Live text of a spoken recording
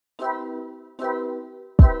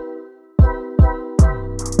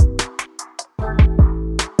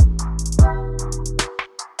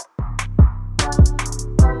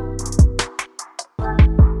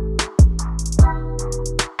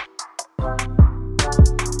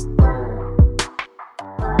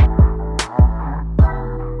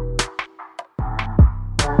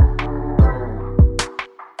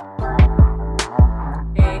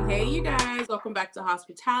back to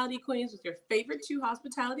Hospitality Queens with your favorite two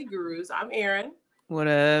hospitality gurus. I'm Erin. What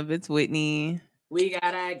up? It's Whitney. We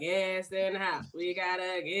got our guests in the house. We got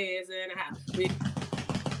our guests in the house. We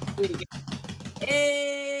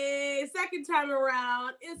Hey, second time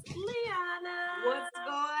around, it's Liana. What's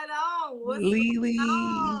going on? Lily.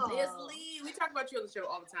 It's Lee. We talk about you on the show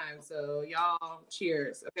all the time, so y'all,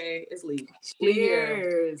 cheers. Okay, it's Lee.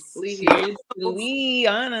 Cheers. Lee here. Cheers to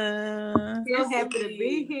Liana. So happy to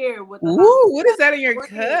be here with the Ooh, what is that in your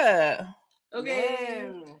cup? Okay.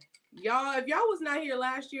 Man. Y'all, if y'all was not here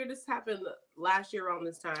last year, this happened last year around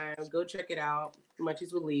this time. Go check it out.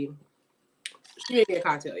 Munchies with Lee. She made me a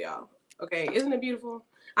cocktail, y'all. Okay, isn't it beautiful?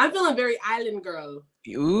 I'm feeling very island girl.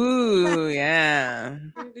 Ooh, yeah.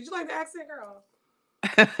 Did you like the accent, girl?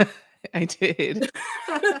 I did.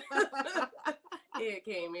 It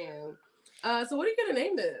came in. So what are you gonna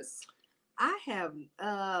name this? I have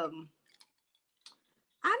I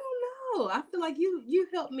don't know. I feel like you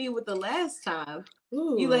helped me with the last time.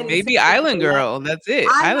 Ooh, You let it Maybe sit Island with the Girl. That's it.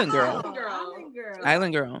 Island Girl. Island Girl.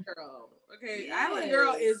 Island Girl. Okay, Yes. Island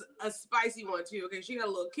Girl is a spicy one too. Okay, she got a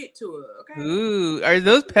little kick to it. Okay. Ooh, are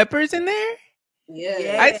those peppers in there?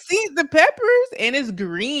 Yeah. I see the peppers, and it's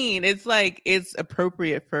green. It's like it's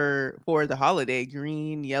appropriate for the holiday.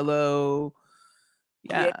 Green, yellow.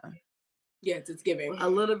 Yeah. Yes, it's giving. A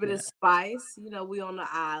little bit of spice. You know, we on the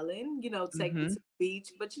island, take it to the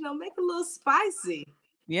beach, but make a little spicy.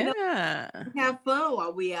 Yeah. Have fun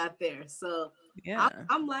while we out there. So Yeah.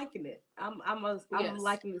 I'm liking it. I'm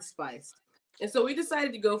liking the spice. And so we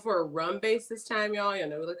decided to go for a rum base this time, y'all. You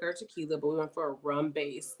know, we like our tequila, but we went for a rum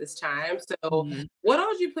base this time. So what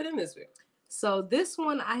all did you put in this week? So this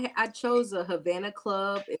one, I chose a Havana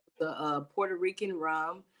Club. It's a Puerto Rican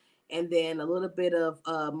rum, and then a little bit of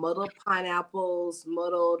muddled pineapples,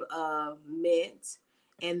 muddled mint,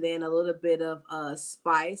 and then a little bit of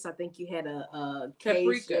spice. I think you had a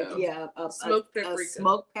paprika. Smoked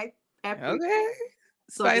paprika. Okay.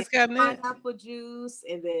 So Spice cabinet. Pineapple juice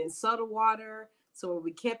and then soda water. So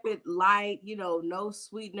we kept it light, no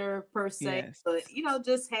sweetener per se, Yes. but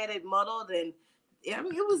just had it muddled, and I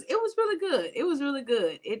mean it was really good. It was really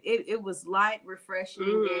good. It was light,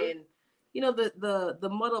 refreshing, and the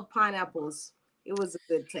muddled pineapples. It was a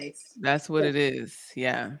good taste. That's what it is.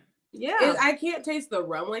 Yeah. Yeah. I can't taste the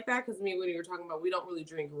rum like that because when you were talking about we don't really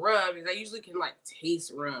drink rum because I usually can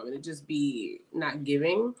taste rum and it just be not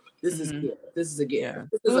giving. This is good. This is a gift. Yeah.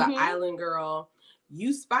 This is an Island Girl.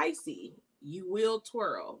 You spicy, you will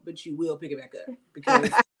twirl, but you will pick it back up because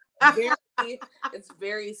it's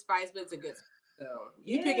very spicy, but it's a good. So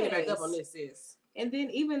you picking it back up on this, sis. And then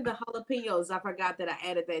even the jalapenos, I forgot that I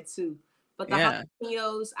added that too. But the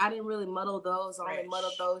jalapenos, I didn't really muddle those. I only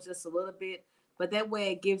muddled those just a little bit. But that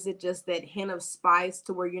way it gives it just that hint of spice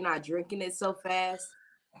to where you're not drinking it so fast.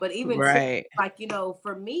 But even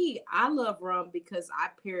for me, I love rum because I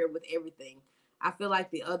pair it with everything. I feel like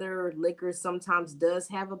the other liquor sometimes does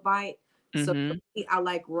have a bite. So for me, I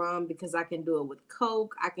like rum because I can do it with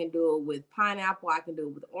Coke. I can do it with pineapple. I can do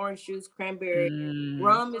it with orange juice, cranberry.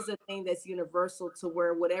 Rum is a thing that's universal to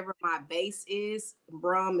where whatever my base is,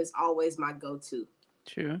 rum is always my go-to.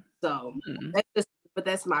 True. So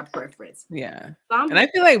that's my preference. Yeah. So and I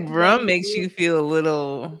feel like rum makes you feel a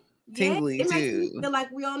little tingly it too. Makes me feel like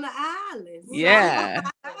we're on the island. Yeah.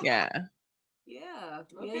 Yeah. Yeah.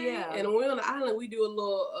 Okay. Yeah. And when we're on the island, we do a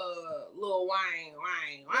little wine.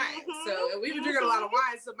 So and we've been drinking a lot of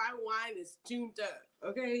wine, so my wine is tuned up.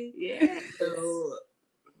 Okay. Yeah. So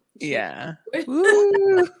yeah.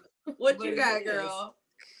 What you got, girl?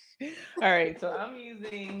 All right. So I'm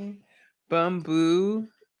using Bumbu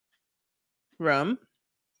rum.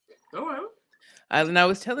 Oh. And I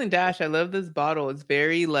was telling Dash, I love this bottle. It's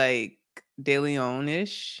very like De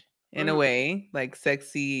Leon-ish in a way, like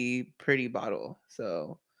sexy, pretty bottle.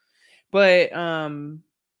 So, but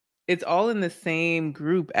it's all in the same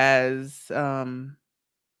group as the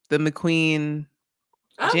McQueen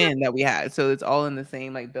gin that we had. So it's all in the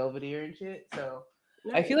same like Belvedere and shit. So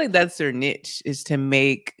I feel like that's their niche is to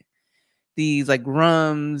make these like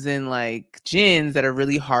rums and like gins that are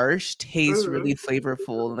really harsh taste really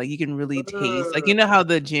flavorful, and like you can really taste like how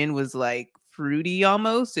the gin was like fruity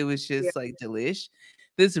almost, it was just like delish.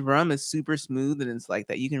 This rum is super smooth and it's like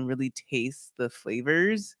that you can really taste the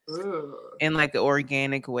flavors in like an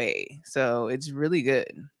organic way, so it's really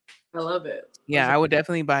good. I love it. I would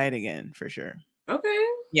definitely buy it again for sure. Okay.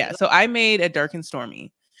 So I made a dark and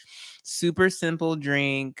stormy, super simple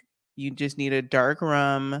drink. You just need a dark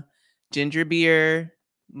rum, ginger beer,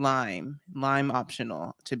 lime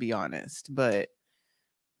optional, to be honest, but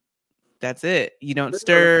that's it. You don't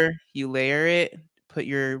stir, you layer it, put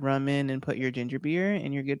your rum in and put your ginger beer,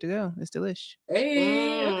 and you're good to go. It's delish.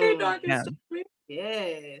 Hey, okay, dark and Yeah. stormy.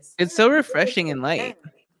 Yes. It's so refreshing and light.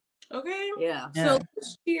 Okay. Yeah. So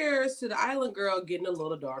cheers to the island girl getting a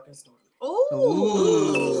little dark and stormy.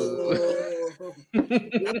 Ooh.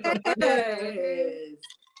 Yes.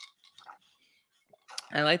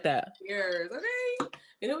 I like that. Cheers. Okay.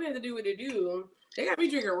 You know we have to do what they do. They got me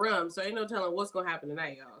drinking rum, so ain't no telling what's gonna happen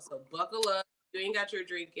tonight, y'all. So buckle up. If you ain't got your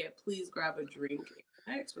drink yet, please grab a drink.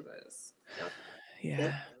 Thanks for this.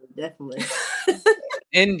 Yeah. Definitely.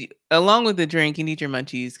 And along with the drink, you need your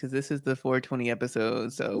munchies because this is the 420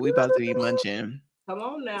 episode. So we about to be munching. Come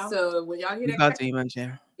on now. So when y'all hear We that, about to be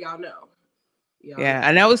munching. y'all know. Yeah,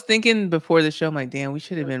 and I was thinking before the show, I'm like, damn, we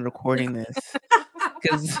should have been recording this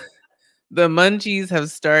because the munchies have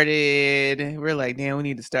started. We're like, damn, we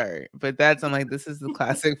need to start. But I'm like, this is the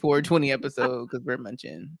classic 420 episode because we're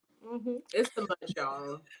munching. Mm-hmm. It's the munch,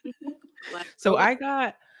 y'all. So I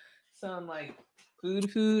got some like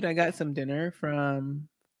food. I got some dinner from,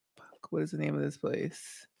 what is the name of this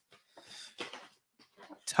place?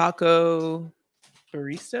 Taco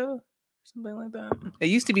Barista? Something like that. It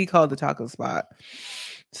used to be called the Taco Spot.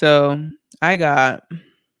 So I got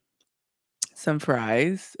some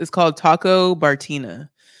fries. It's called Taco Bartina.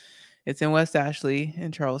 It's in West Ashley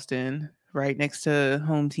in Charleston, right next to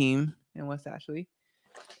Home Team in West Ashley.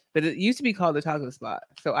 But it used to be called the Taco Spot.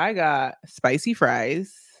 So I got spicy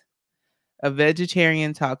fries, a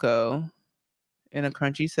vegetarian taco, and a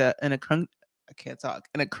crunchy set and a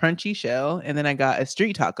crunchy shell, and then I got a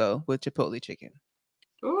street taco with chipotle chicken.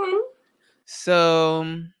 Mm-hmm.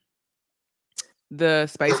 So the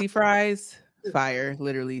spicy fries, fire,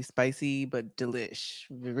 literally spicy but delish,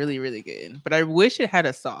 really, really good. But I wish it had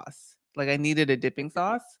a sauce. Like I needed a dipping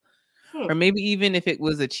sauce, or maybe even if it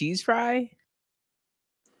was a cheese fry.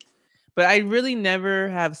 But I really never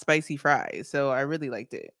have spicy fries, so I really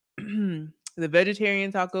liked it. The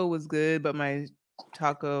vegetarian taco was good, but my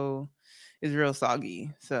taco is real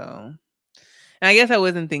soggy. So, and I guess I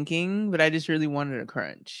wasn't thinking, but I just really wanted a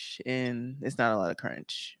crunch, and it's not a lot of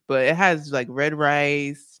crunch. But it has like red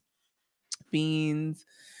rice, beans,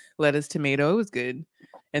 lettuce, tomato. It was good.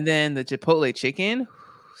 And then the chipotle chicken,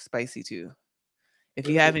 spicy too. If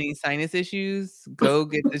you have any sinus issues, go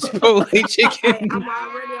get the Chipotle chicken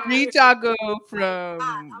free taco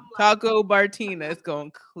from Taco Bartina. It's gonna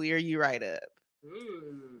clear you right up.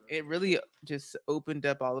 It really just opened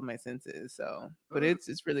up all of my senses. So, but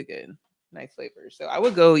it's really good, nice flavor. So I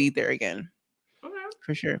would go eat there again,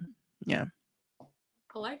 for sure. Yeah,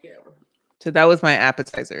 I like it. So that was my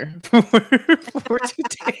appetizer for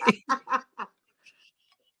today.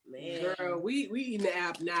 Man. Girl, we eating the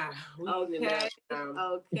app now. Okay.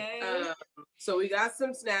 So we got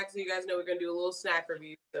some snacks. So you guys know we're gonna do a little snack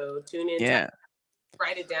review. So tune in. Yeah.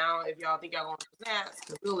 Write it down if y'all think y'all want some snacks.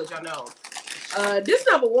 Cause we'll let y'all know. This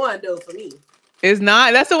number one though for me. It's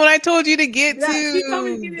not. That's the one I told you to get to. She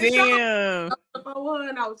told me to get Damn. Number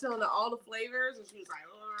one. I was telling her all the flavors, and she was like,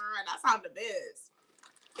 "That sounds the best."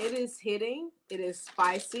 It is hitting. It is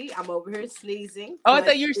spicy. I'm over here sneezing. Oh, I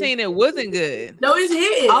thought you were saying it wasn't good. No, it's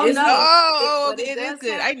hitting. Oh, it's no. It is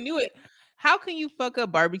good. I knew it. How can you fuck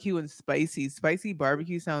up barbecue and spicy? Spicy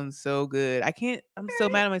barbecue sounds so good. I'm so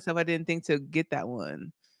mad at myself. I didn't think to get that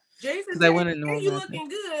one. Jason, I wanted to know. You looking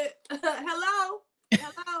good. Hello.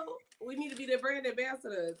 We need to be the brand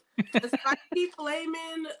ambassadors. The spicy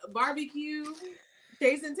flaming barbecue.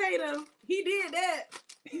 Jason Tatum, he did that.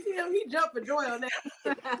 You see him? He jumped for joy on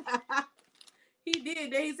that. He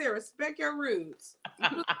did that. He said, "Respect your roots."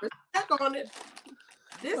 Respect on it.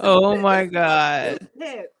 My God.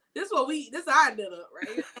 This is our dinner,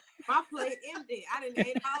 right? My plate empty. I didn't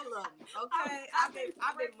eat all of them. Okay, I've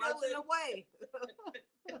been munching away.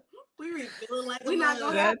 We refilling like we're not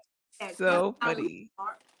gonna. That's so funny.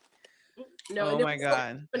 No, oh my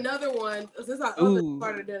God. Another one. This is our other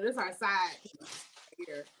part of dinner. This is our side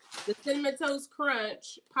here. The Cinnamon Toast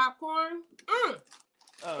Crunch popcorn.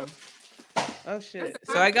 Oh shit.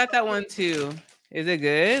 So I got that one too. Is it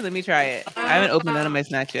good? Let me try it. I haven't opened none of my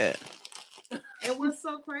snacks yet. And what's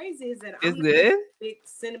so crazy is that it's I'm good? not a big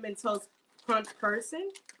Cinnamon Toast Crunch person,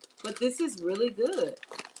 but this is really good.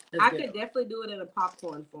 I could definitely do it in a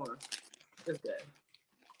popcorn form. It's good.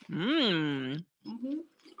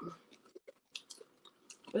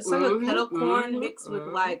 It's some of kettle corn mixed with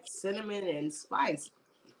like cinnamon and spice.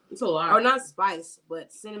 It's a lot. Or not spice,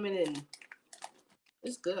 but cinnamon and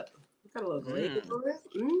it's good. Got a little glaze on it.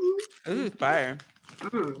 This is fire.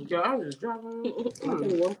 Yeah, I'm just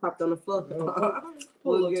dropping. One popped on the floor.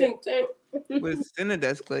 Little tink tink. With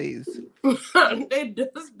Cinnadust glaze. They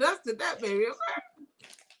dusted that baby.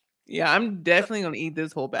 Yeah, I'm definitely gonna eat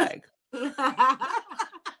this whole bag. We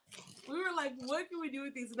were like, what can we do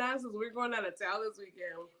with these snacks? Because we're going out of town this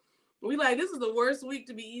weekend. We like, this is the worst week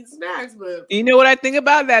to be eating snacks, but you know what I think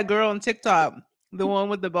about that girl on TikTok, the one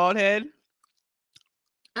with the bald head.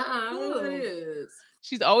 I don't know what it is.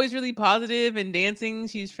 She's always really positive and dancing.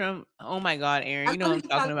 She's from, oh my God, Aaron, you know what I'm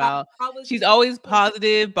talking about. She's always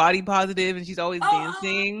positive, body positive, and she's always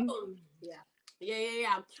dancing.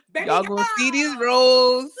 Yeah. Baby Y'all gonna see these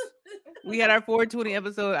rolls. We had our 420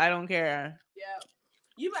 episode. I don't care. Yeah.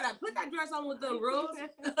 You better put that dress on with them rolls.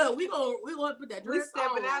 we gonna put that dress on. We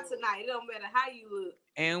stepping out tonight. It don't matter how you look.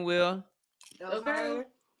 And will. Okay.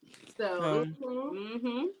 So,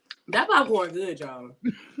 that popcorn good, y'all.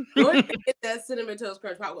 Go ahead and get that cinnamon toast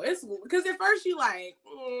crunch popcorn. It's because at first you like,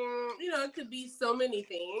 it could be so many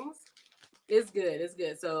things. It's good. It's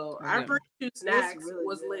good. So our first 2 snacks really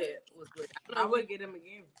was lit. I would get them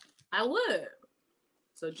again. I would.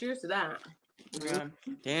 So cheers to that. Yeah.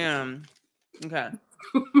 Damn. Okay.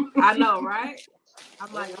 I know, right?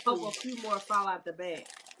 I'm like, I hope a few more fall out the bag.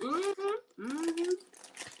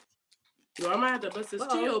 Well, I might have to bust this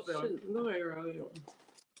tea open.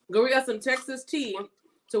 Go, we got some Texas tea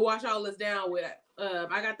to wash all this down with.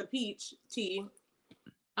 I got the peach tea.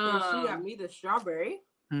 And she got me the strawberry.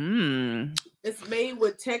 It's made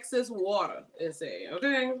with Texas water. It's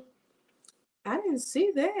okay. I didn't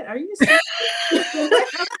see that. Are you serious?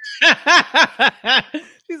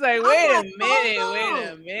 She's like, wait a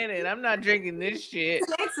minute. I'm not drinking this shit.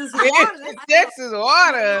 Texas water. Texas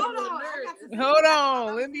water. Hold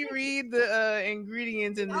on. Let me read the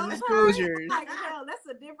ingredients and the disclosures. Like, hell, that's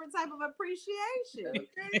a different type of appreciation.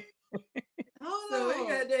 Okay. Hold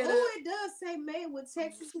on. It does say made with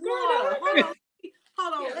Texas water.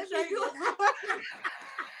 Hold on. Let me do it.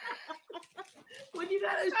 When you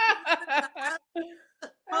gotta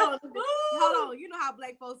hold on. You know how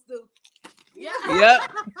black folks do. Yeah.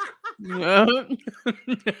 Yep.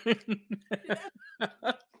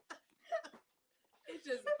 It's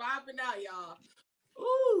just popping out, y'all.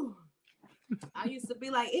 Ooh. I used to be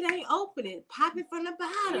like, it ain't opening. Pop it from the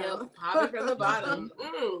bottom. Yep. Pop it from the bottom.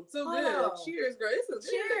 So good. Cheers, girl. It's a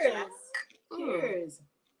cheers. Cheers.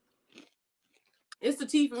 It's the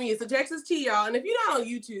tea for me. It's the Texas tea, y'all. And if you're not on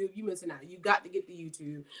YouTube, you're missing out. You got to get the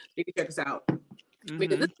YouTube. You can check us out.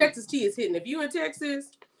 Because this Texas tea is hitting. If you're in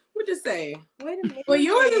Texas, what you say? Wait a minute. Well,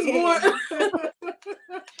 yours is more.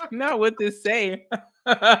 Not what this say.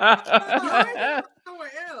 Somewhere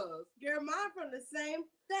else. Girl, mine from the same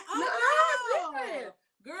thing. Oh, no.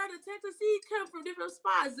 Girl, the Texas tea come from different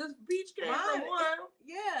spots. This beach came from one.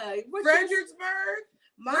 Yeah. Fredericksburg.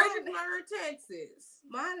 Fredericksburg, Texas.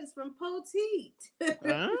 Mine is from Poteet.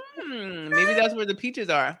 Maybe that's where the peaches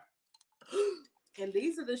are. And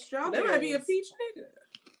these are the strawberries. That might be a peach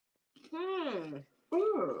nigga.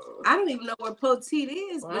 I don't even know where Poteet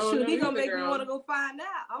is, but shoot, he gonna make me want to go find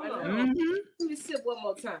out. Hold on. Let me sip one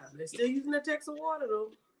more time. They're still using the Texas water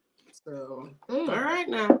though. So all right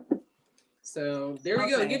now. So there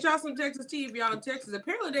we go. Get y'all some Texas tea if y'all in Texas.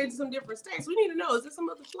 Apparently they're in some different states. We need to know, is there some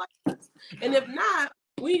other flavors? And if not,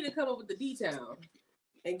 we need to come up with the detail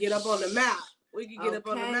and get up on the map. We can get up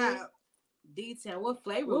on the map. Detail. What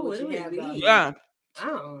flavor would you have? Yeah. I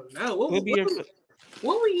don't know. What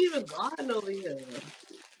we even got over here?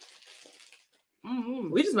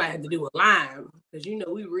 We just might have to do a lime because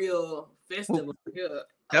we real festive over here.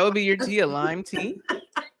 That would be your tea, a lime tea.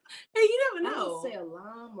 Hey, you never know. I would say a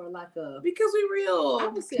lime or like a because we real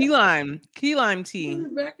key lime tea. I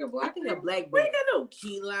think a blackberry. We ain't got no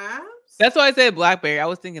key limes. That's why I said blackberry. I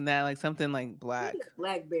was thinking that like something like black.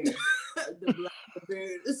 Blackberry. The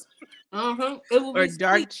blackberries. It will or be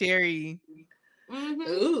dark sweet. Cherry.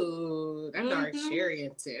 Ooh, that dark cherry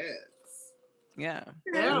intense. Yeah,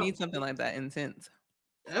 you need something like that intense.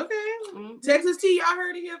 Okay, Texas tea. Y'all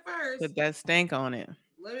heard it here first. Put that stank on it.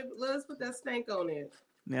 Let us put that stank on it.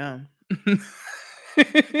 Yeah. Hey,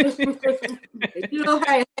 when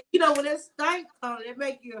that stank on it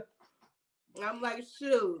make you. I'm like,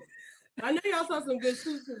 shoot. I know y'all saw some good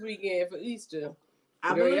suits this weekend for Easter.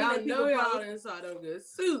 I Girl, believe y'all know y'all didn't saw them good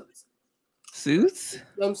suits. Suits?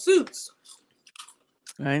 Them suits.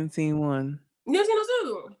 I ain't seen one. You never seen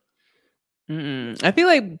no suit? I feel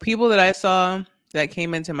like people that I saw that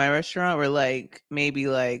came into my restaurant were like maybe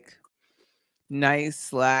like nice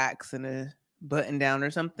slacks and a button down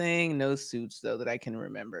or something. No suits though that I can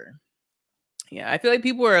remember. Yeah, I feel like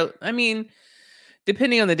people are, I mean,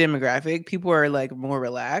 depending on the demographic, people are like more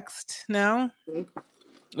relaxed now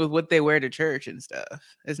with what they wear to church and stuff.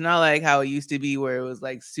 It's not like how it used to be where it was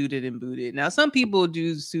like suited and booted. Now some people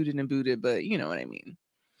do suited and booted, but you know what I mean.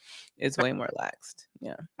 It's way more relaxed.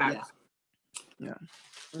 Yeah.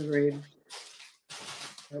 Agreed.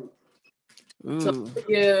 So I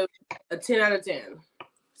give a 10 out of 10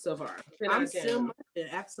 so far. 10 I'm still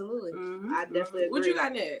absolutely. Mm-hmm. I definitely agree. What you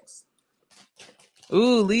got next?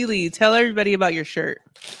 Ooh, Lily, tell everybody about your shirt.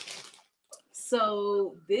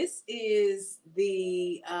 So this is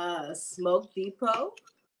the Smoke Depot,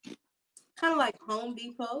 kind of like Home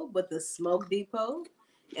Depot, but the Smoke Depot.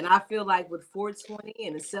 And I feel like with 420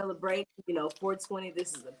 and to celebrate, 420,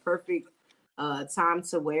 this is a perfect time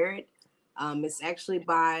to wear it. It's actually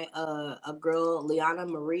by a girl, Liana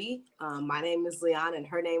Marie. My name is Liana, and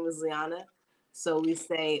her name is Liana. So we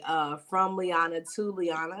say from Liana to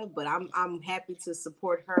Liana, but I'm happy to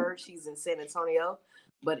support her. She's in San Antonio.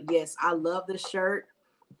 But yes, I love the shirt.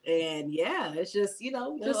 And yeah, it's just, I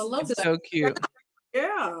love it. So cute.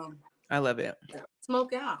 Yeah. I love it.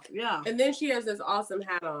 Smoke out. Yeah. And then she has this awesome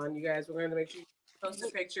hat on, you guys. We're going to make sure you post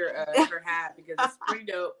a picture of her hat because it's pretty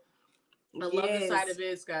dope. I love the side of it.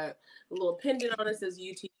 It's got a little pendant on it. Says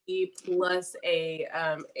UTE plus a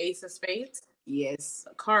Ace of Spades. Yes.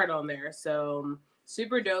 A card on there. So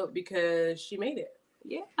super dope because she made it.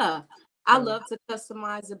 Yeah. I love to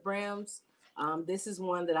customize the brims. This is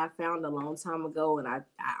one that I found a long time ago, and I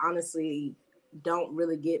honestly don't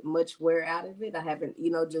really get much wear out of it. I haven't,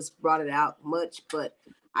 just brought it out much, but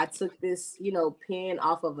I took this, pin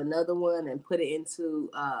off of another one and put it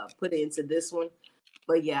into this one.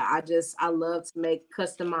 But yeah, I love to make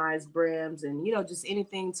customized brims and, just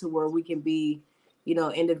anything to where we can be,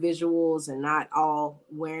 individuals and not all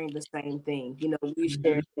wearing the same thing. We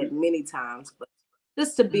shared it many times, but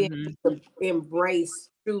just to be able to embrace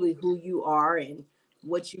truly who you are and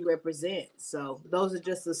what you represent. So those are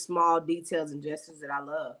just the small details and gestures that I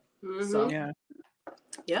love. So yeah,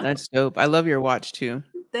 that's dope. I love your watch too.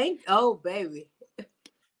 Oh baby,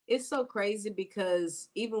 it's so crazy because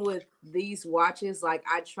even with these watches, like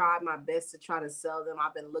I tried my best to try to sell them.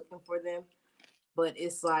 I've been looking for them, but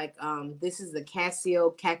it's like this is the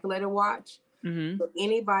Casio calculator watch. So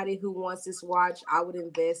anybody who wants this watch, I would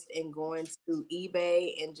invest in going to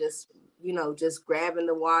eBay and just grabbing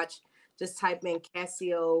the watch. Just type in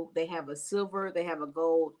Casio. They have a silver, they have a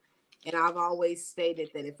gold. And I've always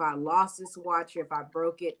stated that if I lost this watch or if I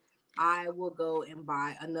broke it, I will go and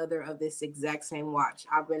buy another of this exact same watch.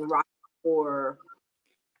 I've been rocking for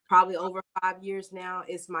probably over 5 years now.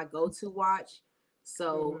 It's my go-to watch.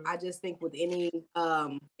 So I just think with any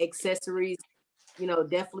accessories,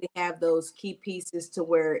 definitely have those key pieces to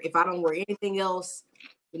where if I don't wear anything else,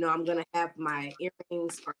 I'm going to have my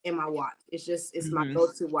earrings or in my watch. It's my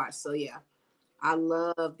go-to watch. So yeah, I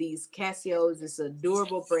love these Casios. It's a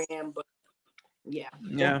durable brand, but yeah.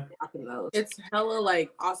 It's hella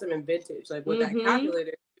like awesome and vintage. Like with that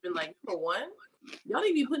calculator, even like for one, y'all need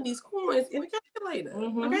to be putting these coins in the calculator.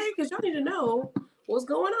 Okay, because y'all need to know what's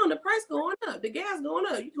going on. The price going up, the gas going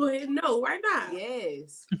up. You go ahead and know right now.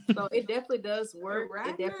 Yes. So it definitely does work.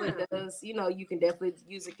 It definitely does. You can definitely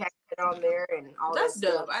use a calculator on there and all that's that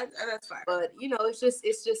stuff. Dope. That's fine. But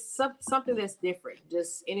it's just something that's different.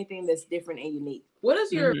 Just anything that's different and unique. What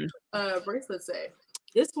does your bracelet say?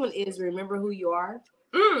 This one is Remember Who You Are.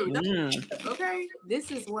 Okay.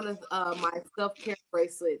 This is one of my self-care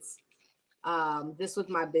bracelets. This was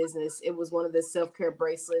my business. It was one of the self-care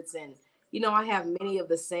bracelets, and I have many of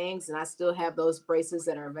the sayings, and I still have those bracelets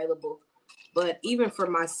that are available. But even for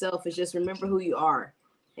myself, it's just remember who you are,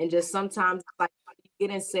 and just sometimes like you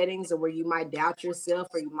get in settings or where you might doubt yourself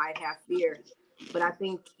or you might have fear. But I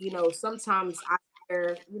think sometimes I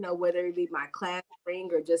wear whether it be my class ring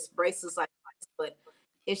or just bracelets like this, but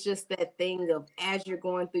it's just that thing of as you're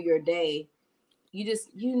going through your day, you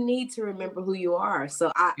need to remember who you are.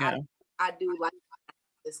 So I do like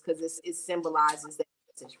this because it symbolizes that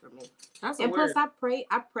message for me. And plus, I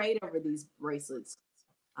prayed over these bracelets.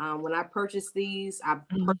 When I purchased these, I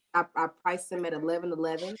priced them at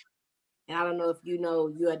 $11.11. And I don't know if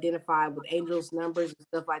you identify with angels numbers and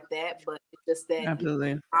stuff like that, but it's just that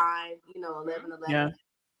absolutely fine, $11.11. Yeah.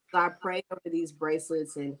 So I prayed over these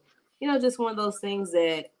bracelets, and just one of those things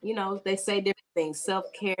that they say different things: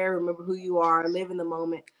 self-care, remember who you are, live in the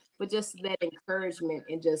moment, but just that encouragement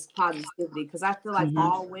and just positivity. Because I feel like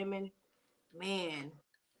all women, man,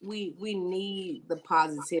 we need the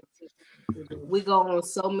positivity. We go on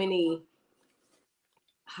so many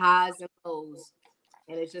highs and lows,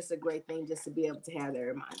 and it's just a great thing just to be able to have that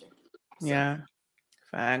reminder. So. Yeah.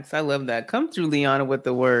 Facts. I love that. Come through, Liana, with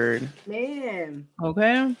the word. Man.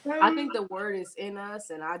 Okay. I think the word is in us,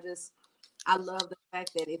 and I love the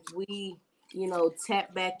fact that if we,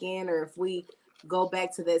 tap back in, or if we go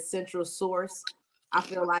back to that central source, I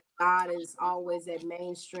feel like God is always that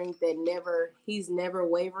main strength that he's never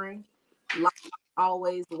wavering, like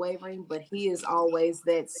always wavering, but he is always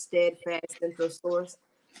that steadfast central source.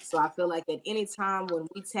 So I feel like at any time when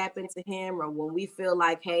we tap into him or when we feel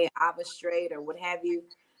like, hey, I've strayed or what have you,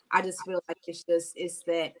 I just feel like it's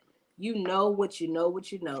that you know what you know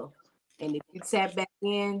what you know. And if you tap back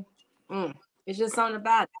in, it's just something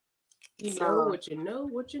about it. You know what you know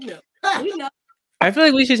what you know. We know. I feel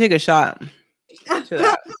like we should take a shot to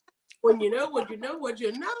that. When you know what you know what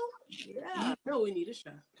you know, Yeah. you know we need a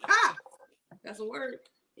shot. Ah, that's a word.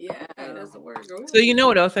 Yeah, that's a word. So you know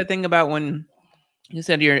what else I think about when you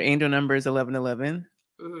said your angel number is 1111?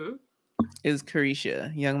 Mm-hmm. Is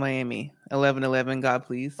Carisha, Young Miami, 1111. God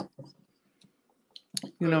please.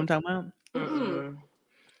 You know what I'm talking about?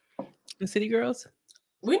 Mm-hmm. The City Girls.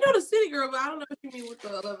 We know the City Girl, but I don't know what you mean with the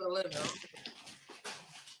 1111.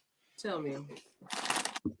 Tell me.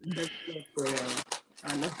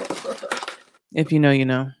 I know. If you know, you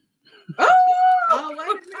know. Oh, wait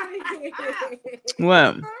a minute.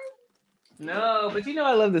 What? No, but you know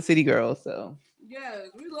I love the City Girls, so. Yes,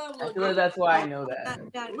 we love. I feel like that's why I know that. We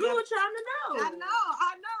were trying to know. I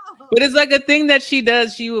know. But it's like a thing that she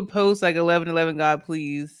does. She would post like 1111 God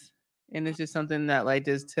please, and it's just something that like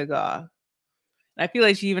just took off. I feel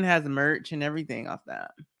like she even has merch and everything off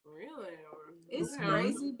that. Really? It's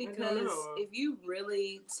crazy because if you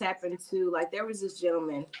really tap into, like, there was this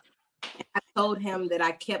gentleman, I told him that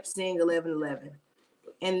I kept seeing 1111,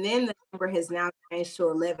 and then the number has now changed to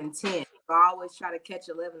 1110. So I always try to catch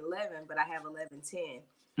 1111, but I have 1110.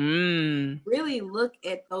 Really look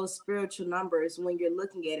at those spiritual numbers when you're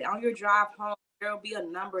looking at it. On your drive home, there'll be a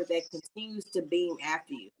number that continues to beam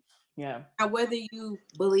after you. Yeah. Now, whether you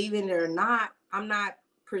believe in it or not, I'm not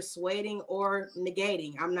persuading or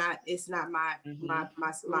negating. It's not my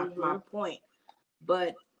point.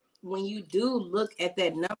 But when you do look at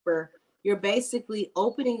that number, you're basically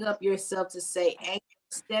opening up yourself to say, hey,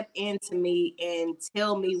 step into me and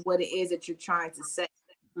tell me what it is that you're trying to say.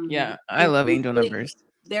 Yeah, I love angel numbers.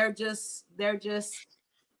 They're just,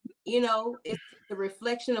 you know, it's the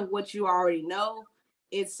reflection of what you already know.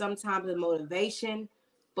 It's sometimes a motivation,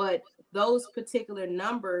 but those particular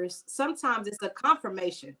numbers, sometimes it's a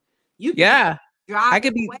confirmation. You can drive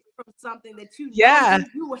away from something that you know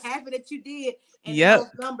you were happy that you did, and those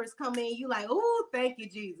numbers come in, you like, oh, thank you,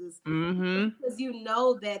 Jesus. Because you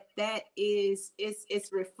know that is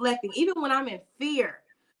it's reflecting. Even when I'm in fear,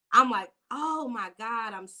 I'm like, oh my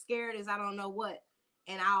God, I'm scared as I don't know what.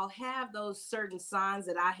 And I'll have those certain signs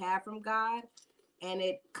that I have from God, and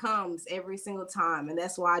it comes every single time. And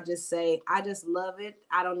that's why I just say, I just love it.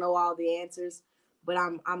 I don't know all the answers, but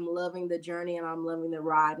I'm loving the journey and I'm loving the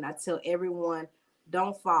ride. And I tell everyone,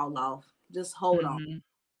 don't fall off. Just hold on.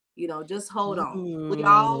 You know, just hold on. We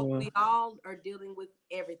all are dealing with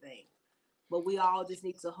everything, but we all just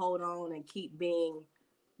need to hold on and keep being,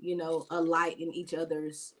 you know, a light in each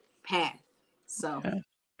other's path. So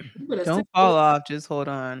don't fall off. Just hold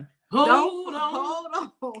on. Hold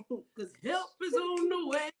on, because help is on the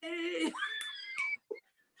way.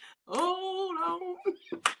 Hold on,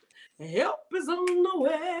 help is on the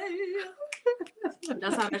way.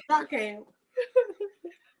 That's how the shot came.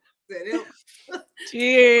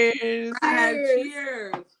 Cheers.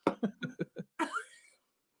 Cheers.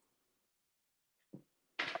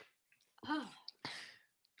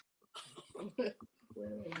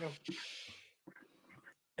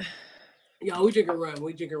 Yo, we drinking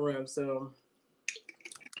rum, so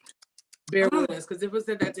bear with us, because if it's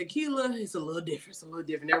that tequila, it's a little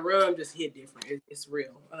different. That rum just hit different. It's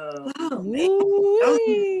real. Oh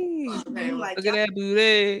man, look at that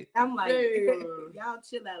booty. I'm like, y'all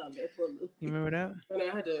chill out on that for a little. You remember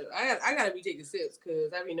that? I gotta be taking sips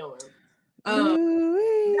because I be knowing.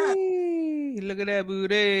 Look at that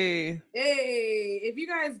booty. Hey, if you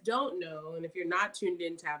guys don't know, and if you're not tuned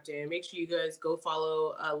in, tapped in, make sure you guys go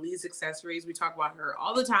follow Lee's Accessories. We talk about her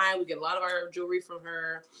all the time. We get a lot of our jewelry from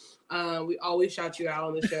her. We always shout you out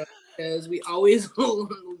on the show because we always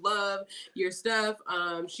love your stuff.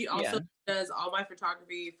 She also does all my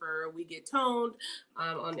photography for We Get Toned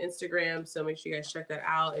on Instagram. So make sure you guys check that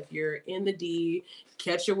out. If you're in the D,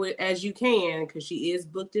 catch her as you can, because she is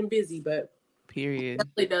booked and busy, but period.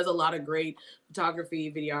 Definitely does a lot of great photography,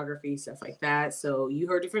 videography, stuff like that. So you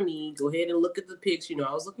heard it from me. Go ahead and look at the pics. You know,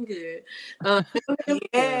 I was looking good.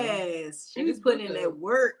 Yes, she was putting in that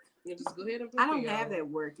work. Yeah, just go ahead and I don't have that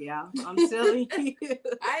work, y'all. I'm telling you.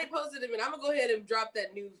 I ain't posted them, and I'm gonna go ahead and drop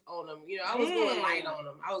that news on them. You know, I was going light on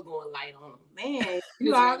them. Man,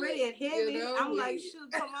 you already at heavy. You know, I'm like, shoot,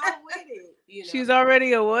 come on with it. You know? She's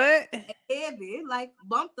already a what? Heavy. Like,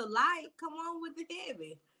 bump the light. Come on with the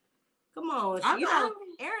heavy. Come on. You know,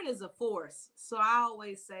 Erin is a force. So I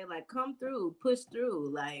always say, like, come through, push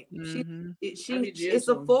through. Like, it's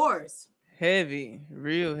a force. Heavy,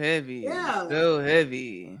 real heavy. Yeah. So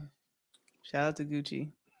heavy. Shout out to Gucci.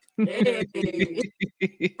 Hey.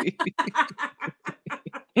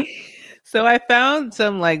 So I found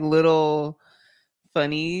some like little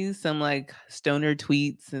funnies, some like stoner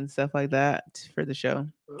tweets and stuff like that for the show.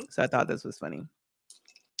 So I thought this was funny.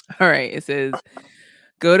 All right. It says,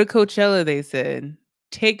 go to Coachella, they said.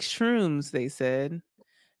 Take shrooms, they said.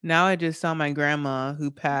 Now I just saw my grandma who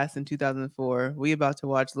passed in 2004. We about to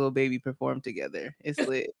watch Lil Baby perform together. It's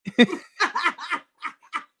lit.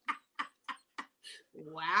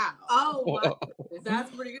 Wow. Oh, wow. That's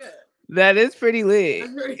pretty good. That is pretty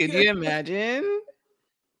lit. Pretty Could good. you imagine?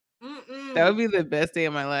 That would be the best day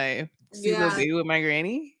of my life. See Lil Baby with my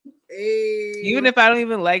granny. Hey. Even if I don't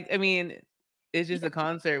even like, I mean, it's just a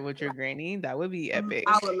concert with your granny. That would be epic.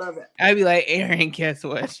 I would love it. I'd be like, Aaron, guess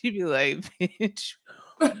what? She'd be like, bitch,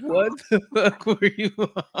 what the fuck were you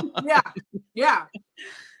on? Yeah.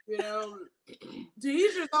 You know, to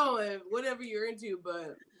each your own, whatever you're into,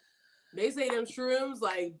 but they say them shrooms,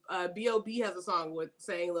 like B.O.B. has a song with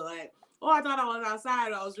saying like, oh, I thought I was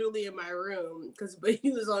outside. I was really in my room but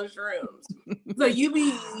he was on shrooms. So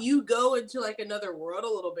you go into like another world a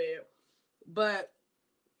little bit, but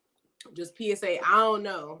just PSA, I don't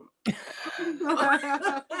know.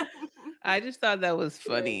 I just thought that was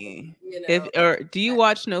funny. You know, or do you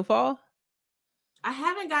watch Snowfall? I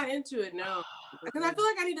haven't got into it, no. Because I feel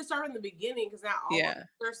like I need to start from the beginning because now all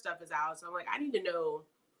their stuff is out. So I'm like, I need to know.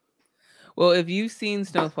 Well, if you've seen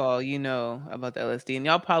Snowfall, you know about the LSD, and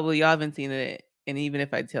y'all haven't seen it. And even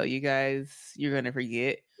if I tell you guys, you're gonna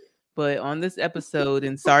forget. But on this episode,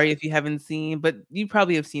 and sorry if you haven't seen, but you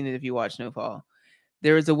probably have seen it if you watch Snowfall.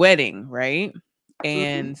 There was a wedding, right?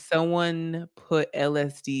 And someone put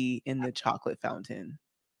LSD in the chocolate fountain.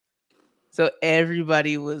 So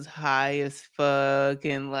everybody was high as fuck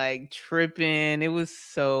and like tripping. It was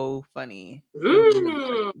so funny.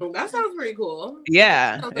 That sounds pretty cool.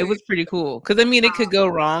 Yeah, it was pretty cool. Because I mean, it could go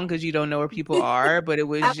wrong because you don't know where people are, but it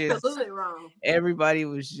was absolutely wrong. Everybody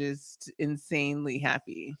was just insanely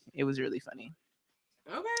happy. It was really funny.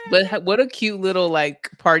 Okay. But what a cute little like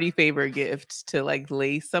party favor gift to like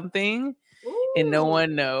lace something and no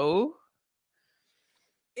one know.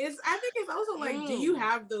 I think it's also like, do you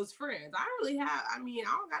have those friends? I don't really have. I mean, I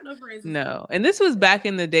don't got no friends. No, and this was back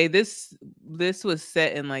in the day. This was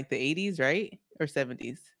set in like the 80s, right? Or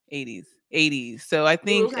 70s, 80s. So I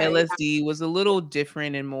think LSD was a little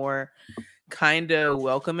different and more kind of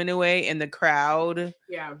welcome in a way. And the crowd,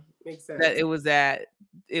 makes sense. That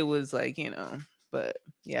it was like, you know, but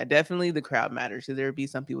yeah, definitely the crowd matters. So there'd be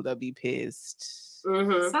some people that'd be pissed.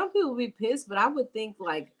 Some people would be pissed, but I would think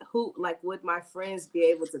would my friends be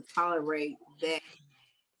able to tolerate that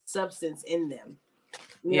substance in them?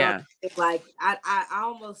 You know, like I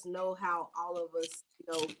almost know how all of us,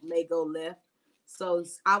 you know, may go left. So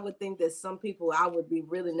I would think that some people, I would be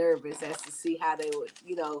really nervous as to see how they would,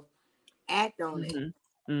 you know, act on it.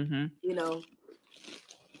 You know,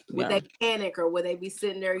 would they panic or would they be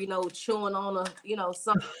sitting there, you know, chewing on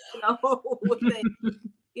something, you know, would they,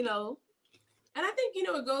 you know. And I think, you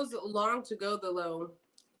know, it goes long to go the low.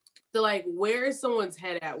 So like, where is someone's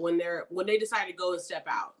head at when they decide to go and step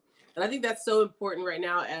out? And I think that's so important right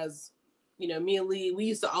now. As you know, me and Lee, we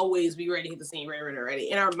used to always be ready to hit the scene,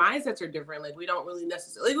 ready. And our mindsets are different. Like we don't really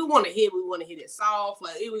necessarily, we want to hit it soft.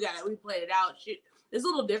 Like we played it out. Shit, it's a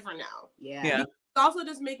little different now. Yeah. It's also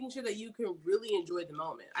just making sure that you can really enjoy the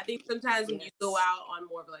moment. I think sometimes when you go out on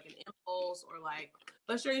more of like an impulse or like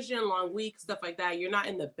frustration, long week, stuff like that, you're not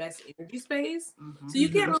in the best energy space. So you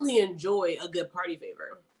can't really enjoy a good party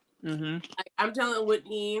favor. Like, I'm telling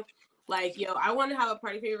Whitney, like, yo, I want to have a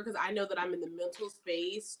party favor because I know that I'm in the mental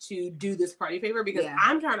space to do this party favor because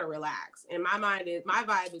I'm trying to relax. And my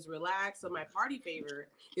vibe is relaxed. So my party favor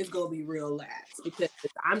is going to be real lax because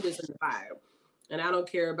I'm just in the vibe. And I don't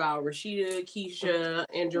care about Rashida, Keisha,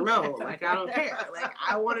 and Jerome. Like, I don't care. Like,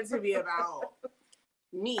 I want it to be about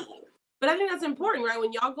me. But I think that's important, right?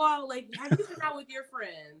 When y'all go out, like, have you been out with your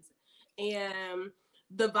friends and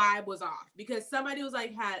the vibe was off? Because somebody was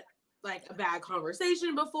like, had like a bad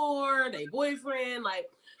conversation before, they boyfriend, like,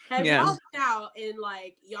 have y'all been out and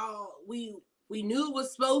like, y'all, we knew it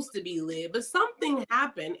was supposed to be lit, but something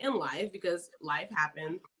happened in life because life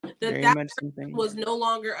happened that was no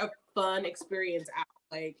longer a fun experience out.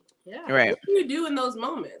 Like, what do you do in those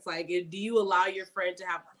moments? Like, do you allow your friend to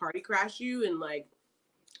have party crash you and like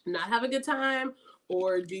not have a good time,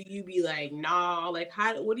 or do you be like, nah? Like,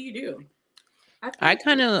 what do you do? I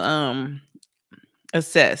kind of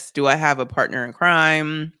assess. Do I have a partner in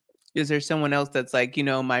crime? Is there someone else that's like,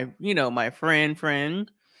 my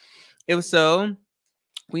friend? If so,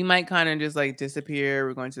 we might kind of just like disappear.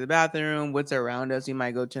 We're going to the bathroom. What's around us? We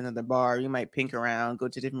might go to another bar. You might pink around, go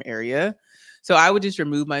to a different area. So I would just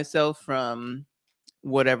remove myself from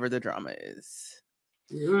whatever the drama is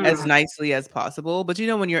as nicely as possible. But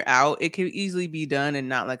when you're out, it can easily be done in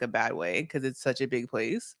not like a bad way because it's such a big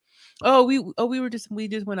place. We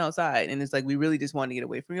just went outside, and it's like we really just wanted to get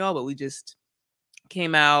away from y'all, but we just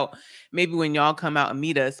came out. Maybe when y'all come out and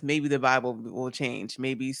meet us, maybe the vibe will change.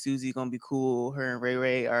 Maybe Susie gonna be cool. Her and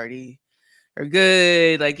Ray already are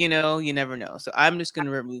good. Like, you never know. So I'm just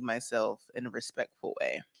gonna remove myself in a respectful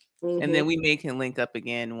way. And then we can link up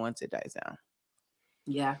again once it dies down.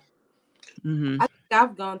 Yeah. I think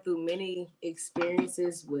I've gone through many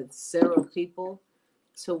experiences with several people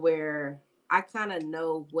to where I kind of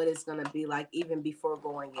know what it's going to be like even before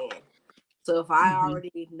going in. So if I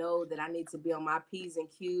already know that I need to be on my P's and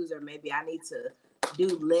Q's, or maybe I need to do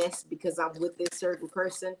less because I'm with this certain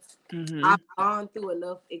person, I've gone through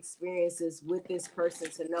enough experiences with this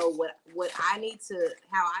person to know what I need to,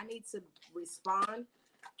 how I need to respond,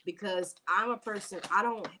 because I'm a person, I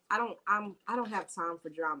don't have time for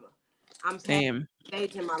drama. I'm same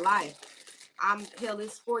stage in my life.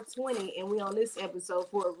 It's 420 and we on this episode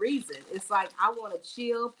for a reason. It's like I want to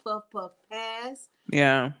chill, puff, pass.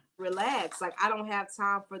 Yeah. Relax. Like I don't have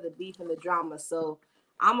time for the beef and the drama. So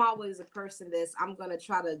I'm always a person I'm gonna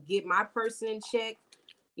try to get my person in check,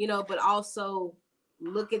 but also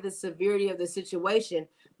look at the severity of the situation,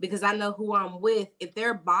 because I know who I'm with. If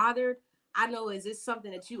they're bothered, I know, is this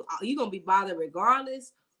something that you gonna be bothered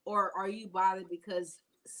regardless, or are you bothered because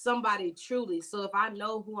somebody truly? So if I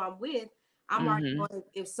know who I'm with, I'm already going,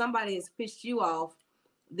 if somebody has pissed you off,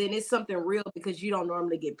 then it's something real, because you don't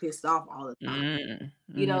normally get pissed off all the time.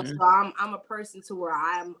 So I'm a person to where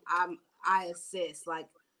I assess, like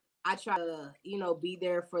I try to, be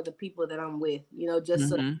there for the people that I'm with, just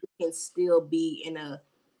so we can still be in a,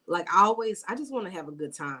 like I just want to have a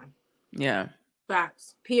good time. Yeah.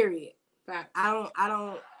 Facts. Period. Facts. I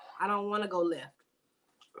don't want to go left,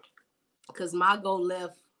 because my go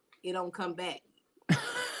left, it don't come back.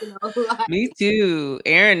 Like, me too.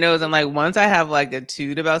 Aaron knows. I'm like, once I have like a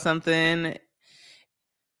toot about something,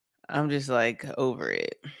 I'm just like over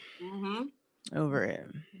it. Over it.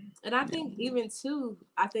 And I think even too,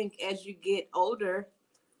 I think as you get older,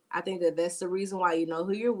 I think that's the reason why you know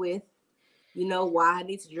who you're with. You know why I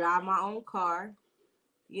need to drive my own car.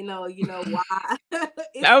 You know why.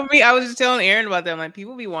 That would be. I was just telling Aaron about that. I'm like,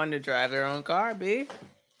 people be wanting to drive their own car, babe.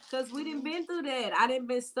 Because we didn't been through that. I didn't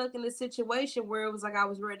been stuck in a situation where it was like I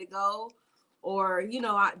was ready to go, or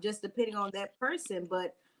just depending on that person.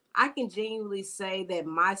 But I can genuinely say that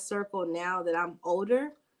my circle, now that I'm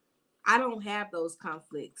older, I don't have those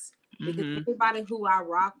conflicts, because anybody who I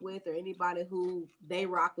rock with, or anybody who they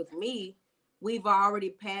rock with me, we've already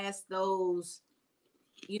passed those.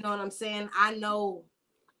 You know what I'm saying? I know.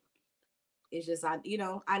 It's just I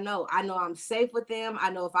know I'm safe with them. I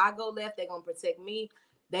know if I go left, they're gonna protect me.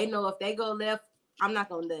 They know if they go left, I'm not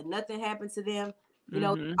gonna let nothing happen to them.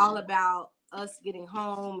 It's all about us getting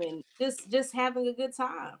home and just having a good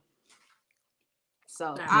time.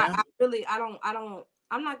 So I'm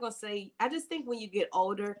not gonna say. I just think when you get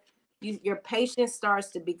older, your patience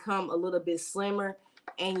starts to become a little bit slimmer,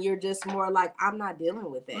 and you're just more like, I'm not dealing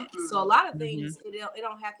with that. So a lot of things it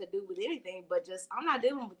don't have to do with anything, but just I'm not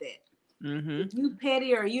dealing with that. If you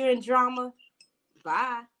petty or you're in drama,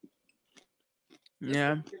 bye.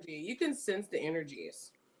 Yeah, you can sense the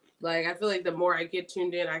energies. Like I feel like the more I get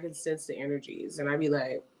tuned in, I can sense the energies, and I'd be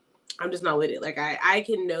like, I'm just not with it. Like I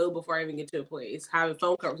can know before I even get to a place how a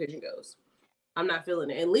phone conversation goes. I'm not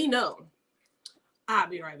feeling it. And Lee, no, I'll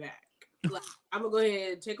be right back. Like, I'm gonna go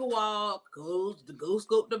ahead, take a walk, go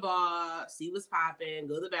scope the bar, see what's popping,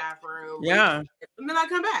 go to the bathroom. Yeah, and then I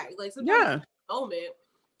come back. Like sometimes moment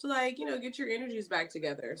to like get your energies back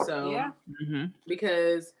together. So yeah,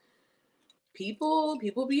 because people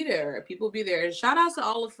be there, and shout out to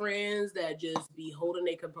all the friends that just be holding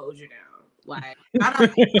their composure down. Like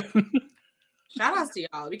shout outs to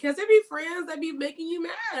y'all, because there be friends that be making you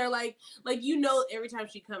mad, or like every time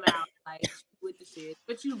she come out like with the shit,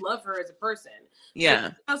 but you love her as a person. Yeah,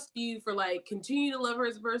 so shout to you for like continue to love her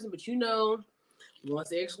as a person, but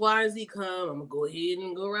once X, Y, and Z come, I'm gonna go ahead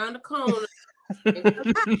and go around the corner.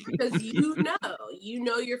 Because you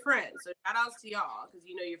know your friends. So shout outs to y'all, because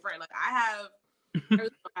you know your friend. Like I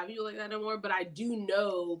don't have you like that no more, but I do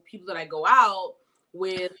know people that I go out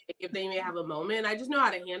with, if they may have a moment. I just know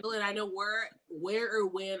how to handle it. I know where or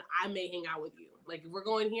when I may hang out with you. Like if we're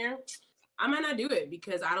going here, I might not do it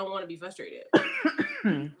because I don't want to be frustrated. I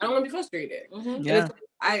don't want to be frustrated. Yeah.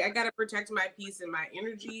 I gotta protect my peace and my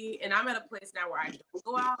energy, and I'm at a place now where I don't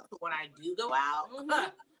go out. So when I do go out,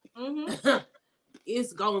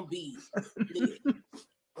 it's gonna be lit.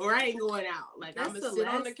 Or I ain't going out. Like I'm gonna sit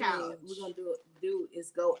on the couch. We're gonna do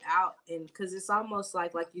is go out, and because it's almost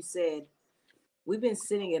like you said, we've been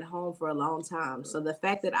sitting at home for a long time. So the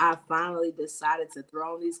fact that I finally decided to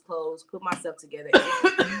throw on these clothes, put myself together,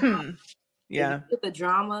 yeah, with the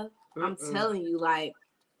drama, I'm telling you, like,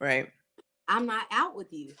 right. I'm not out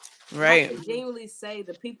with you. Right. I can genuinely say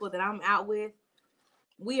the people that I'm out with,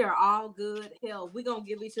 we are all good. Hell, we're going to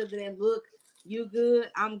give each other that look. You good?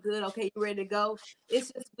 I'm good. Okay, you ready to go?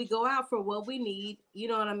 It's just we go out for what we need. You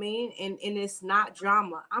know what I mean? And it's not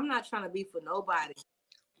drama. I'm not trying to be for nobody.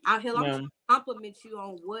 I'm trying to compliment you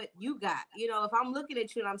on what you got. You know, if I'm looking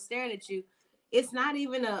at you and I'm staring at you, it's not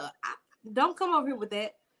even don't come over here with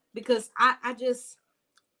that, because I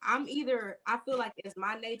feel like it's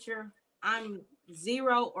my nature. I'm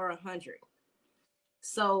 0 or 100.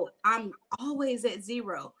 So I'm always at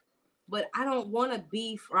 0, but I don't want to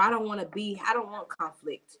beef, or I don't want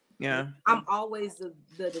conflict. Yeah. I'm always the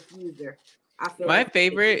diffuser. I feel my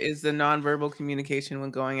favorite is the nonverbal communication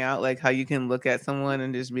when going out, like how you can look at someone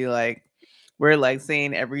and just be like, we're like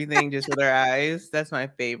saying everything just with our eyes. That's my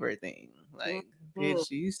favorite thing. Like, bitch,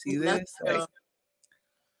 do you see this? Like,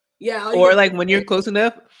 yeah. Or like when you're close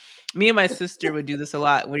enough. Me and my sister would do this a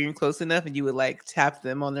lot. When you're close enough and you would like tap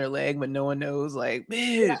them on their leg, but no one knows. Like,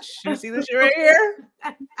 bitch, you see this shit right here?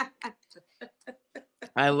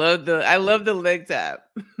 I love the leg tap.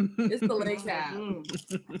 It's the leg tap.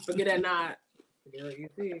 Forget that knot. Girl, you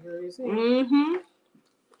see.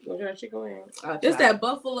 What kind of chicken wing? It's that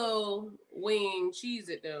buffalo wing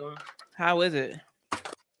Cheez-It though. How is it?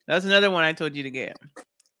 That's another one I told you to get.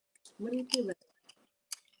 What do you feel?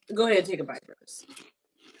 Go ahead and take a bite first.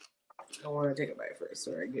 I want to take a bite first.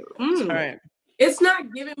 Sorry, give it. All right. It's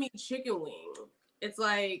not giving me chicken wing. It's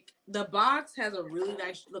like the box has a really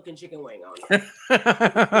nice looking chicken wing on it.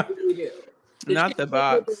 It really do. Not the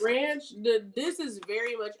box. The ranch. This is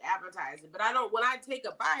very much appetizing, but I don't. When I take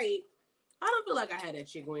a bite, I don't feel like I had that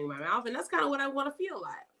chicken wing in my mouth, and that's kind of what I want to feel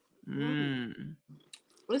like.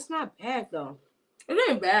 It's not bad though. It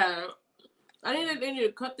ain't bad. They need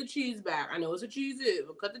to cut the cheese back. I know it's a Cheez-It,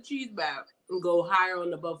 but cut the cheese back and go higher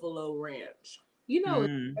on the buffalo ranch. You know,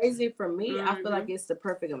 it's crazy for me. I feel like it's the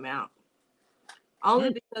perfect amount.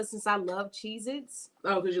 Only because since I love Cheez-Its.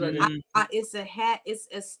 Oh, because you like it. It's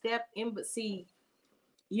a step in, but see,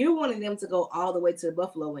 you're wanting them to go all the way to the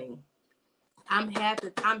buffalo wing. I'm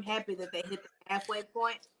happy that they hit the halfway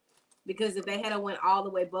point, because if they had went all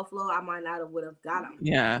the way buffalo, I might not would have got them.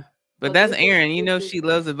 Yeah. But that's Erin. You know she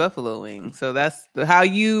loves a buffalo wing. So that's how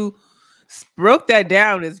you broke that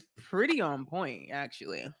down is pretty on point,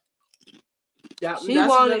 actually. Yeah, she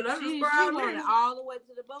wanted all the way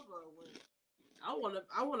to the buffalo wing. I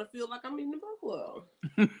want to feel like I'm eating the buffalo.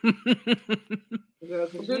 Girl,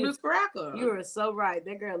 you are so right.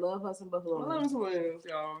 That girl loves her some buffalo wings,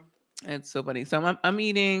 y'all. It's so funny. So I'm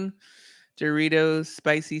eating Doritos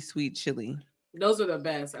spicy sweet chili. Those are the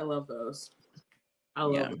best. I love those. I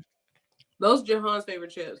love them. Those Jahan's favorite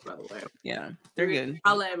chips, by the way. Yeah, they're good.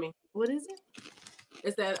 Holla at me. What is it?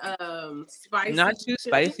 It's that spicy. Not too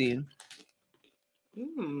spicy.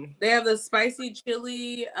 They have the spicy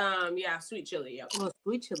chili. Sweet chili. Yep. Well,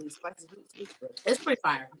 sweet chili, spicy sweet chili. It's pretty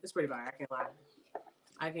fire.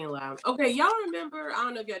 I can't lie. Okay, y'all remember? I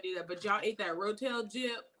don't know if y'all do that, but y'all ate that Rotel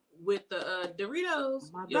dip with the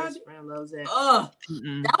Doritos. My best friend loves that.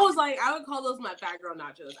 That was like, I would call those my fat girl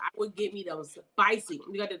nachos. I would get me those spicy.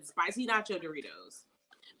 You got the spicy nacho Doritos.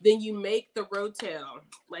 Then you make the Rotel,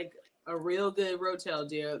 like a real good Rotel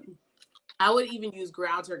dip. I would even use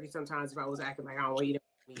ground turkey sometimes if I was acting like I don't want to eat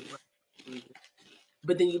it.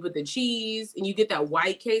 But then you put the cheese and you get that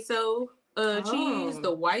white queso cheese,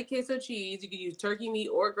 the white queso cheese. You can use turkey meat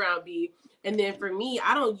or ground beef. And then for me,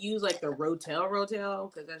 I don't use like the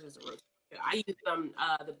Rotel because that's just a Rotel. I use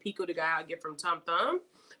the pico de gallo I get from Tom Thumb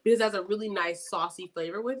because that's a really nice saucy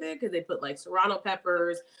flavor with it because they put like serrano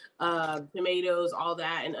peppers, tomatoes, all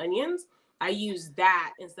that, and onions. I use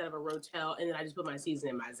that instead of a Rotel, and then I just put my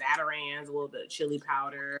seasoning, my Zatarain's, a little bit of chili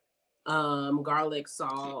powder, garlic,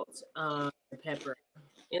 salt, pepper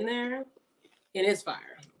in there, and it's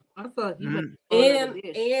fire. I feel like and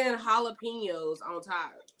jalapenos on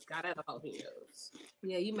top. Gotta have jalapenos.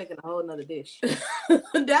 Yeah, you making a whole nother dish.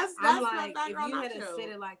 that's I'm like, if you had said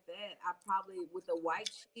it like that, I probably with the white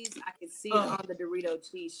cheese, I could see it on the Dorito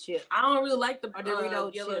cheese chip. I don't really like the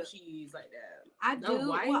Dorito yellow chip. cheese like that. I do.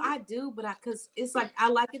 White? Well, I do, but because it's like I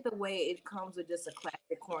like it the way it comes with just a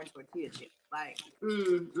classic corn tortilla chip, like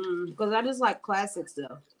because I just like classic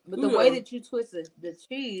stuff. But the way that you twist the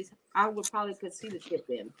cheese, I would probably could see the chip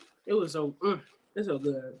in. It was so it's so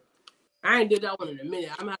good. I ain't did that one in a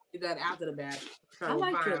minute. I'm gonna do that after the batch. I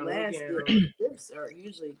like your last dip. Dips are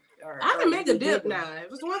usually. I can make a dip now.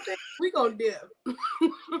 If it's one thing, we gonna dip.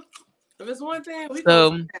 If it's one thing, we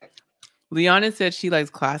gonna. Liana said she likes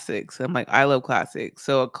classics. I'm like, I love classics.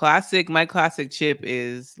 So my classic chip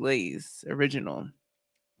is Lay's original.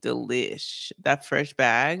 Delish. That fresh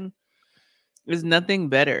bag. There's nothing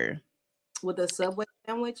better. With a Subway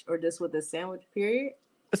sandwich or just with a sandwich, period?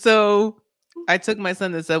 So I took my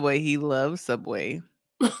son to Subway. He loves Subway.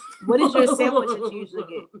 What is your sandwich that you usually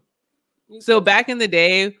get? So back in the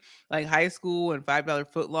day, like high school and $5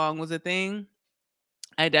 footlong was a thing.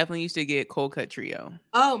 I definitely used to get cold cut trio.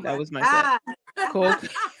 Oh my that was my God. set.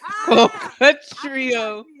 Cold cut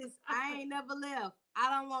trio. I ain't never left.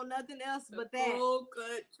 I don't want nothing else but that. Cold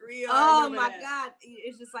cut trio. Oh my God.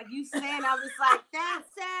 It's just like you saying, I was like, that's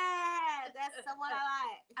it. That's the one I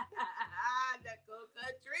like. That cold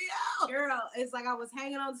cut trio. Girl, it's like I was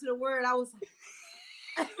hanging on to the word. I was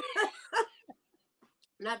like,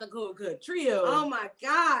 not the cold cut trio. Oh my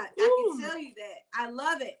God. Ooh. I can tell you that. I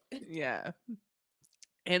love it. Yeah.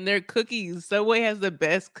 And their cookies. Subway has the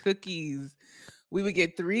best cookies. We would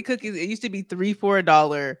get 3 cookies. It used to be 3 for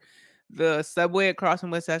 $1. The Subway across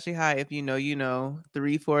from West Ashley High, if you know, you know.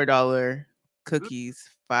 3 for $1 cookies.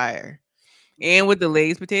 Fire. And with the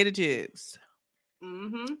Lay's potato chips.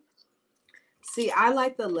 Mm-hmm. See, I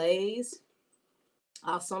like the Lay's.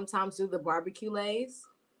 I'll sometimes do the barbecue Lay's.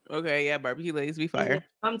 Okay, yeah, barbecue Lay's be fire.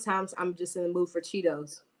 Sometimes I'm just in the mood for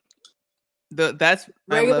Cheetos. I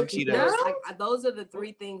love Cheetos. Like, those are the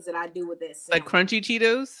 3 things that I do with that sandwich. Like crunchy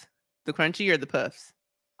Cheetos? The crunchy or the puffs?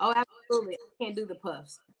 Oh, absolutely. I can't do the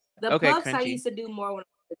puffs. The puffs crunchy. I used to do more when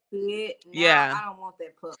I was a kid. Now, yeah. I don't want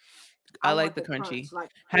that puff. I like the crunchy. Like,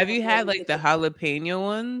 have you had like the jalapeno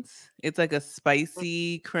ones? It's like a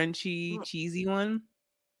spicy, crunchy, cheesy one.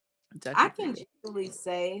 I can generally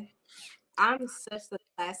say I'm such a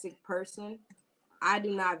classic person. I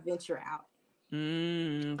do not venture out. Okay.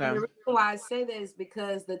 And the reason why I say that is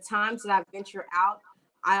because the times that I venture out,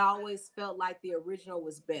 I always felt like the original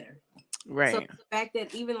was better. Right. So the fact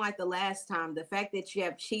that even like the last time, the fact that you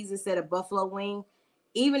have cheese instead of buffalo wing,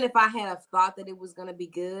 even if I had a thought that it was going to be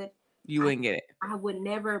good, you wouldn't get it. I would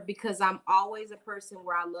never, because I'm always a person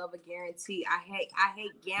where I love a guarantee. I hate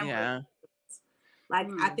gambling. Yeah. Like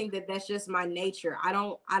I think that that's just my nature. I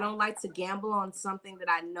don't like to gamble on something that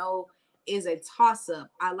I know is a toss up.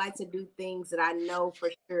 I like to do things that I know for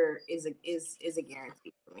sure is a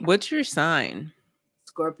guarantee for me. What's your sign?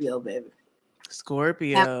 Scorpio, baby.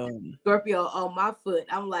 Scorpio on my foot.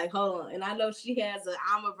 I'm like, hold on. And I know she has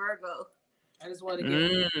I'm a Virgo. I just want to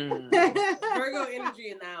get Virgo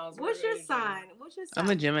energy in the house. What's your sign? I'm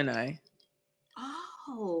a Gemini.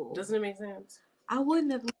 Oh. Doesn't it make sense? I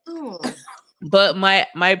wouldn't have known. But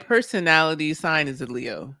my personality sign is a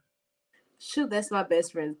Leo. Shoot, that's my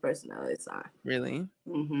best friend's personality sign. Really?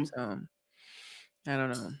 Mm-hmm. So, I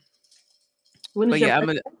don't know. When is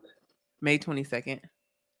I'm May 22nd.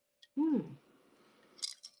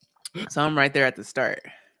 So I'm right there at the start.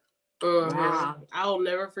 Wow. I'll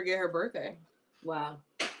never forget her birthday. Wow.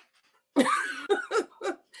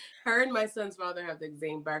 Her and my son's father have the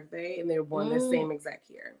same birthday, and they were born the same exact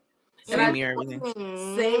year. Same year, everything.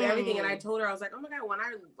 Same everything. And I told her, I was like, oh my God, when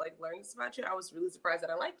I learned this about you, I was really surprised that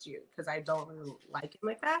I liked you because I don't really like him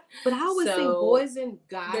like that. But I always think boys and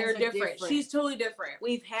guys they're different. She's totally different.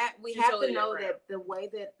 We have totally to know that the way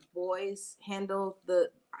that boys handle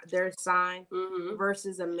their sign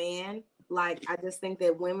versus a man. Like, I just think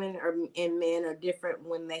that women and men are different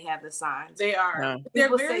when they have the signs. They are. Yeah.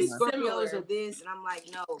 They're very Scorpios are this, and I'm like,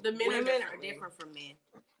 no, the women are different from men.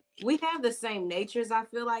 We have the same natures, I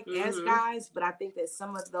feel like, as guys, but I think that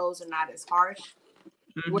some of those are not as harsh.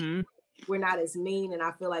 We're not as mean, and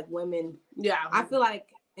I feel like women. Yeah. I feel like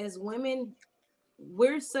as women,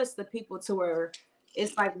 we're such the people to where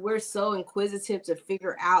it's like we're so inquisitive to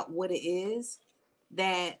figure out what it is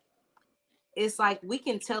that it's like we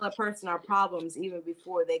can tell a person our problems even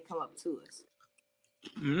before they come up to us.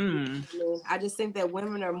 I just think that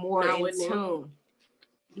women are more in tune.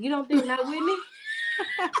 You don't think not Whitney?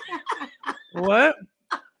 What?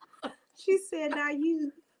 She said, "Not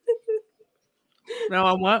you." No,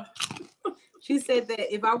 I'm what? She said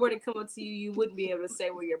that if I were to come up to you, you wouldn't be able to say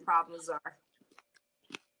where your problems are.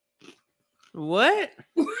 What?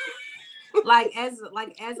 Like as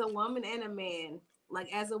a woman and a man,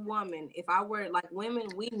 like as a woman, if I were like women,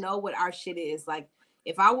 we know what our shit is. Like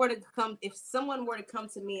if someone were to come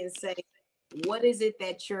to me and say, what is it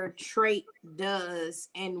that your trait does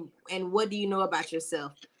and what do you know about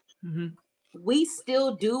yourself? Mm-hmm. We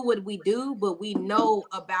still do what we do, but we know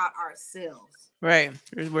about ourselves. Right.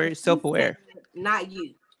 We're self-aware. Not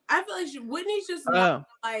you. I feel like Whitney's just not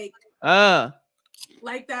like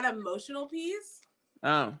that emotional piece.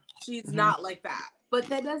 Oh. She's not like that. But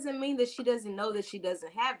that doesn't mean that she doesn't know that she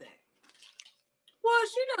doesn't have that. Well,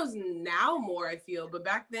 she knows now more, I feel, but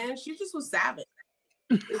back then she just was savage.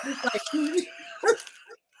 It's just like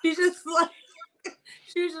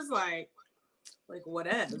she was just like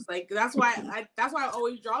what else? Like that's why I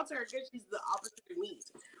always draw to her because she's the opposite of me.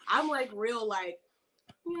 I'm like real like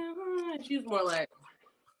she's more like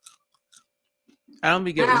I don't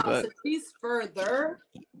be good with that. So she's further,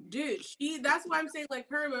 dude. That's why I'm saying like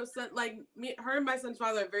her and my son, like her and my son's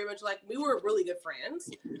father are very much like we were really good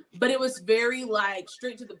friends, but it was very like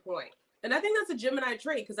straight to the point. And I think that's a Gemini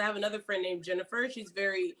trait because I have another friend named Jennifer. She's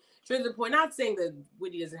very straight to the point. Not saying that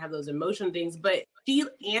Whitney doesn't have those emotion things, but the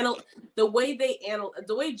way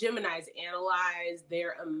Geminis analyze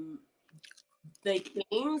their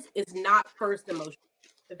things is not first emotion.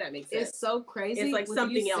 If that makes sense. It's so crazy. It's like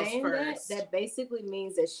something else first. That basically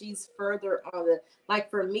means that she's further on the, like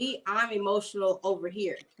for me, I'm emotional over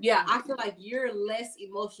here. Yeah. I feel like you're less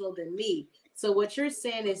emotional than me. So what you're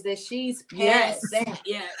saying is that she's past that.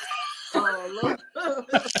 Yes. Oh, look.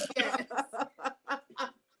 Yes.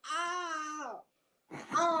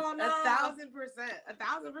 Oh, no. 1,000%.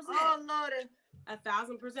 1,000%. Oh, Lord.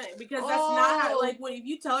 1,000%. Because that's not how, like, when if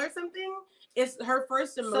you tell her something, it's her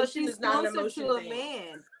first emotion is not an emotion to thing.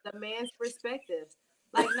 Man, the man's perspective.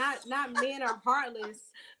 Like not men are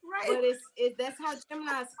heartless, right? But that's how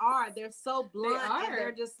Geminis are. They're so blunt and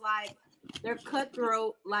they're just like they're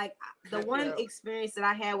cutthroat. Like the one experience that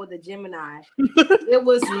I had with a Gemini, it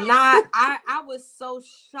was not. I was so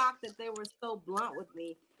shocked that they were so blunt with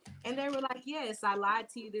me. And they were like, yes, I lied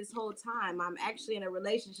to you this whole time. I'm actually in a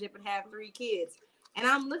relationship and have 3 kids. And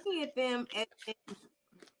I'm looking at them and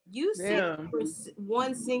you see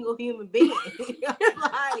one single human being.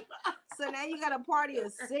 Like, so now you got a party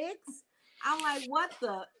of 6. I'm like, what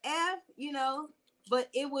the F, But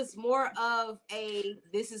it was more of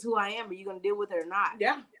this is who I am. Are you going to deal with it or not?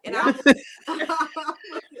 Yeah. And I was like, wait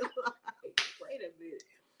a minute.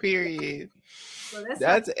 Period. So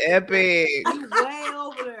that's epic. Way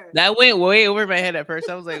over there. That went way over my head at first.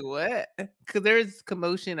 I was like, what? Because there's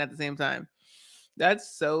commotion at the same time. That's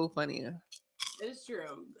so funny. It's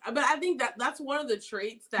true. But I think that's one of the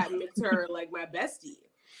traits that makes her like my bestie.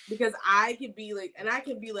 Because I could be like, and I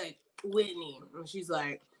could be like Whitney. And she's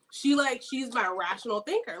my rational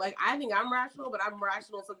thinker. Like I think I'm rational, but I'm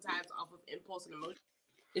rational sometimes off of impulse and emotion.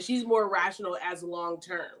 And she's more rational as long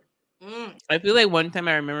term. I feel like one time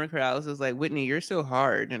I remember Corrales was like, Whitney, you're so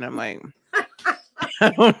hard. And I'm like, I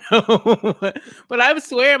don't know. But I would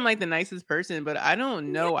swear I'm like the nicest person, but I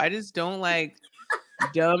don't know. I just don't like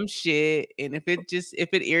dumb shit. And if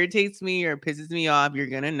it irritates me or pisses me off, you're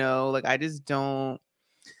gonna know. Like I just don't.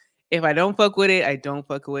 If I don't fuck with it, I don't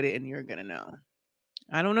fuck with it, and you're gonna know.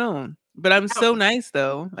 I don't know. But I'm so nice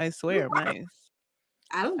though. I swear I'm nice.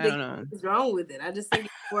 I don't think what's wrong with it. I just think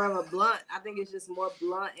it's more of a blunt. I think it's just more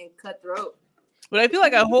blunt and cutthroat. But I feel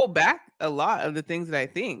like I hold back a lot of the things that I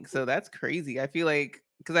think. So that's crazy. I feel like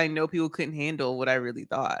because I know people couldn't handle what I really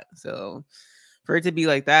thought. So for it to be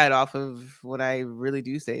like that off of what I really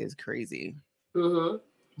do say is crazy. Mm-hmm.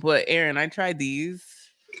 But Aaron, I tried these.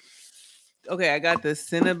 Okay, I got the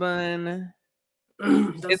Cinnabon.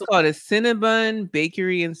 It's called a Cinnabon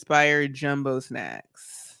bakery inspired jumbo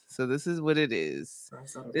snacks. So this is what it is.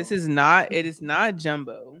 It is not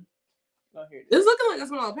jumbo. Oh, here it is. It's looking like a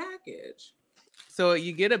small package. So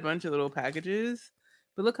you get a bunch of little packages,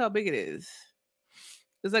 but look how big it is.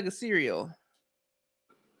 It's like a cereal.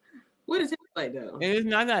 What does it look like though? It's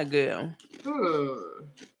not that good.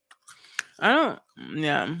 I don't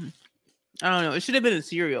know. It should have been a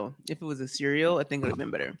cereal. If it was a cereal, I think it would have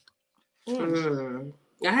been better.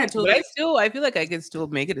 I feel like I could still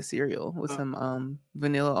make it a cereal with some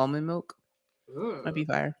vanilla almond milk. Might be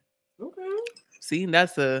fire. Okay. See,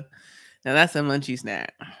 that's a munchy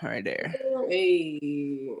snack right there.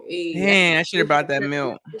 Hey. Man, I should have brought that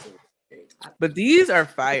milk. But these are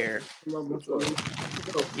fire.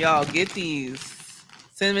 Y'all get these.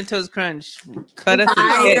 Cinnamon Toast Crunch. Cut us a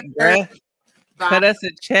check, bruh. Cut us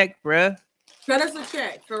a check, bruh. Cut us a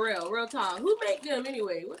check, for real. Real talk. Who make them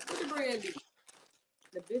anyway? What's the brand?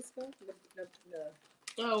 Nabisco?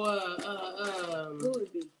 Who would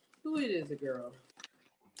it be? Who it is, a girl?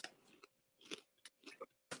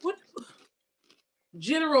 What?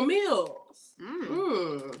 General Mills.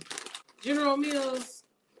 General Mills.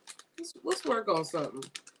 Let's work on something.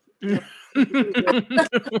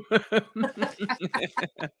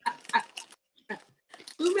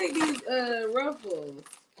 Who make these ruffles?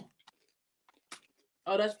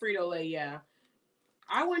 Oh, that's Frito-Lay, yeah.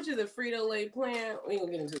 I went to the Frito-Lay plant. We ain't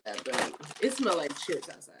gonna get into that, but it smelled like chips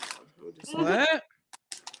outside. What?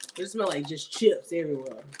 It smelled like just chips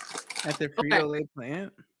everywhere. At the Frito-Lay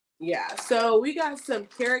plant? Yeah, so we got some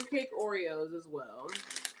carrot cake Oreos as well.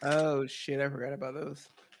 Oh shit, I forgot about those.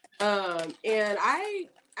 And I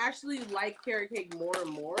actually like carrot cake more and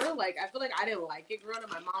more. Like, I feel like I didn't like it growing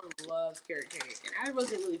up. My mom loves carrot cake, and I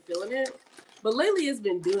wasn't really feeling it. But lately, it's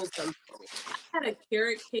been doing something for me. I had a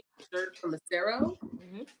carrot cake dessert from Macero.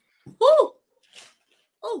 Ooh!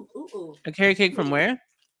 Ooh. A carrot cake from where?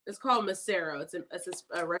 It's called Macero. It's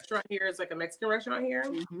a restaurant here. It's like a Mexican restaurant here.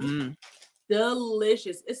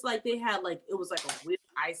 Delicious. It's like they had it was like a whipped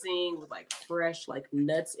icing with like fresh like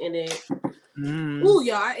nuts in it. Ooh,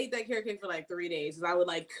 y'all, I ate that carrot cake for like 3 days because I would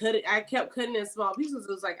like cut it. I kept cutting it in small pieces.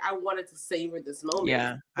 It was like I wanted to savor this moment.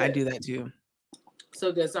 Yeah, I do that too.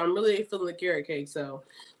 So good. So I'm really feeling the carrot cake. So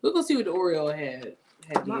we're gonna see what the Oreo had.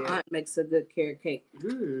 My aunt makes a good carrot cake.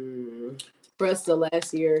 For us, the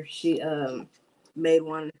last year she made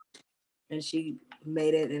one, and she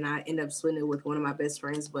made it, and I ended up splitting it with one of my best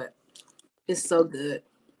friends. But it's so good.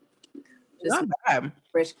 Just not bad.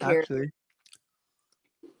 Fresh carrot. Actually.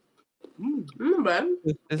 But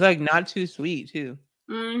it's like not too sweet too.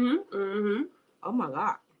 Oh my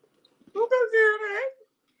god. Okay,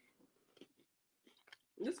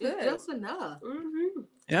 it's good. It's just enough.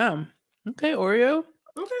 Yeah. Okay, Oreo.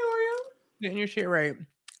 Getting your shit right.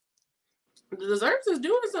 The desserts is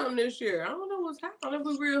doing something this year. I don't know what's happening. If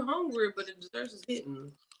we're real hungry, but the desserts is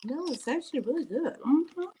hitting. No, it's actually really good.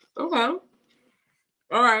 Okay.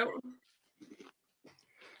 All right.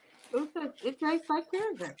 It tastes like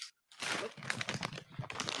carrot cake.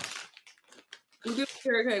 You get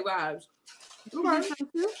carrot cake vibes. Okay.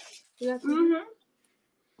 Yeah.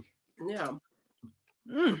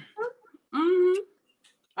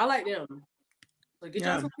 I like them. Like, get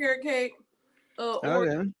y'all some carrot cake.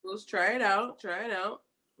 Let's try it out. Try it out.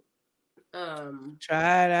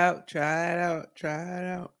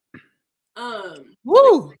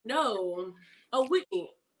 Woo! No. Oh, Whitney.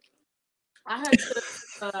 I had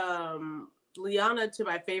took Liana to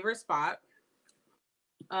my favorite spot.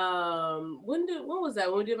 When was that?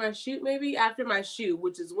 When we did my shoot, maybe after my shoot,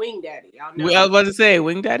 which is Wing Daddy. I was about to say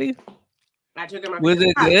Wing Daddy. I took him. Was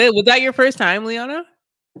it good? Was that your first time, Liana?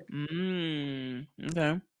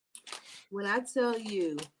 Okay. When I tell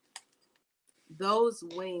you, those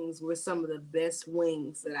wings were some of the best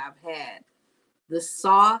wings that I've had. The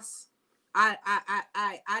sauce, I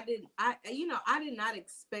did not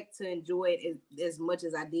expect to enjoy it as much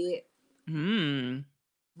as I did.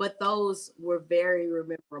 But those were very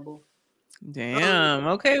memorable. Damn.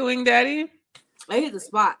 Okay, Wing Daddy. I hit the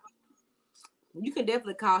spot. You can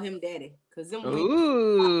definitely call him Daddy, because them wings.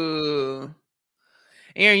 Ooh.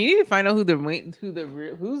 Aaron, you need to find out who's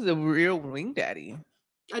the real Wing Daddy.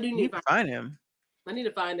 I do need to find him. I need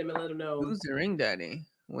to find him and let him know who's the Ring Daddy,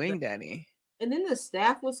 Wing Daddy. And then the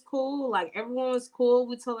staff was cool. Like, everyone was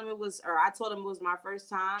cool. I told them it was my first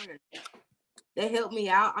time, and they helped me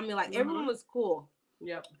out. I mean, like, everyone was cool.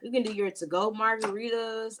 Yep. You can do your to-go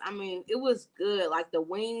margaritas. I mean, it was good. Like, the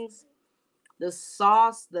wings, the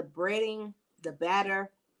sauce, the breading, the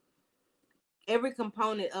batter, every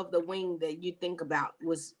component of the wing that you think about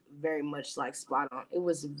was very much like spot on. It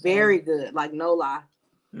was very good. Like, no lie.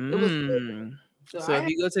 It was good. So if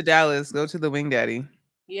you go to Dallas, go to the Wing Daddy.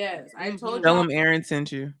 Yes, I told you. Tell them Aaron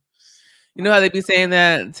sent you. You know how they be saying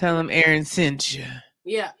that? Tell them Aaron sent you.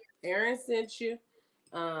 Yeah, Aaron sent you.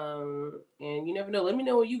 And you never know. Let me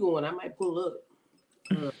know where you going. I might pull up.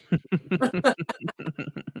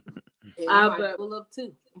 But pull up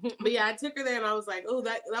too. But yeah, I took her there and I was like, oh,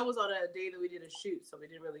 that was on a day that we did a shoot, so we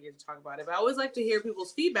didn't really get to talk about it. But I always like to hear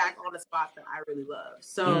people's feedback on a spot that I really love.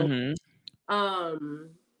 So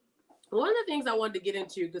one of the things I wanted to get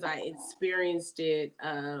into, because I experienced it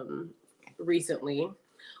recently,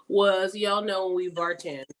 was, y'all know, when we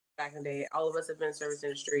bartend back in the day, all of us have been in the service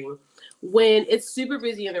industry, when it's super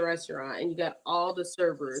busy in the restaurant and you got all the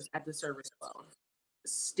servers at the service flow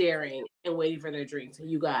staring and waiting for their drinks, and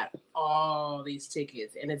you got all these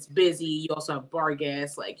tickets and it's busy, you also have bar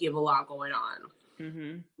guests, like, you have a lot going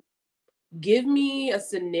on. Give me a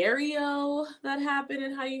scenario that happened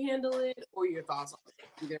and how you handle it, or your thoughts on it.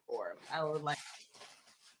 Either or. I would like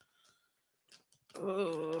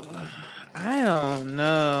I don't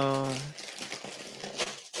know.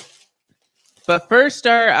 But first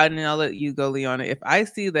start, and I'll let you go, Liana. If I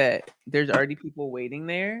see that there's already people waiting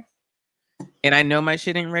there and I know my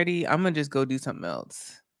shit ain't ready, I'm gonna just go do something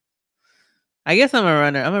else. I guess I'm a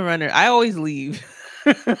runner. I always leave.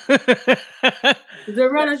 The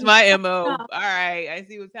runner's That's my MO. All right. I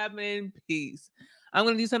see what's happening. Peace. I'm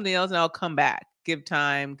gonna do something else and I'll come back. Give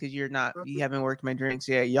time because you haven't worked my drinks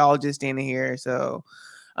yet. Y'all just standing here. So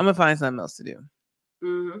I'm gonna find something else to do.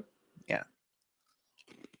 Mm-hmm. Yeah.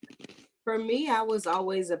 For me, I was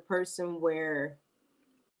always a person where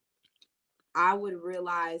I would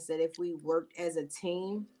realize that if we worked as a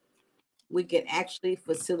team, we could actually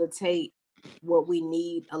facilitate what we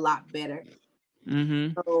need a lot better.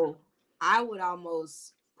 Mm-hmm. So I would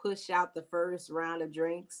almost push out the first round of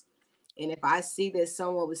drinks. And if I see that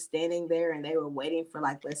someone was standing there and they were waiting for,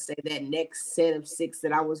 like, let's say that next set of 6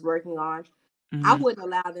 that I was working on, I wouldn't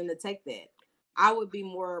allow them to take that. I would be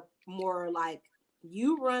more like,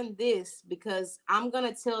 you run this because I'm going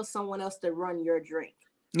to tell someone else to run your drink.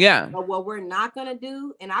 Yeah. But what we're not going to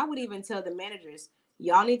do, and I would even tell the managers,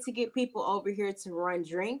 y'all need to get people over here to run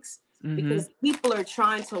drinks because people are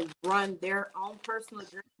trying to run their own personal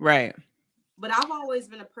drink. Right. But I've always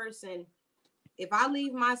been a person, if I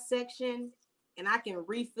leave my section and I can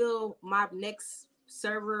refill my next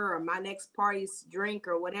server or my next party's drink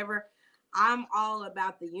or whatever, I'm all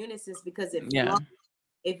about the unisys because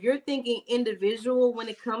if you're thinking individual when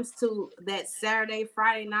it comes to that Saturday,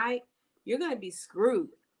 Friday night, you're going to be screwed.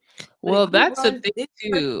 Well, that's the thing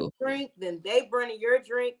too. Drink, then they burning your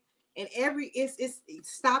drink, and it's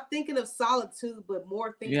stop thinking of solitude, but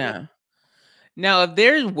more thinking. Yeah. Now, if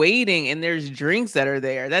there's waiting and there's drinks that are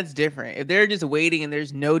there, that's different. If they're just waiting and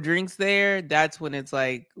there's no drinks there, that's when it's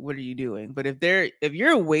like, what are you doing? But if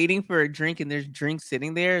you're waiting for a drink and there's drinks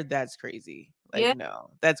sitting there, that's crazy. Like,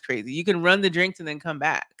 no, that's crazy. You can run the drinks and then come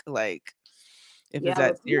back. Like, if it's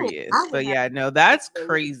that serious. But yeah, no, that's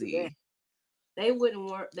crazy. They wouldn't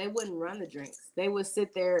run the drinks. They would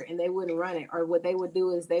sit there and they wouldn't run it. Or what they would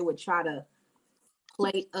do is they would try to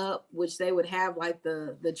plate up, which they would have like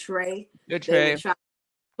the tray. The tray. They would try to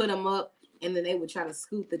put them up, and then they would try to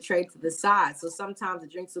scoot the tray to the side. So sometimes the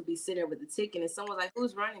drinks would be sitting there with the ticket, and someone's like,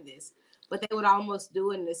 "Who's running this?" But they would almost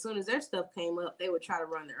do it, and as soon as their stuff came up, they would try to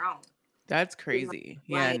run their own. That's crazy.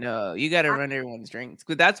 Yeah, no, you got to run everyone's drinks.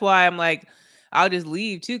 But that's why I'm like, I'll just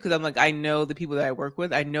leave too, because I'm like, I know the people that I work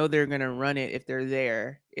with. I know they're gonna run it if they're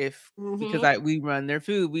there. Because we run their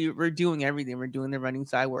food. We're doing everything. We're doing the running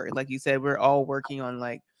side work. Like you said, we're all working on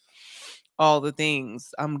like all the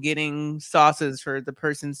things. I'm getting sauces for the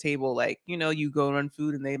person's table. Like, you go run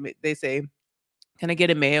food and they say, "Can I get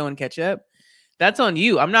a mayo and ketchup?" That's on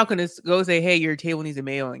you. I'm not going to go say, "Hey, your table needs a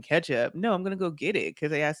mayo and ketchup." No, I'm going to go get it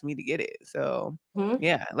because they asked me to get it. So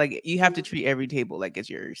yeah, like you have to treat every table like it's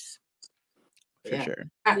yours. For sure.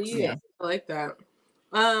 Yeah. I like that.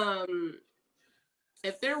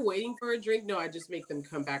 If they're waiting for a drink, no, I just make them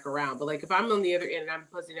come back around. But like if I'm on the other end and I'm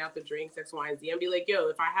pussing out the drinks, X, Y, and Z, I'm be like, yo,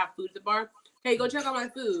 if I have food at the bar, hey, go check out my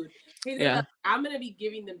food. Hey, I'm gonna be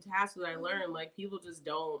giving them tasks that I learned. Like people just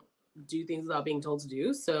don't do things without being told to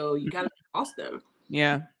do. So you gotta boss them.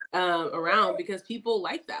 Yeah. Around because people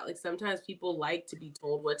like that. Like sometimes people like to be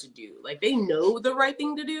told what to do. Like they know the right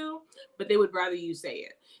thing to do, but they would rather you say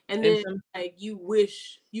it. And then like you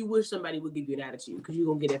wish somebody would give you an attitude because you're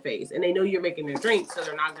gonna get a face, and they know you're making their drink, so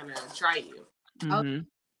they're not gonna try you. And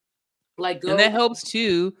that helps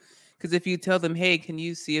too, because if you tell them, "Hey, can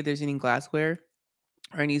you see if there's any glassware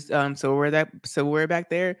or any silverware back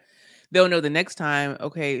there?" They'll know the next time.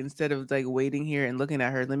 Okay, instead of like waiting here and looking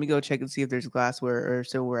at her, let me go check and see if there's glassware or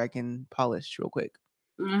silverware I can polish real quick.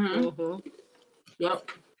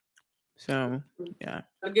 Yep. So yeah,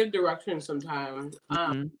 I give directions sometimes.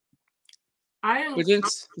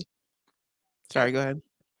 Sorry, go ahead.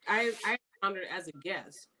 I encountered as a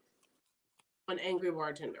guest an angry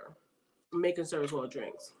bartender making service world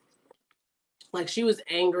drinks. Like she was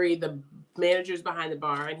angry. The manager's behind the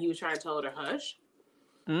bar, and he was trying to tell her to hush,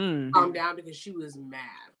 calm down because she was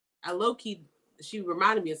mad. I low key, she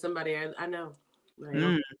reminded me of somebody I know. Like,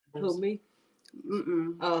 who, me?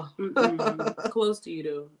 Close to you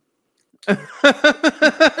though.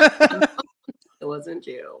 It wasn't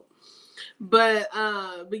you. But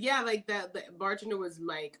yeah, like that the bartender was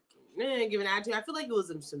like giving attitude. I feel like it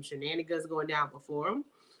was some shenanigans going down before him.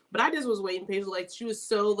 But I just was waiting patiently. Like she was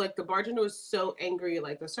so like the bartender was so angry,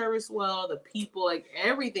 like the service the people, like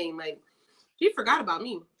everything. Like she forgot about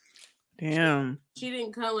me. Damn. She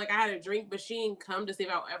didn't come, like, I had a drink, but she didn't come to see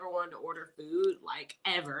if I ever wanted to order food, like,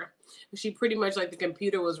 ever. She pretty much, like, the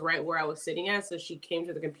computer was right where I was sitting at, so she came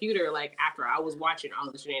to the computer, like, after I was watching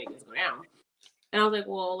all the shenanigans go down. And I was like,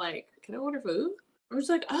 well, like, can I order food? I was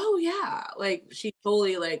like, oh, yeah. Like, she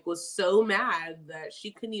totally, like, was so mad that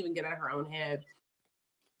she couldn't even get out of her own head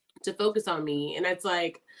to focus on me. And it's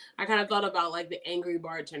like, I kind of thought about, like, the angry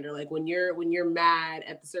bartender, like when you're mad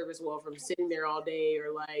at the service wall from sitting there all day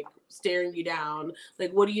or like staring you down,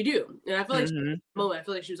 like, what do you do? And I feel like I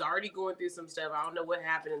feel like she was already going through some stuff. I don't know what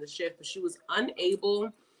happened in the shift, but she was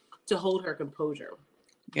unable to hold her composure.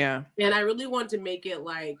 Yeah. And I really wanted to make it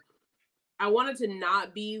like, I wanted to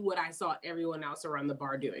not be what I saw everyone else around the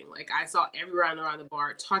bar doing. Like, I saw everyone around the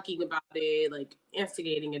bar talking about it, like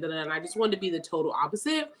instigating it, and I just wanted to be the total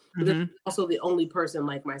opposite. Because I'm also the only person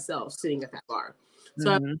like myself sitting at that bar.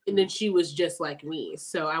 So, and then she was just like me.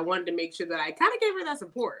 So I wanted to make sure that I kind of gave her that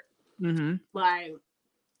support.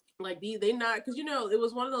 Like they not, because you know, it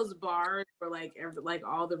was one of those bars where like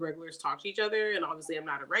all the regulars talk to each other, and obviously I'm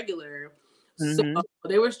not a regular. So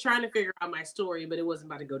they was trying to figure out my story, but it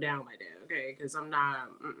wasn't about to go down like that, okay? Because I'm not.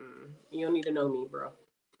 You don't need to know me, bro.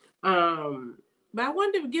 But I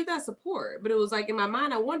wanted to give that support, but it was like in my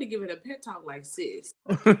mind, I wanted to give it a pep talk, like, sis.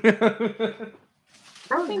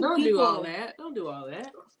 Don't do all that. Don't do all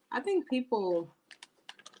that. I think people.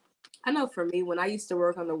 I know for me, when I used to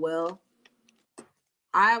work on the well,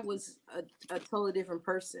 I was a totally different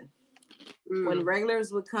person. When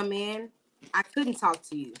regulars would come in, I couldn't talk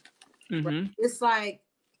to you. It's like,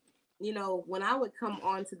 you know, when I would come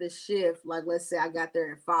onto the shift, like let's say I got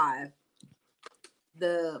there at 5,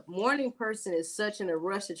 the morning person is such in a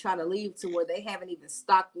rush to try to leave to where they haven't even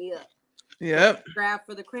stocked me up. Yep. Grab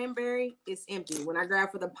for the cranberry, it's empty. When I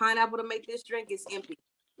grab for the pineapple to make this drink, it's empty.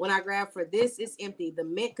 When I grab for this, it's empty. The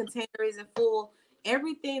mint container isn't full.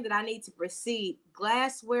 Everything that I need to proceed,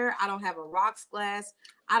 glassware, I don't have a rocks glass.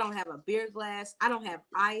 I don't have a beer glass. I don't have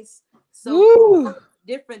ice. So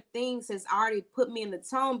different things has already put me in the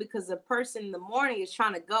tone because the person in the morning is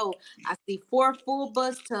trying to go. I see 4 full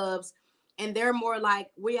bus tubs and they're more like,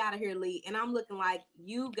 we out of here, Lee. And I'm looking like,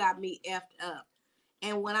 you got me effed up.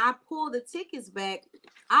 And when I pull the tickets back,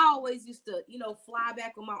 I always used to, you know, fly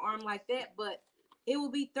back with my arm like that, but it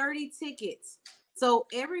would be 30 tickets. So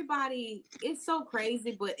everybody, it's so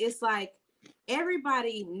crazy, but it's like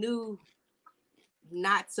everybody knew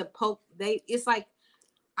not to poke. It's like,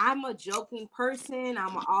 I'm a joking person.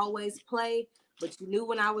 I'm always play, but you knew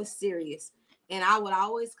when I was serious. And I would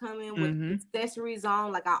always come in with accessories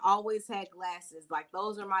on. Like I always had glasses. Like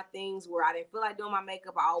those are my things where I didn't feel like doing my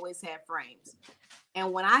makeup. I always had frames.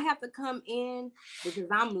 And when I have to come in because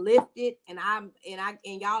I'm lifted and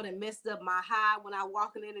y'all done messed up my high when I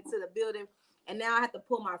walking into the building. And now I have to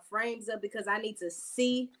pull my frames up because I need to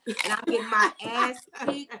see and I'm getting my ass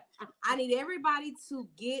kicked. I need everybody to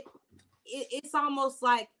get it's almost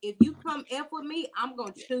like if you come F with me, I'm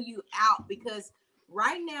gonna chew you out because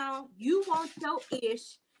right now you want your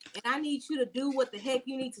ish, and I need you to do what the heck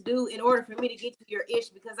you need to do in order for me to get to your ish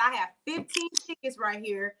because I have 15 tickets right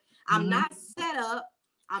here. I'm not set up.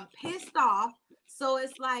 I'm pissed off. So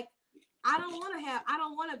it's like I don't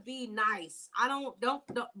want to be nice. Don't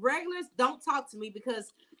regulars don't talk to me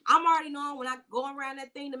because I'm already knowing when I go around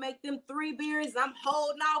that thing to make them 3 beers, I'm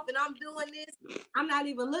holding off and I'm doing this. I'm not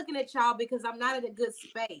even looking at y'all because I'm not in a good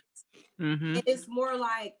space. And it's more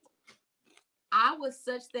like I was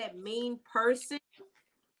such that mean person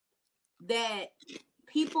that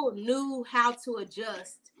people knew how to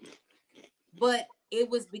adjust, but it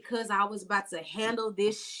was because I was about to handle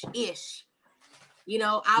this ish. You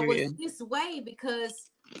know, I was this way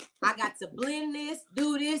because I got to blend this,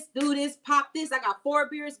 do this, pop this. I got 4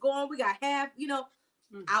 beers going. We got half, you know,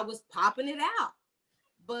 I was popping it out.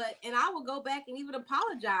 And I will go back and even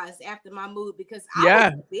apologize after my mood because I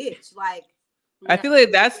was a bitch. Like, I feel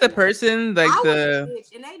like that's the person, like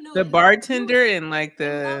the bartender and like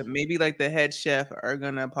maybe like the head chef are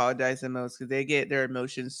gonna apologize the most because they get their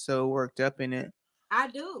emotions so worked up in it. I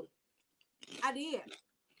did.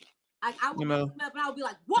 I would look up and I would be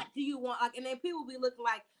like, "What do you want?" Like, and then people would be looking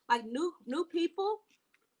like new people.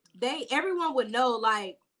 Everyone would know.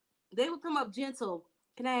 Like, they would come up gentle.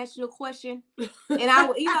 Can I ask you a question? And I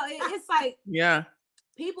would, you know, it's like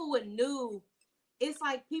people would knew. It's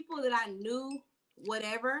like people that I knew,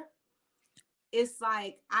 whatever. It's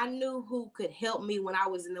like I knew who could help me when I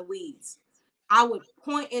was in the weeds. I would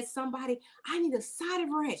point at somebody. I need a side of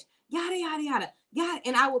ranch. Yada yada yada. Yeah,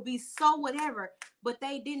 and I would be so whatever, but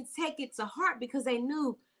they didn't take it to heart because they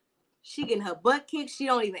knew she getting her butt kicked. She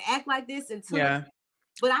don't even act like this until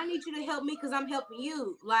but I need you to help me because I'm helping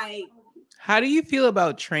you. Like, how do you feel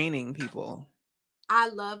about training people? I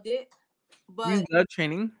loved it, but You love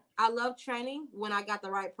training? I love training when I got the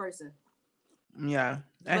right person. Yeah,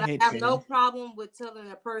 I but hate I have training. no problem with telling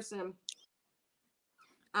a person,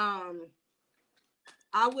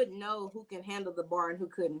 I would know who can handle the bar and who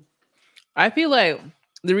couldn't. I feel like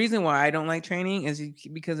the reason why I don't like training is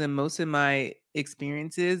because in most of my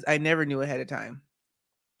experiences, I never knew ahead of time.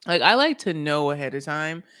 Like I like to know ahead of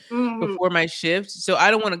time before my shift. So I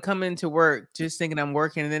don't want to come into work just thinking I'm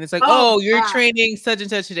working and then it's like, oh, you're training such and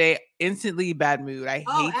such today. Instantly bad mood. I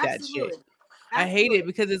hate that shit. I hate it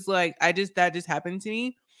because it's like that just happened to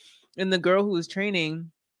me. And the girl who was training,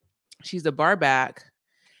 she's a bar back.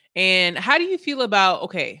 And how do you feel about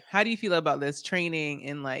this training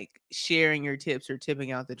and like sharing your tips or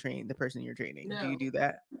tipping out the person you're training? No. Do you do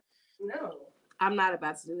that? No, I'm not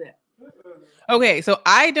about to do that. Okay, so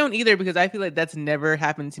I don't either because I feel like that's never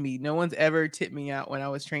happened to me. No one's ever tipped me out when I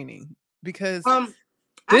was training because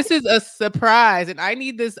this is a surprise and I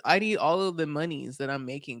need all of the monies that I'm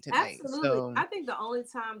making tonight. Absolutely. So I think the only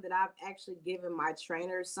time that I've actually given my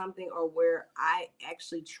trainers something or where I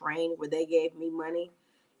actually trained where they gave me money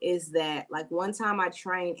is that like one time I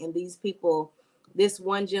trained and these people, this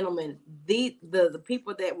one gentleman, the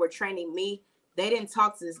people that were training me, they didn't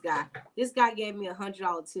talk to this guy. This guy gave me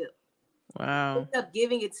 $100 tip. Wow. They ended up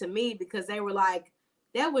giving it to me because they were like,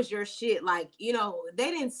 that was your shit. Like, you know, they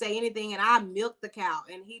didn't say anything and I milked the cow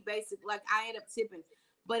and he basically like I ended up tipping.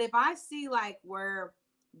 But if I see like where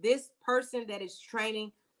this person that is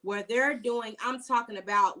training, where they're doing, I'm talking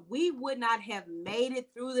about, we would not have made it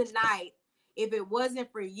through the night if it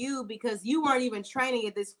wasn't for you because you weren't even training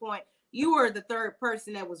at this point. You were the third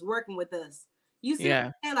person that was working with us. You see,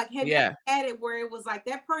 like, have you had it where it was like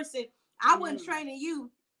that person, I wasn't training you.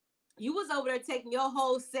 You was over there taking your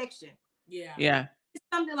whole section. Yeah.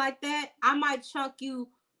 Something like that. I might chunk you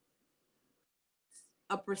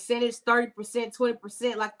a percentage, 30%,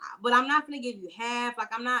 20%. Like, but I'm not gonna give you half. Like,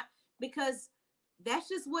 I'm not, because that's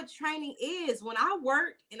just what training is. When I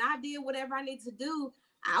worked and I did whatever I need to do,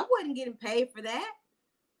 I wasn't getting paid for that.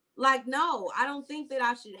 Like, no, I don't think that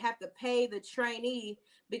I should have to pay the trainee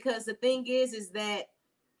because the thing is that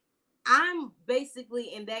I'm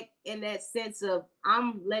basically in that sense of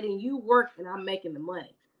I'm letting you work and I'm making the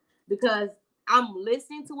money because I'm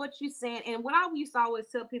listening to what you're saying. And what I used to always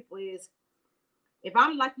tell people is if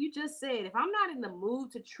I'm like you just said, if I'm not in the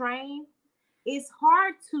mood to train, it's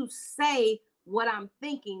hard to say what I'm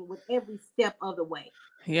thinking with every step of the way.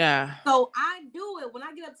 Yeah. So I do it when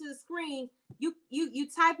I get up to the screen, you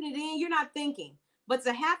typing it in, you're not thinking. But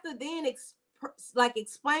to have to then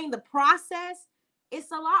explain the process,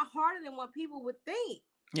 it's a lot harder than what people would think.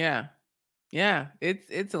 Yeah. Yeah,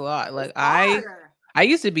 it's a lot. Like I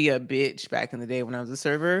used to be a bitch back in the day when I was a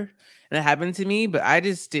server, and it happened to me, but I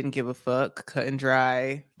just didn't give a fuck, cut and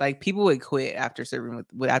dry. Like people would quit after serving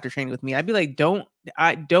after training with me. I'd be like, don't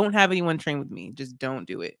have anyone train with me. Just don't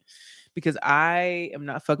do it. Because I am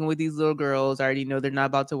not fucking with these little girls. I already know they're not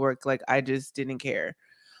about to work. Like I just didn't care.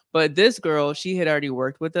 But this girl, she had already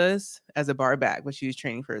worked with us as a bar back, but she was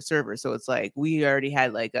training for a server. So it's like we already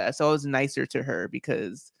had so I was nicer to her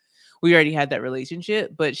because we already had that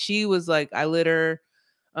relationship. But she was like, I let her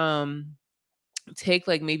take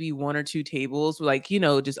like maybe one or two tables, like,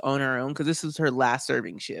 just on her own, because this was her last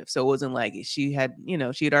serving shift. So it wasn't like she had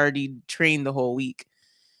already trained the whole week.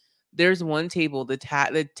 There's one table, the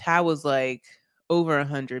tab was like over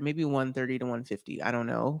 100, maybe 130 to 150. I don't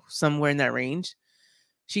know, somewhere in that range.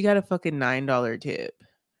 She got a fucking $9 tip.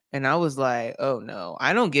 And I was like, oh no,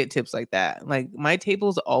 I don't get tips like that. Like my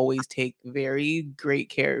tables always take very great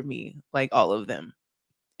care of me, like all of them.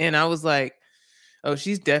 And I was like, oh,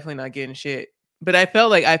 she's definitely not getting shit. But I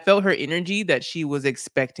felt her energy that she was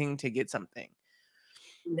expecting to get something.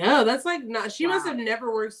 No, that's like not. She must have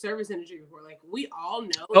never worked service industry before. Like we all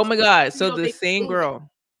know. Oh my god! So the same girl,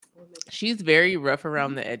 she's very rough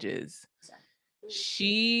around the edges.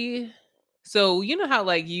 So you know how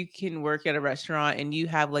like you can work at a restaurant and you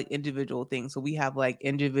have like individual things. So we have like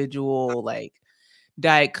individual like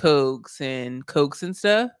Diet Cokes and Cokes and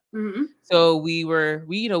stuff. Mm-hmm. So we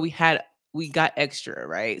got extra,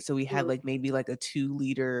 right? So we had like maybe like a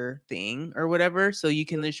 2-liter thing or whatever. So you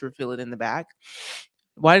can just refill it in the back.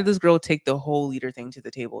 Why did this girl take the whole liter thing to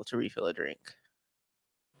the table to refill a drink?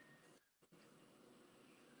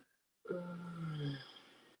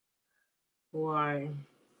 Why?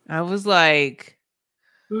 I was like,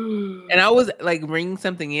 and I was like bringing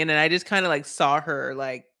something in, and I just kind of like saw her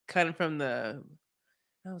like kind of from the.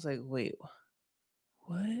 I was like, wait,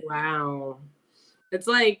 what? Wow. It's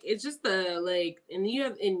like it's just the like, and you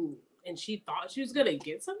have in and she thought she was gonna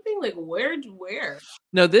get something. Like where?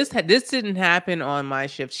 No, this didn't happen on my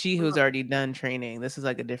shift. She was already done training. This is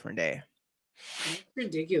like a different day. That's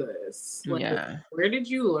ridiculous. Like, yeah. Where did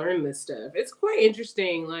you learn this stuff? It's quite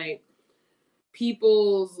interesting, like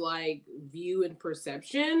people's like view and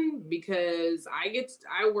perception, because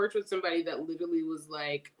I worked with somebody that literally was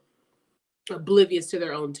like oblivious to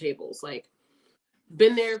their own tables, like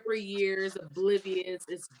been there for years, oblivious,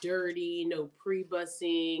 it's dirty, no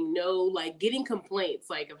pre-bussing, no like getting complaints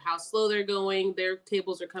like of how slow they're going. Their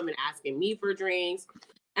tables are coming asking me for drinks.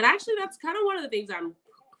 And actually that's kind of one of the things I'm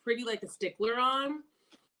pretty like a stickler on,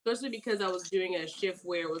 especially because I was doing a shift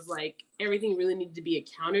where it was like everything really needed to be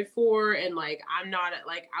accounted for, and like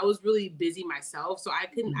I was really busy myself, so I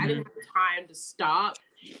didn't have time to stop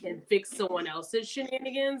and fix someone else's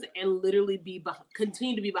shenanigans and literally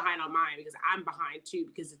continue to be behind on mine, because I'm behind too,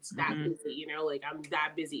 because it's that busy, you know, like I'm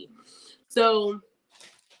that busy. So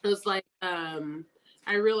it was like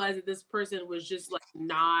I realized that this person was just like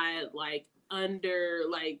not like under,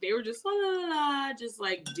 like they were just just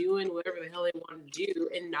like doing whatever the hell they wanted to do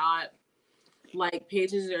and not like pay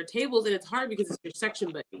attention to their tables. And it's hard because it's your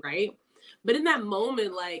section buddy, right? But in that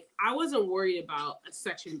moment, like I wasn't worried about a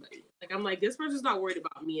section buddy. Like I'm like, this person's not worried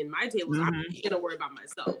about me and my tables. I'm gonna worry about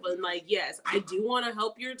myself. But like, yes, I do want to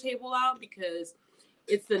help your table out because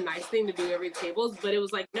it's the nice thing to do every tables. But it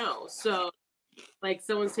was like, no. So like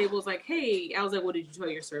someone's table was like, hey, I was like, what did you tell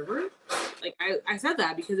your server? Like I said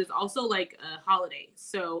that because it's also like a holiday.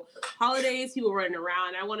 So holidays, people running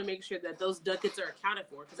around. I want to make sure that those ducats are accounted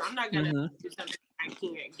for, because I'm not gonna do something I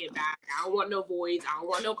can't get back. I don't want no voids. I don't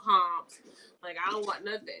want no comps. Like I don't want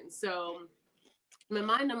nothing. So in my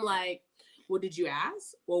mind, I'm like, well, did you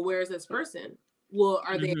ask? Well, where's this person? Well,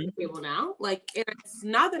 are they at the table now? Like, it's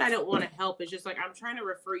not that I don't want to help. It's just like I'm trying to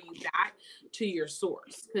refer you back to your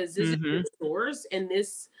source, because this is your source, and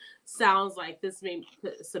this sounds like this may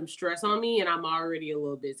put some stress on me, and I'm already a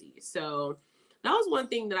little busy. So that was one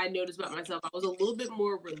thing that I noticed about myself. I was a little bit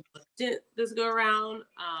more reluctant this go around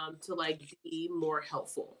to like be more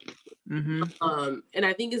helpful. And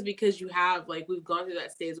I think it's because you have like, we've gone through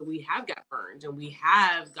that stage where we have got burned and we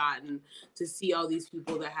have gotten to see all these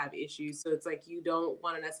people that have issues. So it's like you don't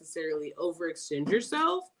want to necessarily overextend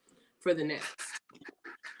yourself for the next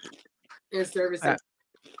and services.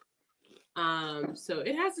 So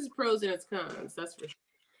it has its pros and its cons, that's for sure.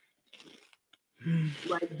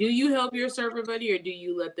 Like, do you help your server buddy or do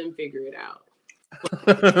you let them figure it out?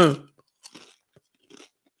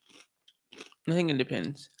 I think it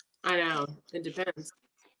depends. I know. It depends.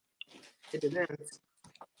 It depends.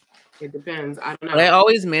 I don't know. But I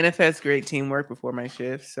always manifest great teamwork before my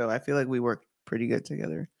shift, so I feel like we work pretty good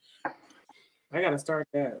together. I gotta start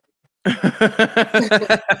that.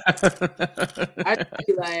 I'd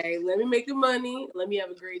be like, let me make the money, let me have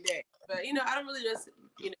a great day. But you know, I don't really just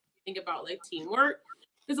think about like teamwork,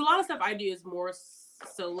 because a lot of stuff I do is more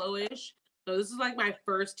solo-ish. So this is like my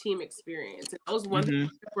first team experience, and I was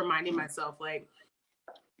reminding myself, like,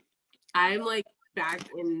 I'm like back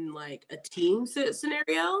in like a team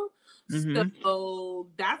scenario. So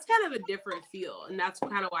that's kind of a different feel. And that's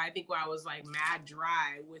kind of why I was like mad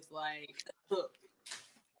dry with like,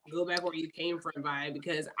 go back where you came from vibe,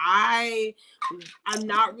 because I'm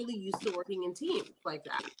not really used to working in teams like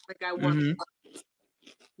that. Like I work,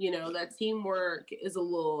 that teamwork is a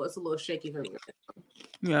little shaky for me.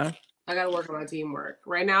 Yeah. I gotta work on my teamwork.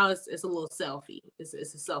 Right now it's a little selfie. It's a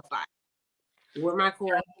self-fight. Where my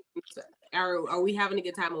core are we having a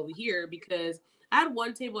good time over here? Because I had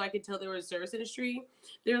one table I could tell they were in the service industry.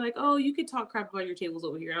 They're like, oh, you could talk crap about your tables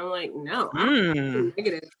over here. And I'm like, no, I'm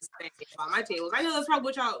negative to say about my tables. I know that's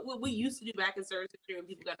probably what we used to do back in service industry when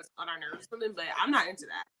people got us on our nerves or something, but I'm not into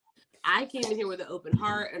that. I came in here with an open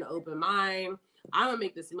heart and an open mind. I'm gonna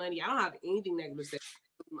make this money. I don't have anything negative to say.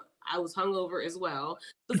 I was hungover as well.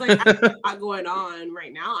 So it's like I have a lot going on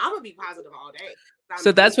right now. I'm gonna be positive all day.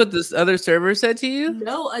 So that's what this other server said to you?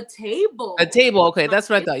 No, a table. A table. Okay, that's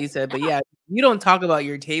what I thought you said. But yeah, you don't talk about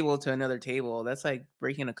your table to another table. That's like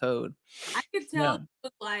breaking a code. I could tell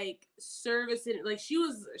like service, like she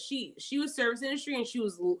was service industry and she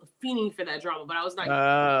was fiending for that drama. But I was like,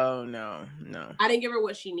 oh no, I didn't give her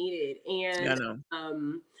what she needed, and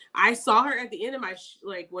I saw her at the end of my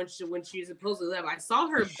when she supposedly left. I saw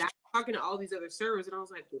her back talking to all these other servers, and I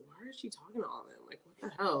was like, why is she talking to all of them? Like, what the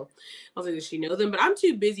hell? I was like, does she know them? But I'm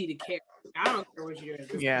too busy to care. I don't care what you're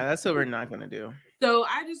doing. Yeah, that's what we're not gonna do. So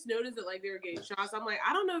I just noticed that like they were getting shots. I'm like,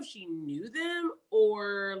 I don't know if she knew them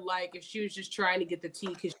or like if she was just trying to get the tea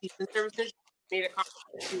because she's in service. She made a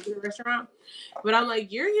comment in the restaurant. But I'm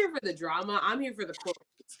like, you're here for the drama. I'm here for the corporate.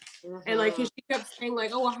 And like, cause she kept saying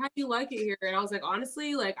like, "Oh, well, how do you like it here?" And I was like,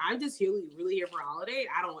 honestly, like, I'm just really here for a holiday.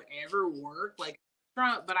 I don't ever work like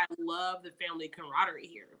Trump, but I love the family camaraderie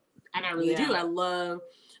here, and I really do. I love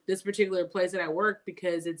this particular place that I work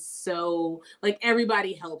because it's so like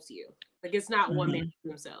everybody helps you. Like, it's not one man for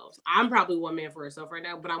themselves. I'm probably one man for herself right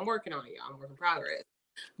now, but I'm working on it. I'm working in progress.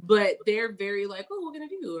 But they're very like, "Oh, what can I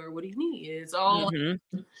do?" or "What do you need?" It's all like,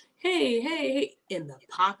 hey. And the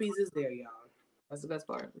poppies is there, y'all. That's the best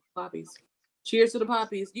part. Poppies. Cheers to the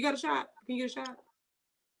poppies. You got a shot? Can you get a shot?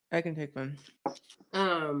 I can take one.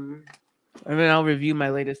 And then I'll review my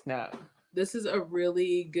latest nap. This is a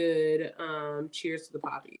really good cheers to the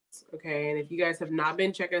poppies. Okay. And if you guys have not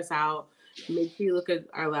been checking us out, make sure you look at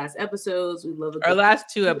our last episodes. We love our last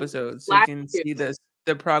 2 episodes. So you can see the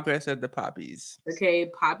progress of the poppies. Okay.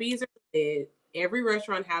 Poppies are it. Every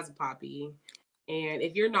restaurant has a poppy. And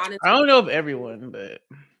if you're not, I don't know if everyone, but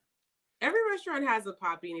every restaurant has a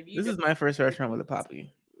poppy. And if you this is my first restaurant with a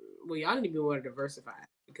poppy. Well, y'all need to be more diversified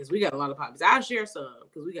because we got a lot of poppies. I'll share some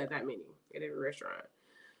because we got that many at every restaurant.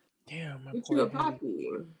 Damn, get you a poppy.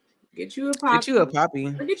 Get you a poppy. Get you a poppy.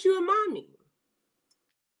 Or get you a mommy.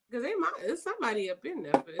 Because there's somebody up in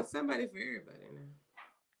there. But it's somebody for everybody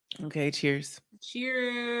now. Okay, cheers.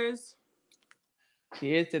 Cheers.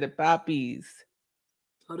 Cheers to the poppies.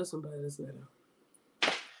 Oh, this one better. This better.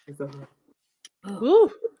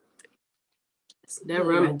 Woo. That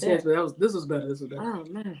rum intense, but this was better. Oh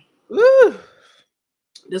man. Woo.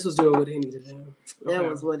 This was doing what it needed to do. That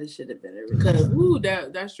was what it should have been. Because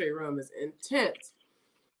that straight rum is intense.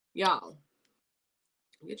 Y'all,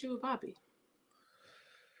 get you a poppy.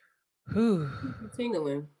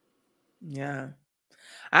 Tingling. Yeah.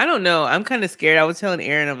 I don't know. I'm kind of scared. I was telling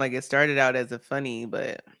Aaron, I'm like, it started out as a funny,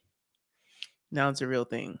 but now it's a real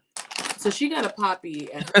thing. So she got a poppy.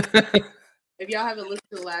 If y'all haven't listened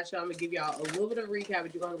to the last show, I'm gonna give y'all a little bit of a recap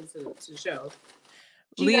if you want to listen to the show.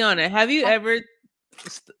 Leona, have you ever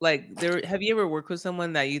have you ever worked with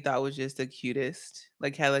someone that you thought was just the cutest?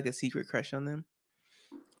 Like had like a secret crush on them?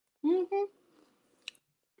 Mm-hmm.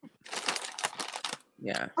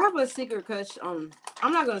 Yeah. I have a secret crush on,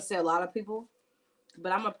 I'm not gonna say a lot of people,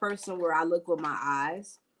 but I'm a person where I look with my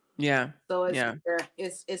eyes. Yeah. So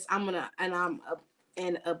it's I'm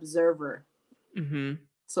an observer. Mm-hmm.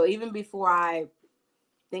 So even before I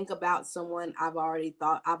think about someone, I've already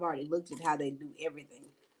looked at how they do everything.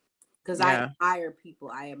 Because I admire people.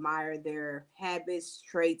 I admire their habits,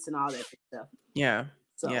 traits, and all that stuff. Yeah.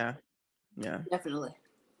 So yeah. Definitely.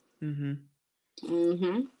 Mm-hmm.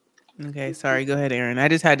 Mm-hmm. Okay, sorry. Go ahead, Aaron. I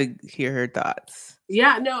just had to hear her thoughts.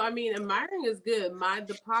 Yeah, no, I mean, admiring is good.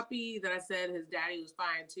 The poppy that I said his daddy was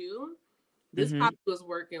fine too. This poppy was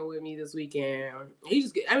working with me this weekend.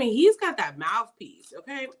 He's got that mouthpiece.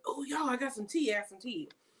 Okay. Oh, y'all, I got some tea.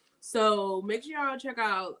 So make sure y'all check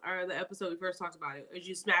out the episode we first talked about it. Is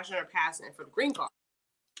you smashing or passing for the green card?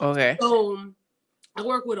 Okay. So I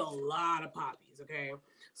work with a lot of poppies. Okay.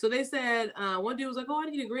 So they said one dude was like, "Oh, I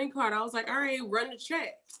need a green card." I was like, "All right, run the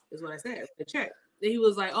check." Is what I said. The check. Then he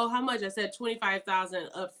was like, "Oh, how much?" I said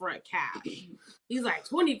 $25,000 upfront cash. He's like,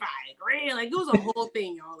 25 grand. Like it was a whole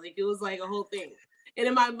thing, y'all. Like it was like a whole thing. And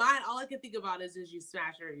in my mind, all I could think about is you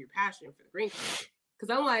smash or your passion for the green card.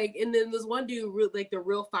 Because I'm like, and then this one dude, like the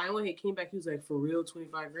real fine one, he came back. He was like, "For real,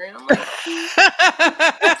 25 grand."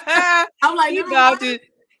 I'm like, he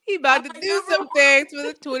about to do some things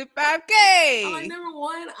with a 25K. I'm like, number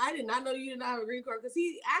one, I did not know you did not have a green card because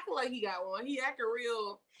he acted like he got one. He acted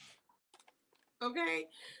real. Okay.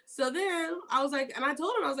 So then I was like, and I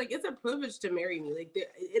told him, I was like, it's a privilege to marry me. Like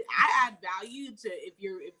I add value to if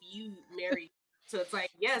you marry. So it's like,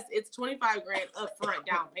 yes, it's 25 grand upfront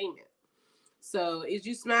down payment. So is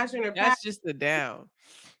you smashing or that's just the down.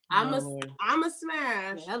 I'm a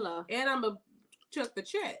smash. Hello. And I'm a chuck the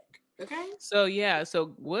check. Okay. So yeah,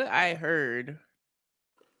 so what I heard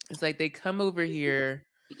is like they come over here,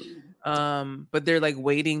 but they're like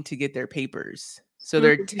waiting to get their papers. So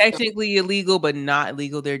they're technically illegal, but not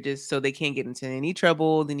legal. They're just so they can't get into any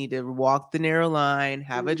trouble. They need to walk the narrow line,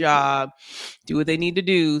 have a job, do what they need to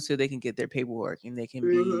do so they can get their paperwork and they can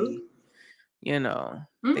be,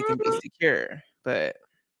 they can be secure. But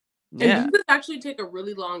yeah, and this actually take a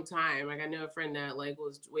really long time. Like I know a friend that like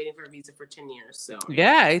was waiting for a visa for 10 years. So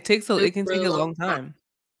yeah, it can take a long time.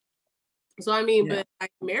 So I mean, but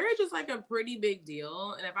like, marriage is like a pretty big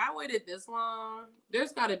deal. And if I waited this long,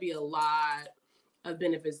 there's got to be a lot of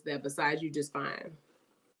benefits to that besides you just fine.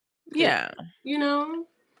 Yeah. And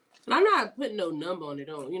I'm not putting no number on it.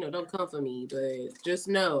 Don't come for me, but just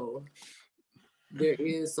know there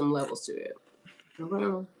is some levels to it.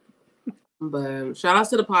 Okay. But shout outs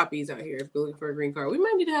to the poppies out here if you're looking for a green card. We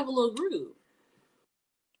might need to have a little group.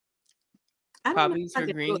 Poppies for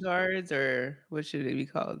green cards, or what should it be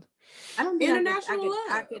called? I don't think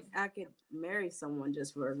I could marry someone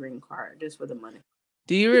just for a green card, just for the money.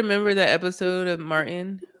 Do you remember that episode of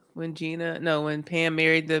Martin when Pam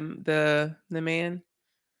married the man?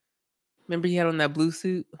 Remember he had on that blue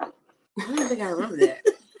suit? I don't think I remember that.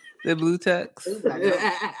 The blue tux.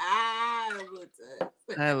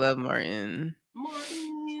 I love Martin.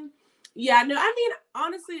 Yeah, no, I mean,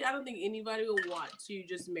 honestly, I don't think anybody will want to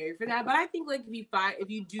just marry for that. But I think, like, if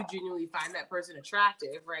you do genuinely find that person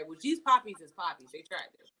attractive, right? Which these poppies, they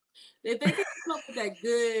attractive. If they can come up with that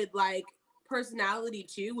good, like, personality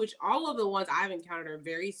too, which all of the ones I've encountered are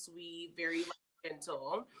very sweet, very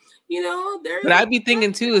gentle. You know, but I'd be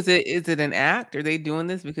thinking too, is it an act? Are they doing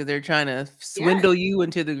this because they're trying to swindle you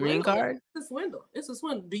into the green card? It's a swindle. It's a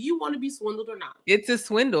swindle. Do you want to be swindled or not? It's a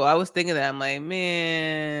swindle. I was thinking that. I'm like,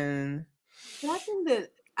 man. But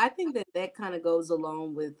I think that kind of goes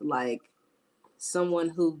along with like someone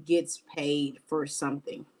who gets paid for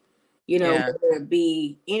something. You know, whether it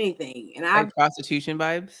be anything. And like prostitution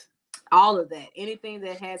vibes. All of that. Anything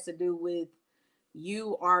that has to do with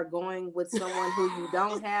you are going with someone who you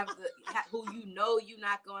don't have, who you know you're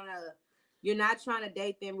not trying to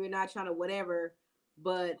date them, you're not trying to whatever,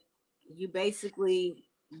 but you basically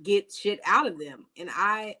get shit out of them. And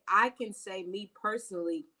I can say, me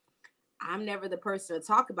personally, I'm never the person to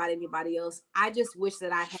talk about anybody else. I just wish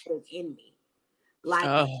that I had it in me. Like,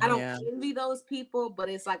 I don't envy those people, but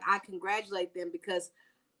it's like I congratulate them because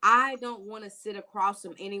I don't want to sit across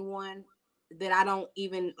from anyone that I don't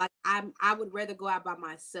even like. I would rather go out by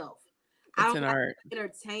myself. I don't like to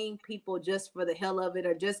entertain people just for the hell of it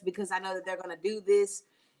or just because I know that they're gonna do this.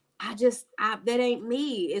 That ain't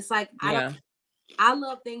me. It's like I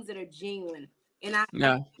love things that are genuine, and I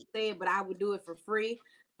say it, but I would do it for free.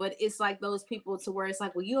 But it's like those people to where it's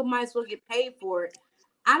like, well, you might as well get paid for it.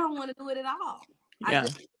 I don't want to do it at all.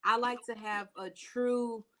 I like to have a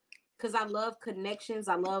true, because I love connections.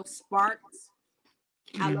 I love sparks.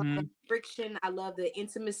 I love the friction. I love the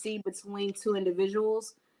intimacy between two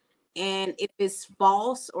individuals. And if it's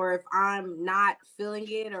false or if I'm not feeling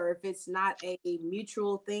it or if it's not a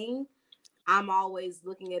mutual thing, I'm always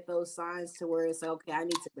looking at those signs to where it's okay, I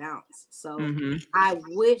need to bounce. So I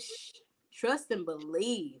wish, trust and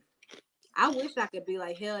believe. I wish I could be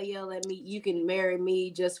like, hell yeah, you can marry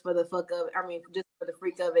me just for the just for the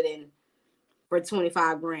freak of it and for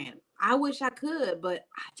 25 grand. I wish I could, but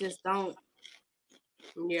I just don't.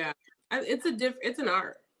 Yeah, it's an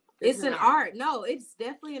art. It's an art. No, it's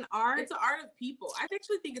definitely an art. It's an art of people. I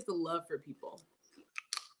actually think it's a love for people.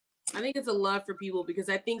 I think it's a love for people because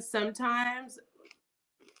I think sometimes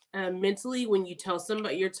mentally when you tell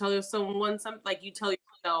somebody, you're telling someone something, like you tell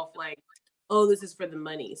yourself like, oh, this is for the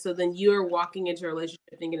money. So then you're walking into a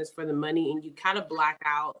relationship thinking it's for the money and you kind of black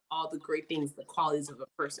out all the great things, the qualities of a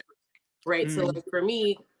person, right? So like for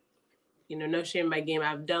me, you know, no shame in my game,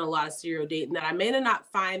 I've done a lot of serial dating that I may not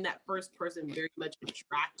find that first person very much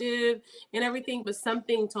attractive and everything, but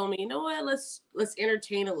something told me, you know what, let's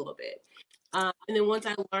entertain a little bit. And then once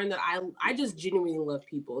I learned that I just genuinely love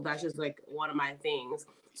people, that's just like one of my things.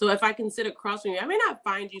 So if I can sit across from you, I may not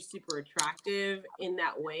find you super attractive in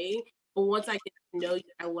that way, but once I get to know you,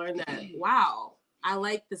 I learned that, wow, I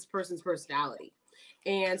like this person's personality.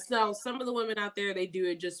 And so some of the women out there, they do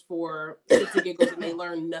it just for shits and giggles and they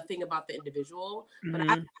learn nothing about the individual. But I've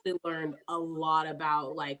actually learned a lot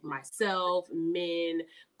about like myself, men,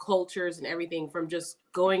 cultures, and everything from just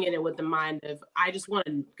going in it with the mind of, I just want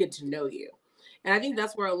to get to know you. And I think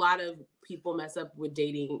that's where a lot of people mess up with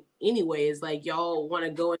dating anyway, is like y'all want to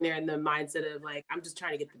go in there in the mindset of like, I'm just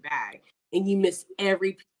trying to get the bag. And you miss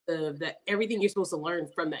every piece of that, everything you're supposed to learn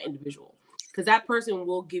from that individual. Because that person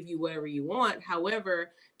will give you whatever you want.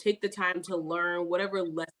 However, take the time to learn whatever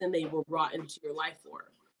lesson they were brought into your life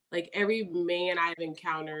for. Like every man I've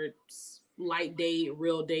encountered, light date,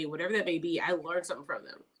 real date, whatever that may be, I learned something from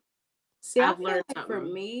them. See, I've learned like something. For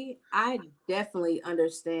me, I definitely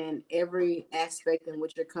understand every aspect in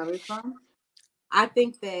which you're coming from. I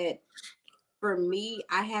think that for me,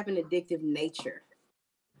 I have an addictive nature.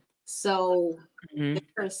 So there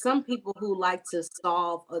are some people who like to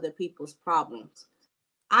solve other people's problems.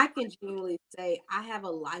 I can genuinely say I have a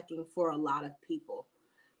liking for a lot of people.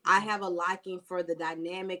 I have a liking for the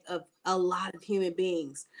dynamic of a lot of human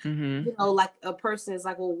beings. You know, like a person is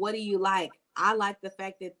like, well, what do you like? I like the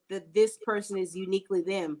fact that this person is uniquely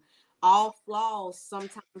them. All flaws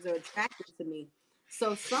sometimes are attractive to me.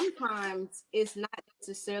 So sometimes it's not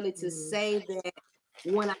necessarily to say that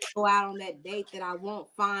when I go out on that date that I won't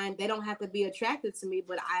find, they don't have to be attracted to me,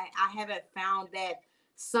 but I haven't found that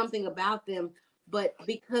something about them But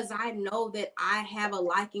because I know that I have a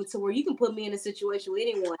liking to where you can put me in a situation with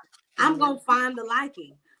anyone, I'm gonna find the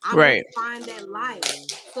liking. I'm gonna find that like.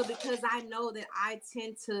 So because I know that I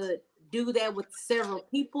tend to do that with several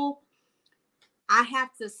people, I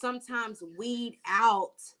have to sometimes weed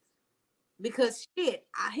out because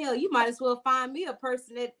hell, you might as well find me a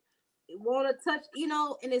person that want to touch,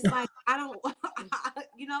 and it's like I don't,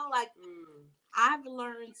 like I've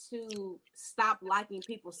learned to stop liking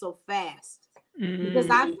people so fast because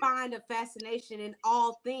I find a fascination in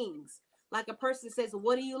all things. Like a person says,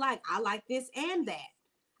 "What do you like?" I like this and that.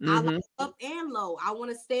 I like up and low. I want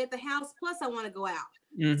to stay at the house. Plus, I want to go out.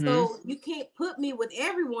 So you can't put me with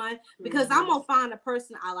everyone because I'm gonna find a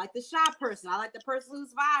person. I like the shy person. I like the person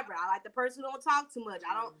who's vibrant. I like the person who don't talk too much.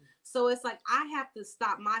 I don't. So it's like I have to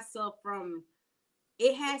stop myself from.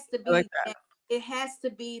 It has to be. It has to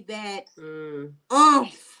be that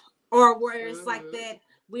or where it's like that.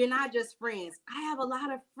 We're not just friends. I have a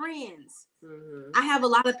lot of friends. I have a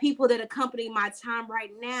lot of people that accompany my time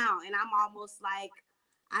right now, and I'm almost like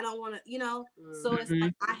I don't want to, So it's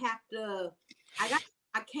like I have to.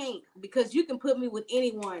 I can't because you can put me with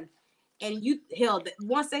anyone, and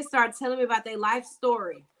once they start telling me about their life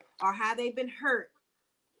story or how they've been hurt,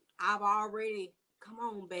 I've already come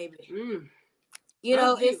on, baby.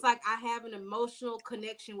 It's like I have an emotional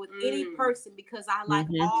connection with any person because I like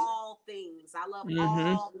all things. I love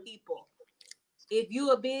all people. If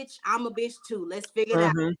you a bitch, I'm a bitch too. Let's figure it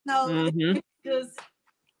out. No, just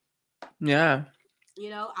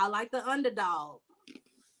I like the underdog.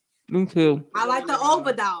 Me too. I like the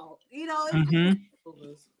overdog.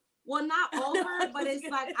 Well, not over, but it's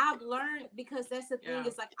like I've learned because that's the thing.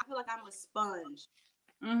 It's like I feel like I'm a sponge.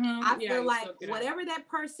 I feel like whatever that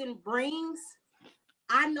person brings,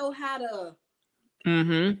 I know how to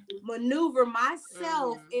maneuver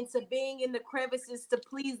myself into being in the crevices to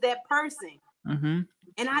please that person.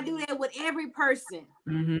 And I do that with every person.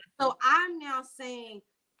 So I'm now saying,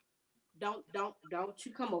 don't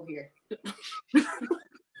you come over here.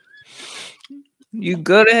 You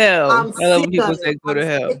go to hell. I love when people say go to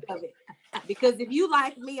hell. Because if you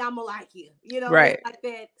like me, I'm gonna like you. Right. Like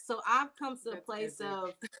that. So I've come to the place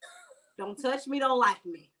of don't touch me, don't like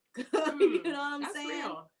me. You know what I'm saying?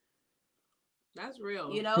 Real. That's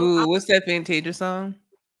real. Ooh, what's that Fantasia song?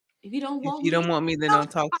 If you don't want me, then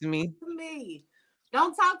don't talk to me.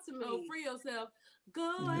 Don't talk to me. Oh, free yourself.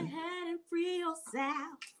 Go ahead and free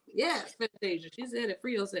yourself. Yes, Fantasia. She said it.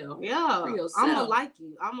 Free yourself. Yeah. Free yourself. I'm gonna like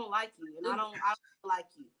you. And I don't like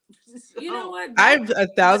you. You know what? I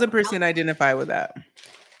 1,000% identify with that.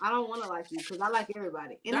 I don't want to like you because I like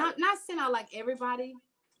everybody. And I'm not saying I like everybody,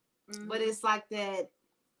 but it's like that.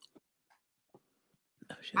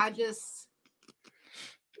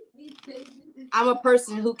 I'm a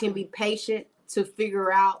person who can be patient to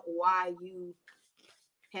figure out why you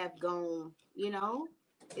have gone,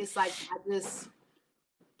 It's like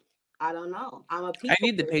I don't know. I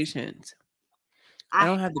need the patience. I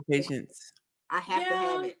don't have the patience. I have to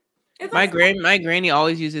have it. My granny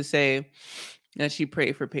always used to say that she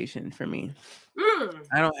prayed for patience for me.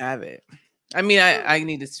 I don't have it. I mean, I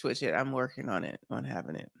need to switch it. I'm working on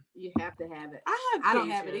having it. You have to have it. I don't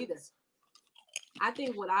have it either. I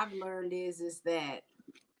think what I've learned is that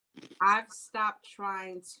I've stopped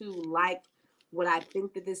trying to like what I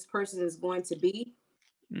think that this person is going to be.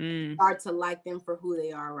 Start to like them for who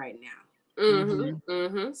they are right now.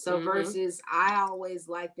 So versus I always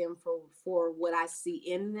like them for what I see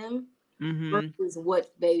in them versus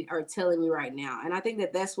what they are telling me right now. And I think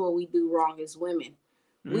that that's what we do wrong as women.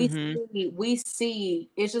 We see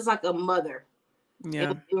it's just like a mother.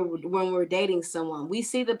 Yeah. When we're dating someone, we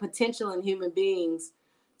see the potential in human beings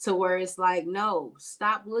to where it's like, no,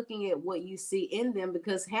 stop looking at what you see in them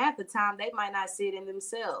because half the time they might not see it in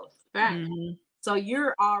themselves. So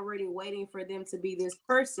you're already waiting for them to be this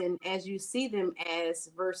person as you see them as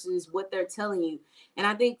versus what they're telling you. And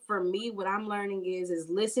I think for me, what I'm learning is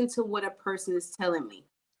listen to what a person is telling me.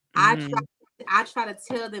 I try to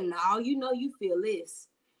tell them, no, you feel this.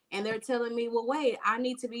 And they're telling me, well, wait, I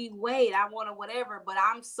need to I want to whatever. But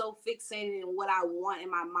I'm so fixated in what I want in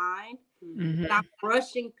my mind that I'm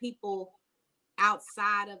rushing people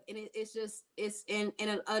outside of, and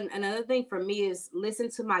another thing for me is listen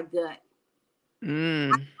to my gut.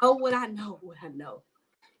 I know what I know.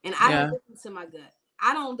 And I don't listen to my gut.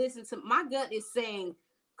 I don't listen to my gut is saying,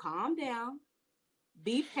 calm down,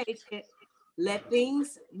 be patient, let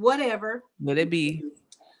things, whatever. Let it be.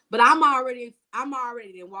 But I'm already done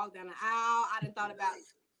walk down the aisle. I done thought about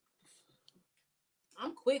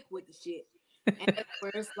I'm quick with the shit. And that's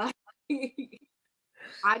where it's like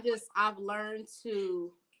I've learned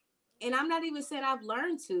to and I'm not even saying I've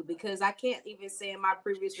learned to, because I can't even say in my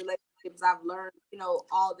previous relationships I've learned,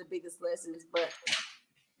 all the biggest lessons, but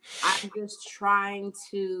I'm just trying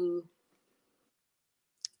to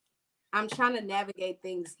navigate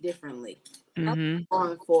things differently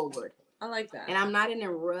going forward. I like that. And I'm not in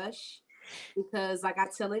a rush, because like I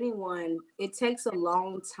tell anyone, it takes a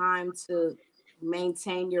long time to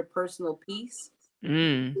maintain your personal peace.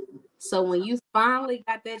 So when you finally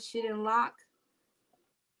got that shit in lock,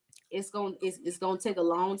 it's gonna take a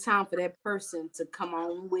long time for that person to come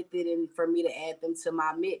on with it and for me to add them to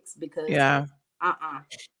my mix, because yeah, I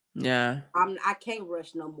can't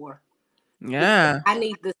rush no more. Yeah, I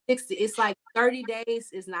need the 60. It's like 30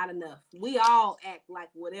 days is not enough. We all act like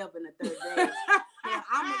whatever in the 30 days. Hell,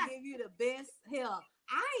 I'm gonna give you the best. Hell,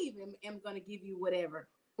 I even am gonna give you whatever.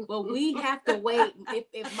 But we have to wait.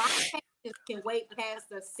 If my patients can wait past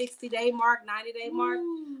the 60-day mark, 90-day mark,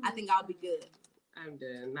 I think I'll be good. I'm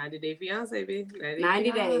done. 90-day fiance, baby.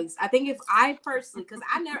 90 days. I think if I personally, because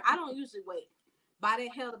I don't usually wait. By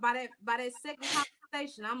that second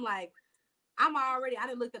conversation, I'm like, I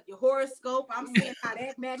done looked up your horoscope. I'm seeing how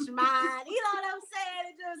that matches mine. You know what I'm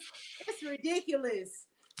saying? It's ridiculous.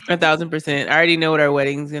 1,000%. I already know what our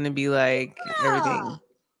wedding's gonna be like. Yeah. Everything.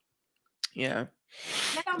 Yeah.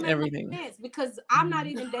 That don't make everything. No sense, because I'm not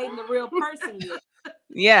even dating the real person yet.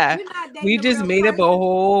 Yeah. We just made up a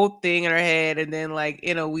whole thing in our head, and then like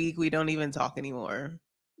in a week we don't even talk anymore.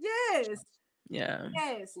 Yes. Yeah.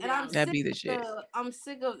 Yes. And that'd be the shit. I'm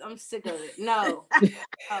sick of it. No.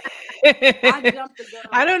 I jumped the gun.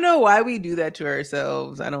 I don't know why we do that to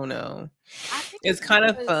ourselves. I don't know. It's kind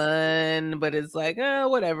of fun, but it's like,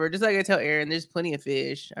 whatever. Just like I tell Aaron, there's plenty of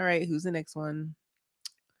fish. All right, who's the next one?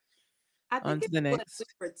 I think it's the next. What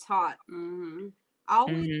we were taught. I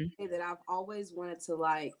always say that I've always wanted to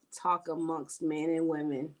like talk amongst men and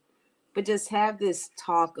women, but just have this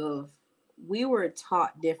talk of, we were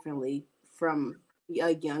taught differently from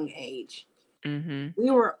a young age. We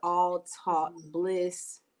were all taught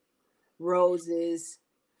bliss, roses,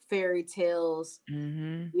 fairy tales,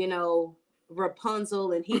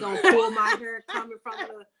 Rapunzel, and he gonna pull my hair coming from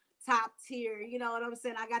the top tier. You know what I'm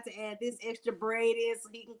saying? I got to add this extra braid in so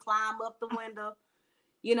he can climb up the window.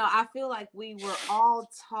 I feel like we were all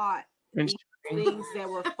taught these things that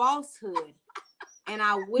were falsehood, and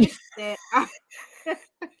I wish that I'm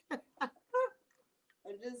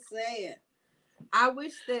just saying. I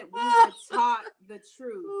wish that we were taught the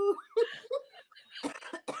truth.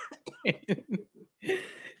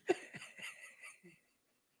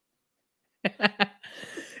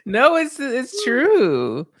 No, it's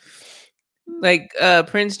true. Like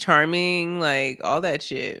Prince Charming, like all that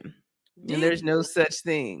shit. And there's no such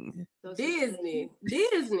thing. Disney.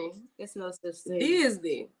 It's no such thing.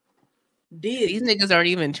 Disney. These niggas aren't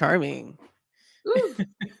even charming. Yeah.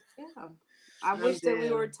 I wish that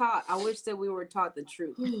we were taught. I wish that we were taught the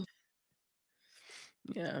truth.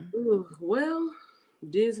 Yeah. Ooh, well,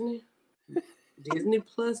 Disney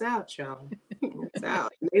Plus out, y'all. It's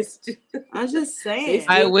out. I'm just saying.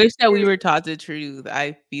 I wish that we were taught the truth.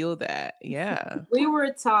 I feel that. Yeah. We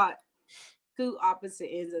were taught two opposite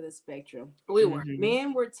ends of the spectrum. We were.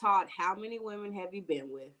 Men were taught, how many women have you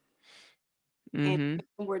been with? And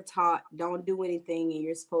we're taught, don't do anything, and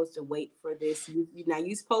you're supposed to wait for this.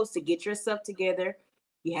 You're supposed to get yourself together.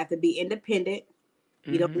 You have to be independent.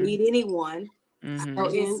 You don't need anyone. So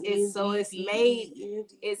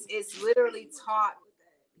it's literally taught.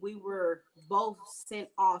 We were both sent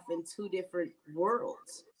off in two different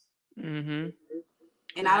worlds. And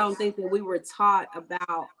I don't think that we were taught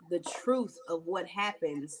about the truth of what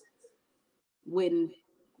happens when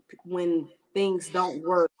things don't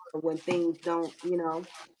work, or when things don't, I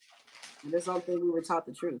just don't think we were taught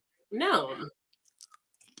the truth. No.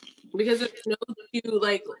 Because it knows you,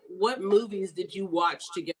 like, what movies did you watch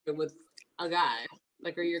together with a guy?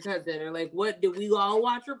 Like, or your cousin? Or, like, what, did we all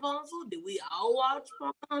watch Rapunzel? Did we all watch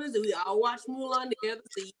Pocahontas? Did we all watch Mulan together?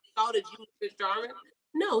 So you thought that you was Prince Charming?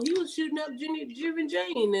 No, he was shooting up Jiv and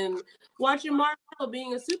Jane and watching Marvel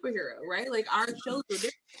being a superhero, right? Like, our shows were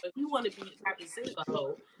different. But he wanted to be Captain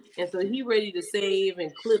Save-A-Ho. And so he ready to save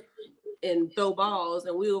and clip and throw balls,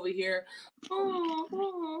 and we over here,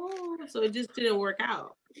 so it just didn't work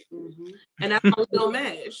out. And that's why we don't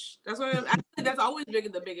mesh. That's why I think that's always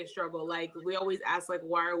been the biggest struggle. Like, we always ask, like,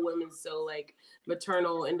 why are women so like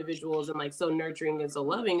maternal individuals and like so nurturing and so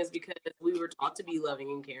loving? Is because we were taught to be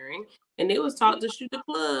loving and caring, and they was taught to shoot the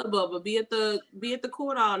club up, or be at the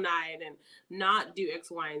court all night and not do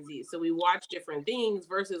X, Y, and Z. So we watch different things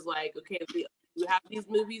versus like, okay, we have these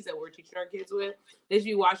movies that we're teaching our kids with. They should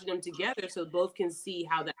be watching them together so both can see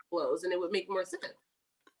how that flows, and it would make more sense.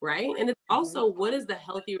 right? And it's also, what is the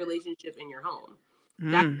healthy relationship in your home?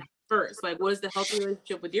 That's first. Like, what is the healthy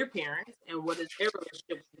relationship with your parents, and what is their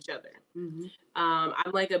relationship with each other?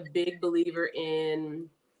 I'm like a big believer in,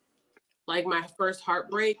 like, my first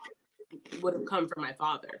heartbreak would have come from my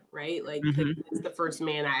father, right? Like, it's the first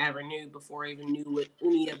man I ever knew before I even knew what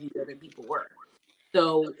any of these other people were.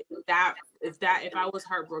 So if I was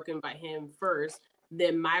heartbroken by him first,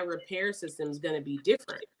 then my repair system is going to be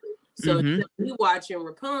different. So instead of me watching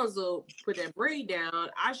Rapunzel put that braid down,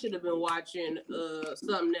 I should have been watching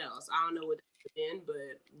something else. I don't know what it's been,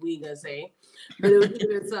 but we gonna say, but it was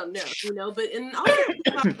been something else, you know. But and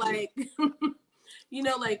also like you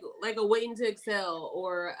know, like a Waiting to Exhale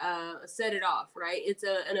or Set It Off, right? It's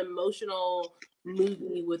an emotional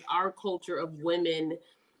movie with our culture of women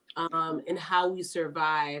and how we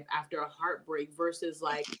survive after a heartbreak versus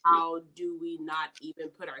like how do we not even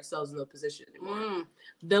put ourselves in the position anymore.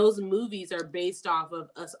 Those movies are based off of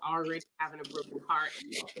us already having a broken heart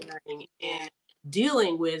and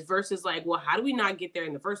dealing with versus like, well, how do we not get there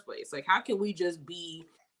in the first place? Like, how can we just be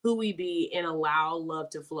who we be and allow love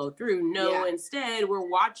to flow through? No, instead we're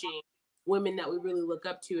watching women that we really look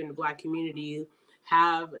up to in the Black community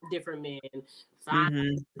have different men,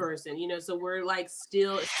 find person, you know, so we're like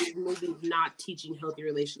still maybe not teaching healthy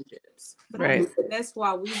relationships. Right. That's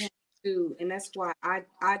why we have to, and that's why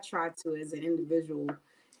I try to, as an individual,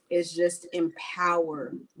 is just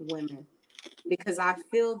empower women, because I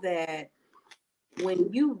feel that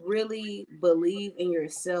when you really believe in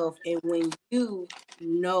yourself and when you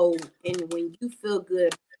know and when you feel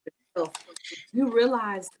good about yourself, you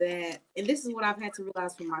realize that, and this is what I've had to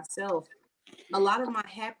realize for myself, a lot of my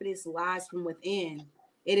happiness lies from within.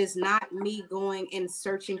 It is not me going and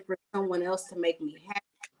searching for someone else to make me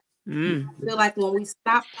happy. I feel like when we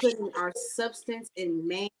stop putting our substance in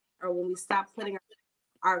man, or when we stop putting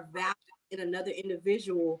our value in another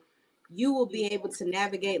individual, you will be able to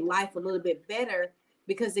navigate life a little bit better,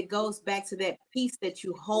 because it goes back to that peace that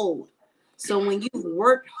you hold. So when you've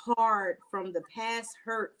worked hard from the past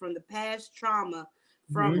hurt, from the past trauma,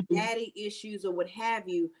 from daddy issues or what have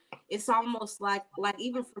you, it's almost like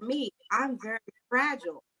even for me, I'm very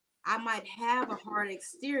fragile. I might have a hard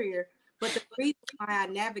exterior, but the reason why I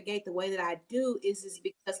navigate the way that I do is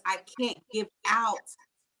because I can't give out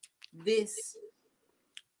this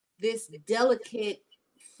delicate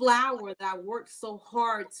flower that I worked so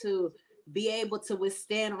hard to be able to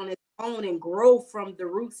withstand on its own and grow from the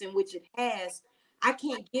roots in which it has. I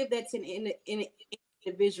can't give that to an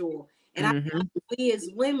individual. And I think we as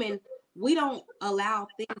women, we don't allow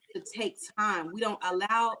things to take time. We don't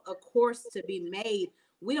allow a course to be made.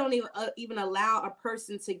 We don't even allow a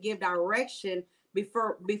person to give direction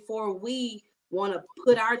before we want to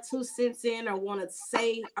put our 2 cents in or want to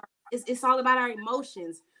say. It's all about our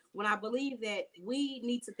emotions. When I believe that we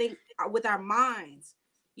need to think with our minds,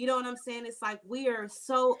 you know what I'm saying? It's like we are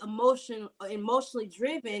so emotionally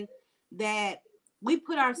driven that we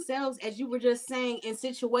put ourselves, as you were just saying, in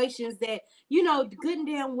situations that, you know, good and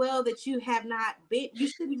damn well that you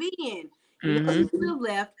shouldn't be in. You know, you could have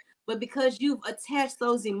left, but because you've attached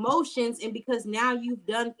those emotions, and because now you've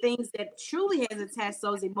done things that truly has attached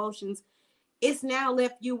those emotions, it's now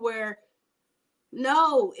left you where,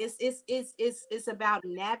 no, it's about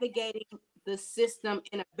navigating the system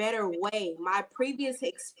in a better way. My previous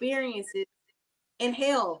experiences, and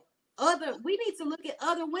hell, we need to look at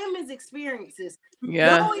other women's experiences.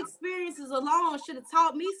 Your experiences alone should have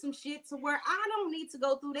taught me some shit to where I don't need to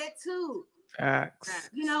go through that too. Facts.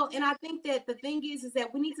 You know, and I think that the thing is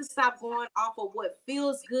that we need to stop going off of what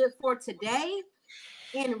feels good for today,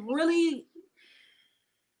 and really,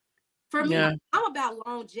 for me, I'm about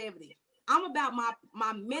longevity. I'm about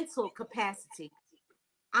my mental capacity.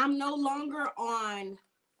 I'm no longer on,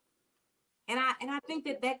 and I think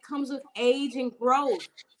that comes with age and growth.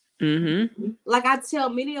 Like I tell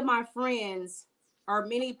many of my friends, or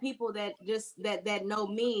many people that know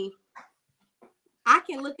me, I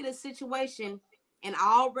can look at a situation and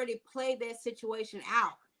I already play that situation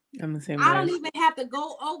out. I'm the same I don't even have to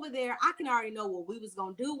go over there. I can already know what we was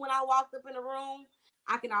gonna do when I walked up in the room.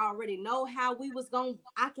 I can already know how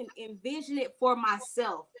I can envision it for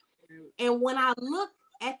myself. And when I look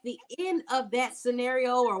at the end of that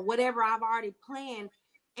scenario or whatever I've already planned,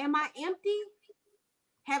 am I empty?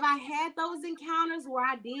 Have I had those encounters where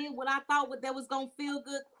I did what I thought that was going to feel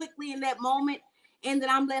good quickly in that moment, and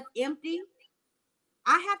then I'm left empty?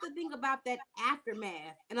 I have to think about that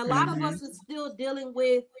aftermath. And a lot of us are still dealing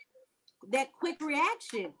with that quick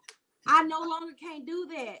reaction. I no longer can't do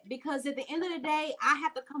that, because at the end of the day, I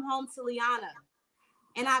have to come home to Liana.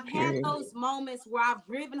 And I've had those moments where I've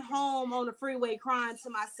driven home on the freeway crying to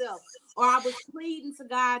myself, or I was pleading to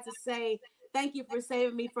God to say, thank you for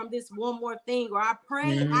saving me from this one more thing, or I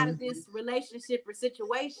prayed out of this relationship or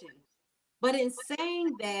situation. But in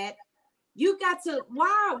saying that, you got to,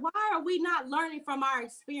 why are we not learning from our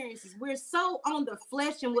experiences? We're so on the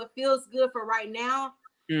flesh and what feels good for right now.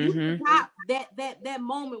 You got that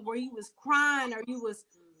moment where you was crying or you was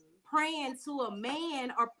praying to a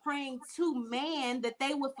man or praying to man that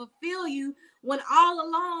they would fulfill you, when all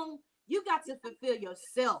along you got to fulfill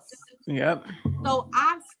yourself. Yep. So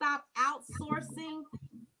I stopped outsourcing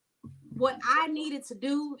what I needed to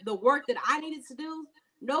do, the work that I needed to do.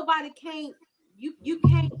 Nobody can't, you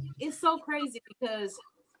can't. It's so crazy because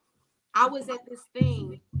I was at this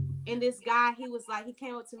thing and this guy, he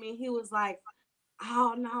came up to me and he was like,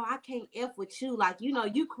 oh no, I can't F with you. Like,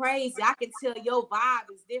 you crazy. I can tell your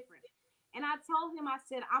vibe is different. And I told him, I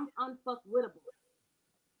said, I'm unfuckwittable.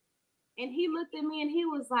 And he looked at me and he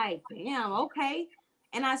was like, damn, okay.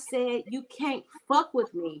 And I said, you can't fuck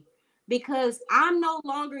with me because I'm no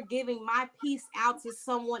longer giving my piece out to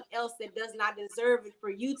someone else that does not deserve it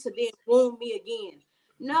for you to then wound me again.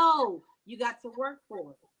 No, you got to work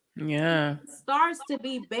for it. Yeah. It starts to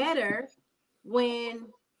be better when,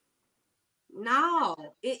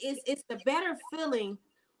 it's the better feeling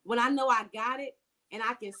when I know I got it and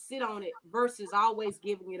I can sit on it versus always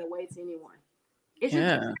giving it away to anyone. It's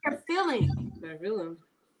just a better feeling.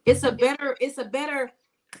 It's a better, it's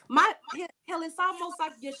almost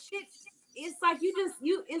like your shit. It's like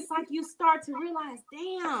it's like you start to realize,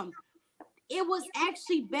 damn, it was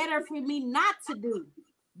actually better for me not to do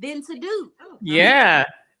than to do. Yeah.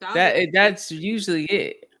 That's usually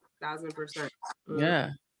it. 1000%.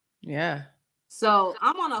 Yeah. Yeah. So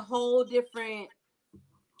I'm on a whole different,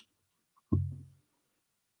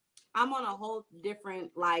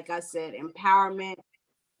 like I said, empowerment.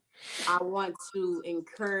 I want to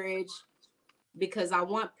encourage because I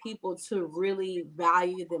want people to really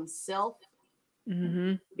value themselves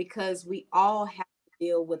because we all have to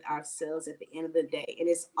deal with ourselves at the end of the day. And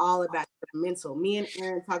it's all about your mental. Me and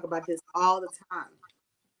Aaron talk about this all the time.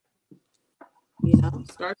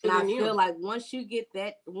 And I feel like once you get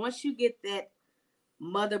that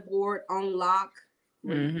motherboard on lock,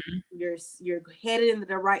 you're headed in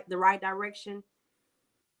the right direction,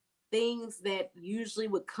 things that usually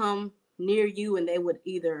would come near you and they would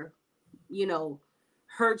either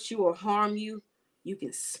hurt you or harm you, you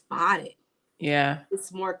can spot it. Yeah,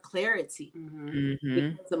 it's more clarity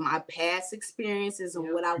because of my past experiences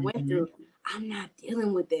and what I went through. I'm not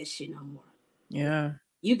dealing with that shit no more. Yeah,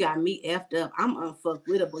 you got me effed up. I'm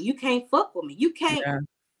unfuckwittable. You can't fuck with me. You can't,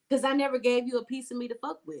 because I never gave you a piece of me to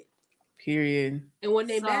fuck with. Period. And when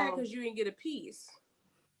they mad because you didn't get a piece.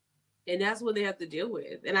 And that's what they have to deal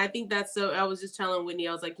with. And I think that's so, I was just telling Whitney,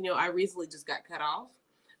 I was like, I recently just got cut off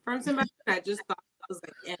from somebody. I just thought I was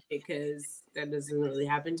like, because that doesn't really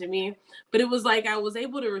happen to me. But it was like, I was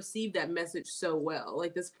able to receive that message so well.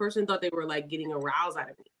 Like this person thought they were like getting a rouse out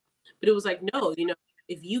of me. But it was like, no,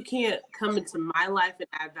 if you can't come into my life and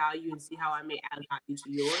add value and see how I may add value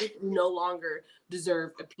to yours, you no longer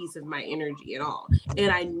deserve a piece of my energy at all.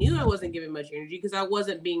 And I knew I wasn't giving much energy because I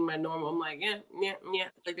wasn't being my normal. I'm like, yeah.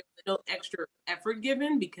 Like there was no extra effort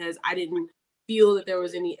given because I didn't feel that there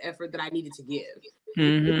was any effort that I needed to give.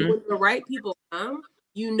 When the right people come,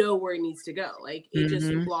 you know where it needs to go. Like it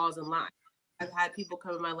just falls in line. I've had people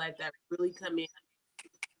come in my life that really come in.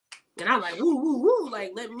 And I'm like, woo, woo, woo.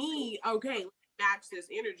 Like, let me match this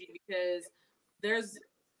energy because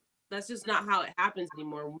that's just not how it happens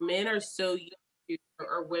anymore. Men are so used to,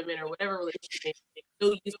 or women or whatever relationship,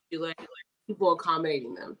 so used to like people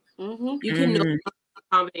accommodating them. You can no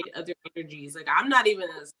accommodate other energies. Like I'm not even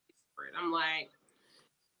a spirit. I'm like,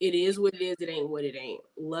 it is what it is. It ain't what it ain't.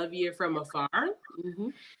 Love you from afar,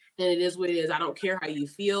 and it is what it is. I don't care how you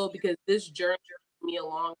feel because this journey took me a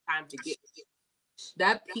long time to get here.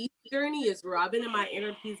 That peace journey is where I've been in my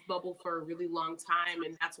inner peace bubble for a really long time.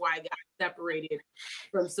 And that's why I got separated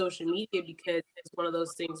from social media because it's one of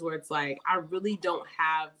those things where it's like, I really don't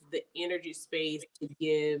have the energy space to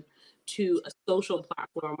give to a social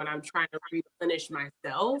platform when I'm trying to replenish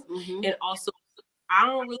myself. And also, I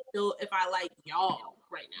don't really know if I like y'all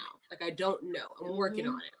right now. Like, I don't know. I'm working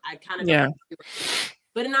on it. I kind of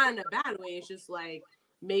but not in a bad way. It's just like,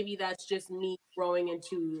 maybe that's just me growing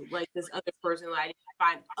into like this other person. Like I need to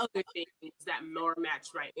find other things that more match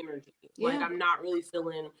my energy. Like I'm not really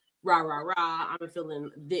feeling rah, rah, rah. I'm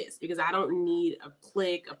feeling this because I don't need a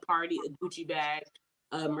clique, a party, a Gucci bag,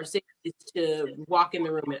 a Mercedes to walk in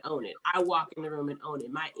the room and own it. I walk in the room and own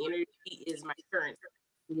it. My energy is my currency.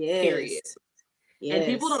 Period. And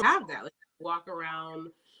people don't have that. Like, walk around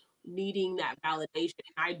needing that validation.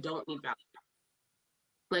 I don't need validation.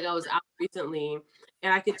 Like I was out recently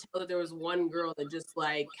and I could tell that there was one girl that just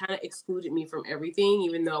like kind of excluded me from everything,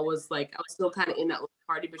 even though I was still kind of in that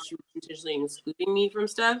party, but she was intentionally excluding me from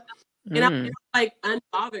stuff. And I was like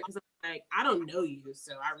unbothered because I'm like, I don't know you,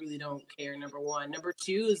 so I really don't care. Number one. Number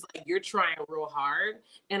two is like you're trying real hard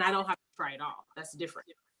and I don't have to try it all. That's different.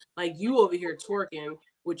 Like you over here twerking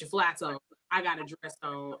with your flats on. I got a dress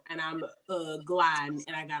on and I'm gliding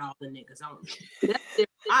and I got all the niggas on. That's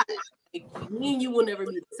different. Like, me and you will never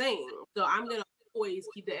be the same. So I'm gonna always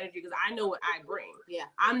keep the energy because I know what I bring. Yeah.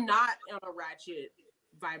 I'm not on a ratchet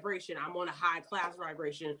vibration. I'm on a high class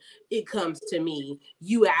vibration. It comes to me.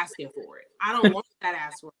 You asking for it. I don't want that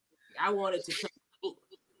ass for it. I want it to come to me.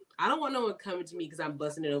 I don't want no one coming to me because I'm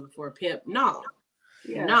busting it over for a pimp. No.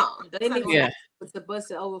 Yeah. No. That's not to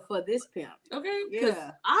bust it over for this pimp. Okay? Because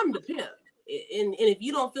I'm the pimp. And if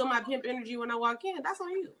you don't feel my pimp energy when I walk in, that's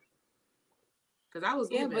on you. Because I was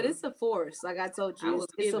giving. But it's a force. Like I told you,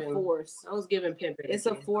 it's a force. I was giving pimp energy. It's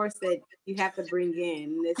a force that you have to bring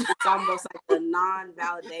in. It's almost like a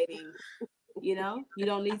non-validating, you don't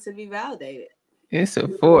need to be validated. It's a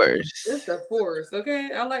force. It's a force.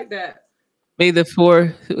 Okay? I like that. May the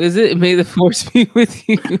force be with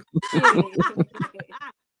you. We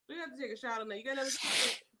have to take a shot on that. You got another?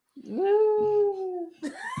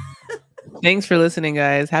 Thanks for listening,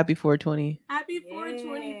 guys. Happy 420. Happy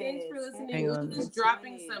 420. Thanks for listening. We're just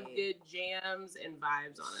dropping some good jams and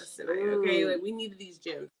vibes on us tonight. Okay, like we needed these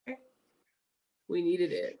gems. Okay? We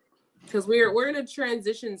needed it because we're in a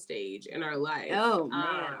transition stage in our life. Oh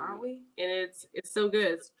man, aren't we? And it's so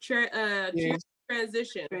good. It's transition.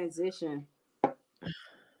 Transition. I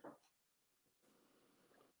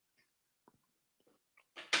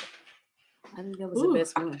think that was the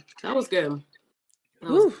best one. That was good.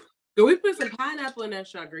 Can we put some pineapple in that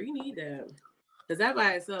shot, girl? You need that. Because that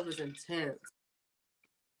by itself is intense.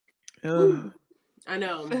 I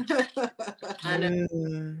know. I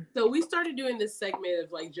know. So we started doing this segment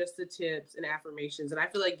of like just the tips and affirmations. And I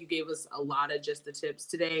feel like you gave us a lot of just the tips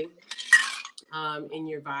today in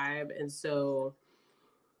your vibe. And so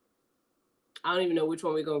I don't even know which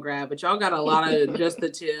one we're going to grab, but y'all got a lot of just the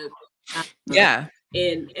tips. Yeah.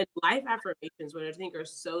 And life affirmations, which I think are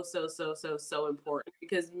so important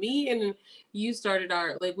because me and you started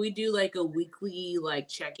our, like, we do like a weekly like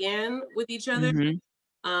check-in with each other.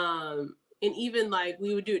 And even like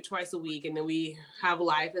we would do it twice a week and then we have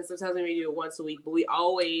life and sometimes we may do it once a week, but we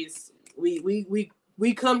always, we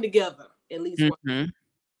come together at least once,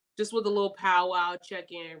 just with a little powwow,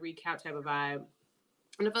 check-in, recap type of vibe.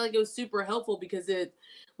 And I felt like it was super helpful because it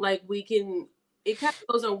kind of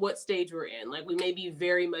goes on what stage we're in. Like we may be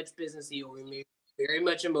very much businessy or we may be very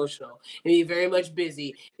much emotional, maybe very much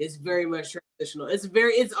busy. It's very much transitional.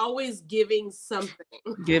 It's always giving something.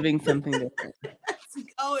 Giving something different.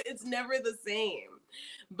 It's never the same.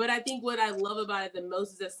 But I think what I love about it the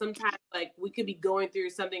most is that sometimes like we could be going through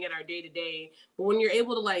something in our day to day, but when you're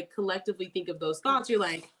able to like collectively think of those thoughts, you're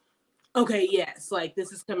like, okay, yes, like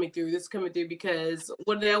this is coming through, because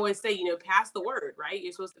what do they always say, pass the word, right?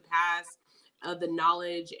 You're supposed to pass the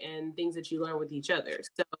knowledge and things that you learn with each other.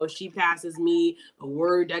 So she passes me a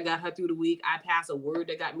word that got her through the week. I pass a word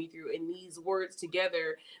that got me through. And these words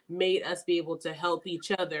together made us be able to help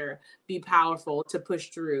each other be powerful, to push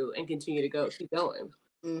through and continue to keep going.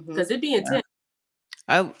 Because it'd be intense.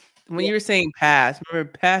 When you were saying pass,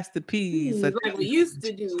 remember pass the peas. Like we used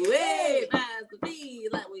to do. Hey, pass the peas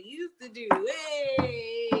like we used to do.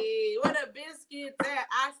 Hey, what a biscuit that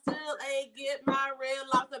I still ain't get my Red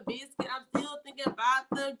Lobster biscuit. I'm still thinking about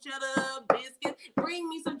the cheddar biscuits. Bring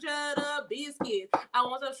me some cheddar biscuits. I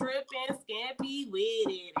want some shrimp and scampi with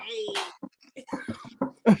it. Hey.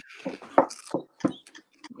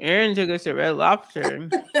 Aaron took us to Red Lobster.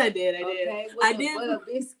 I did. Okay, I did.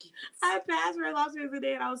 I passed Red Lobster the other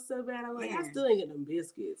day and I was so bad. I'm like, I still ain't get them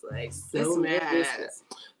biscuits. Like, so mad.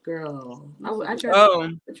 Girl. I tried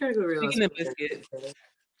to go Red Lobster.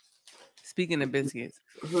 Speaking of biscuits.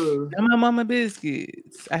 My mama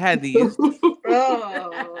biscuits. I had these.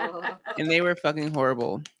 And they were fucking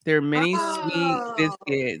horrible. They're mini sweet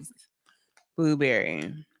biscuits.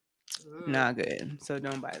 Blueberry. Not good. So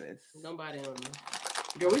don't buy this. Don't buy them.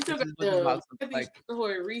 Girl, we still got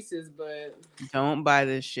the Reese's, but don't buy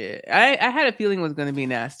this shit. I had a feeling it was gonna be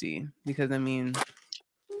nasty because I mean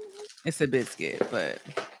it's a biscuit, but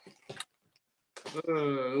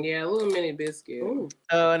yeah, a little mini biscuit.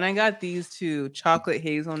 Oh, and I got these two chocolate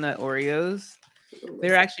hazelnut Oreos.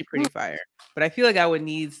 They're actually pretty fire, but I feel like I would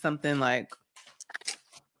need something like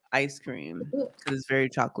ice cream because it's very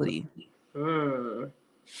chocolatey. Okay,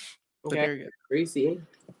 they're good. Greasy.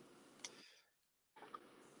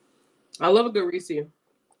 I love a good Reese. You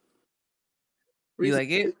like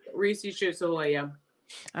it? Reese Chips Ahoy, yeah.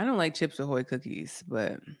 I don't like Chips Ahoy cookies,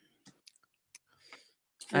 but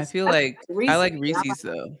I feel like I like Reese's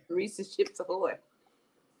though. Reese's Chips Ahoy.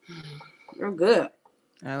 They're good.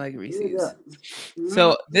 I like Reese's.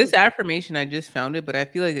 So this affirmation, I just found it, but I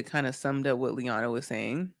feel like it kind of summed up what Liana was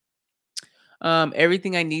saying.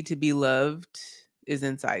 Everything I need to be loved is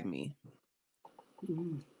inside me.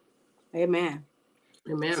 Amen.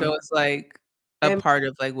 Amen. So it's like a part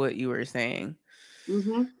of like what you were saying.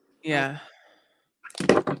 Yeah.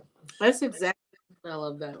 That's exactly. I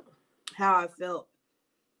love that. How I felt.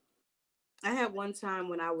 I had one time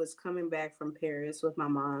when I was coming back from Paris with my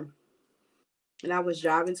mom, and I was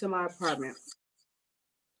driving to my apartment,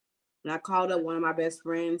 and I called up one of my best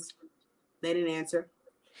friends. They didn't answer.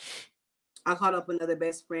 I called up another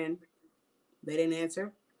best friend. They didn't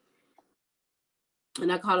answer.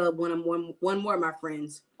 And I called up one more of my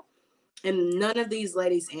friends, and none of these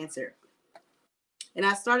ladies answered. And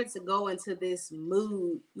I started to go into this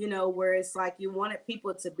mood, you know, where it's like you wanted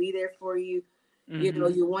people to be there for you. You know,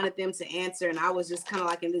 you wanted them to answer. And I was just kind of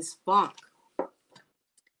like in this funk.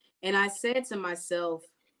 And I said to myself,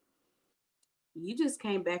 you just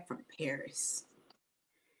came back from Paris.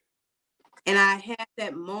 And I had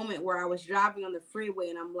that moment where I was driving on the freeway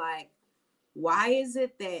and I'm like, why is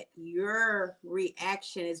it that your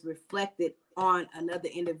reaction is reflected on another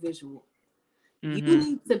individual? You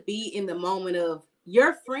need to be in the moment of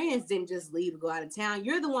your friends didn't just leave to go out of town.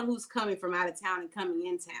 You're the one who's coming from out of town and coming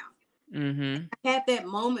in town. I had that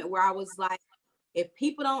moment where I was like, if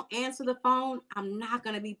people don't answer the phone, I'm not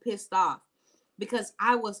going to be pissed off, because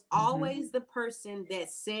I was always the person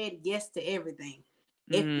that said yes to everything.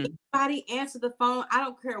 If anybody answered the phone, I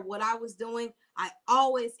don't care what I was doing, I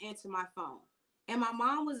always answer my phone. And my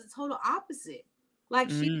mom was the total opposite. Like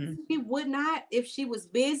she would not, if she was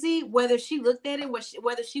busy, whether she looked at it,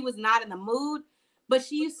 whether she was not in the mood. But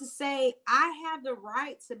she used to say, I have the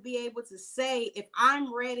right to be able to say if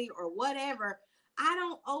I'm ready or whatever. I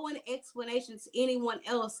don't owe an explanation to anyone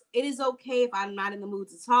else. It is okay if I'm not in the mood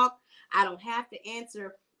to talk. I don't have to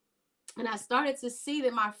answer. And I started to see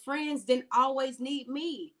that my friends didn't always need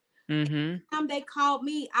me. Every time they called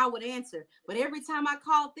me, I would answer. But every time I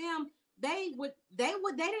called them, they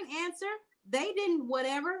didn't answer. They didn't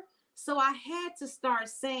whatever. So I had to start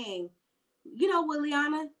saying, you know what,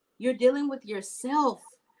 Liana? You're dealing with yourself.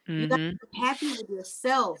 You got to be happy with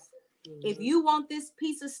yourself. If you want this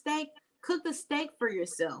piece of steak, cook the steak for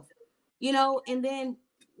yourself. You know, and then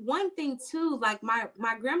one thing too, like my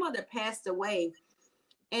grandmother passed away,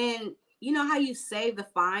 and you know how you save the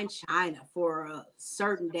fine china for a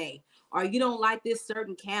certain day, or you don't like this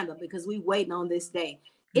certain candle because we waiting on this day.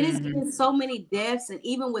 It has been so many deaths, and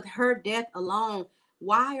even with her death alone,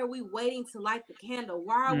 why are we waiting to light the candle?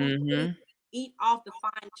 Why are we waiting to eat off the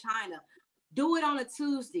fine china? Do it on a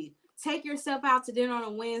Tuesday. Take yourself out to dinner on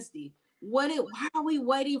a Wednesday. Why are we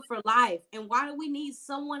waiting for life? And why do we need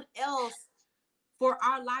someone else for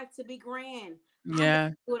our life to be grand?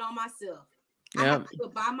 Yeah. I do it on myself. I have to do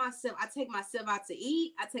it by myself. I take myself out to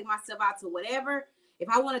eat. I take myself out to whatever. If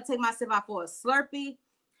I want to take myself out for a Slurpee,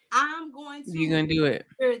 I'm going to. You're going to do it.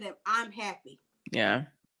 Sure that I'm happy. Yeah.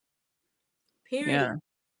 Period.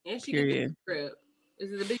 Yeah. And she can trip. This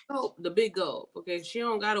is the big gulp. Okay, she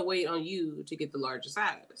don't gotta wait on you to get the larger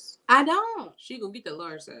size. I don't. She gonna get the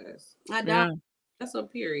large size. I don't. Yeah. That's a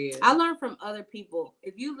period. I learned from other people.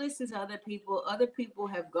 If you listen to other people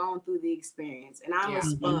have gone through the experience, and I'm a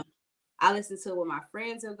sponge. I listen to what my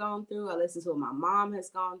friends have gone through. I listen to what my mom has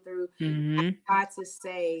gone through. I try to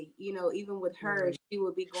say, you know, even with her, she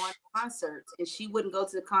would be going to concerts, and she wouldn't go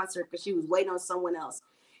to the concert because she was waiting on someone else.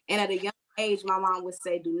 And at a young age, my mom would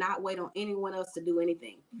say, do not wait on anyone else to do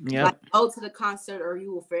anything. Like, go to the concert or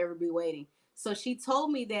you will forever be waiting. So she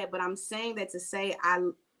told me that, but I'm saying that to say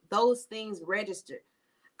those things registered.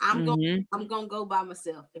 I'm gonna go by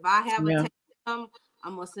myself. If I have a test to come,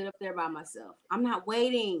 I'm gonna sit up there by myself. I'm not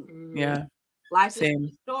waiting. Yeah. Life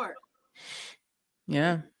is short.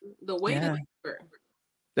 Yeah. The wait is over.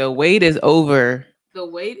 The wait is over. The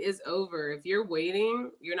wait is over. If you're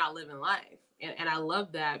waiting, you're not living life. And I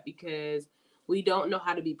love that, because we don't know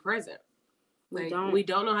how to be present. We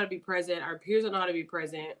don't know how to be present. Our peers don't know how to be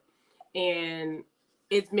present. And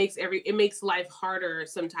it makes life harder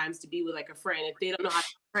sometimes to be with like a friend if they don't know how to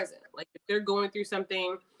be present. Like if they're going through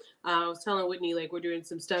something, I was telling Whitney, like we're doing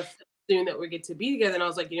some stuff soon that we get to be together. And I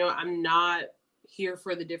was like, you know, I'm not here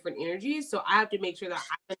for the different energies. So I have to make sure that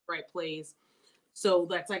I'm in the right place. So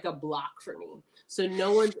that's like a block for me. So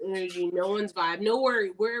no one's energy, no one's vibe,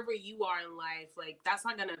 wherever you are in life, like that's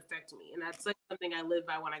not going to affect me. And that's like something I live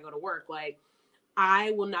by when I go to work. Like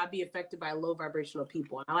I will not be affected by low vibrational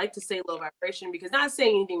people. And I like to say low vibration because not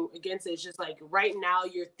saying anything against it. It's just like right now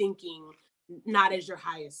you're thinking not as your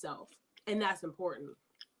highest self. And that's important.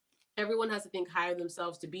 Everyone has to think higher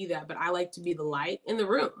themselves to be that. But I like to be the light in the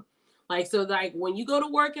room. Like, so like when you go to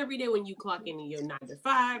work every day, when you clock in your 9 to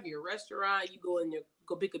 5, your restaurant, you go in there,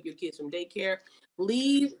 go pick up your kids from daycare,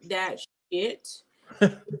 leave that shit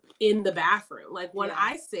in the bathroom. Like when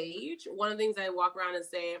I sage, one of the things I walk around and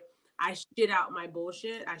say, I shit out my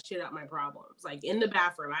bullshit. I shit out my problems. Like in the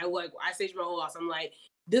bathroom, I sage my whole house. I'm like,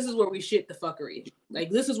 this is where we shit the fuckery. Like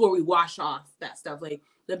this is where we wash off that stuff. Like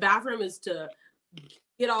the bathroom is to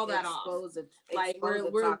get all that off. Like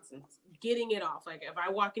we're getting it off. Like if I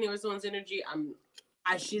walk in here with someone's energy,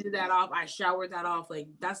 I shitted that off. I showered that off. Like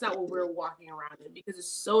that's not what we're walking around in because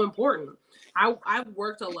it's so important. I've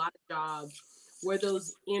worked a lot of jobs where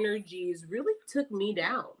those energies really took me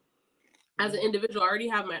down. As an individual, I already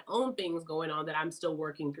have my own things going on that I'm still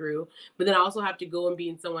working through, but then I also have to go and be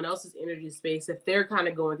in someone else's energy space if they're kind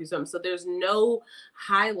of going through something. So there's no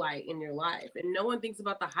highlight in your life, and no one thinks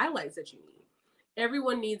about the highlights that you need.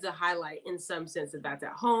 Everyone needs a highlight in some sense, if that's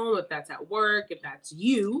at home, if that's at work, if that's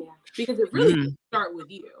you, because it really does start with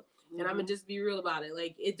you. And I'm gonna just be real about it.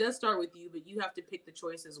 Like it does start with you, but you have to pick the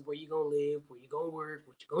choices of where you're gonna live, where you're gonna work,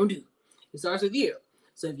 what you're gonna do. It starts with you.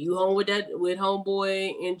 So if you home with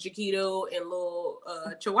homeboy and Chiquito and little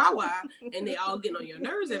Chihuahua, and they all getting on your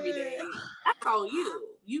nerves every day, that's on you.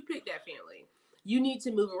 You pick that family. You need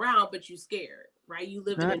to move around, but you scared, right? You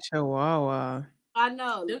live in Chihuahua. I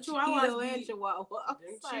know. Them Chihuahuas and Chihuahua.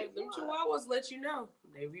 Them Chihuahuas let you know.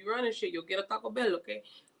 They be running shit. You'll get a Taco Bell, okay?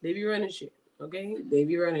 They be running shit, okay? They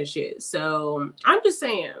be running shit. So I'm just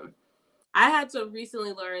saying, I had to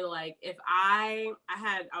recently learn, like, if I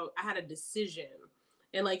had a decision.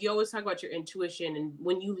 And like you always talk about your intuition, and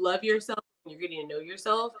when you love yourself, and you're getting to know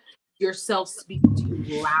yourself speaks to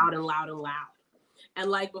you loud and loud and loud.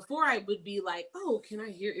 And like before, I would be like, "Oh, can I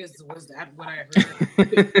hear? Was that what I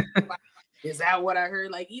heard? Is that what I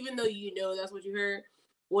heard?" Like even though you know that's what you heard,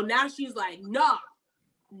 well now she's like, "No."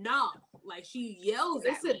 Like she yells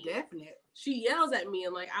at me. It's a definite. She yells at me,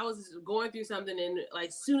 and like I was going through something, and like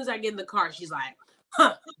as soon as I get in the car, she's like,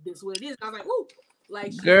 "Huh, this is what it is." And I was like, "Woo."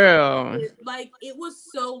 Like girl, like it was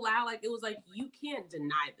so loud. Like it was like you can't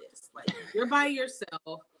deny this. Like you're by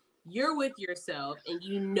yourself, you're with yourself, and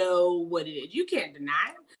you know what it is. You can't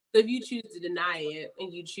deny it. So if you choose to deny it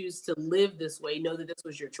and you choose to live this way, know that this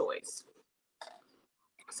was your choice.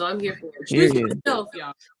 So I'm here for it. Choose yourself,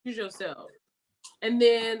 y'all. Choose yourself. And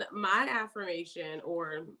then my affirmation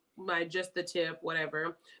or my just the tip,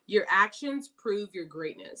 whatever. Your actions prove your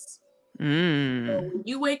greatness. So when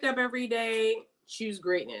you wake up every day, choose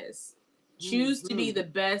greatness. Choose to be the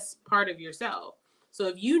best part of yourself. So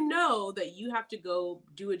if you know that you have to go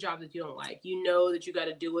do a job that you don't like, you know that you got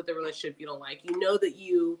to deal with a relationship you don't like, you know that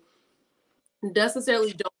you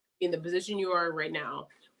necessarily don't be in the position you are right now,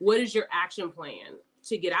 what is your action plan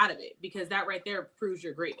to get out of it? Because that right there proves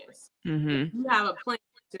your greatness. If you have a plan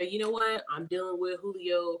to say, you know what, I'm dealing with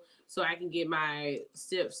Julio so I can get my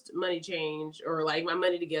SIPS money change or like my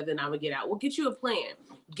money together and I'm gonna get out. Well, get you a plan.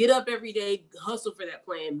 Get up every day, hustle for that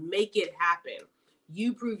plan, make it happen.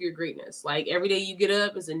 You prove your greatness. Like every day you get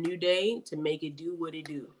up is a new day to make it do what it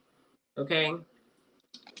do. Okay?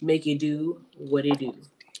 Make it do what it do.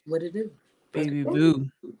 What it do. Baby boo.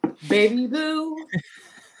 Baby boo.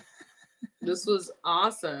 This was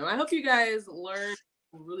awesome. I hope you guys learned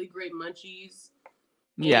really great munchies.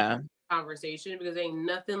 Yeah. Conversation, because ain't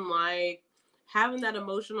nothing like having that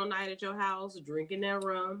emotional night at your house, drinking that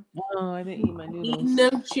rum. Oh, I didn't eat my noodles. Eating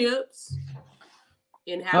them chips.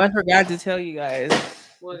 And I forgot to tell you guys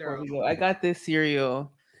before we go. I got this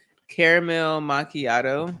cereal, caramel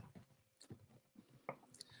macchiato.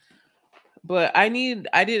 But I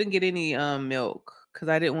didn't get any milk because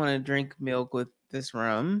I didn't want to drink milk with this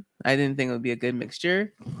rum. I didn't think it would be a good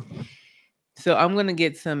mixture. So I'm gonna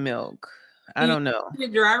get some milk. I don't know. Eat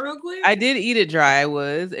it dry real quick? I did eat it dry.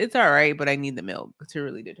 It's all right, but I need the milk to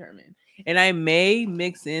really determine. And I may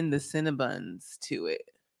mix in the Cinnabons to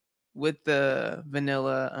it with the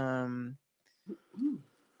vanilla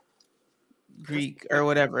Greek or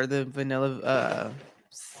whatever, the vanilla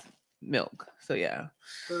milk. So yeah.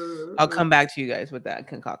 I'll come back to you guys with that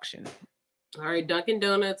concoction. All right, Dunkin'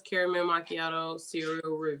 Donuts caramel macchiato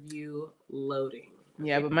cereal review loading.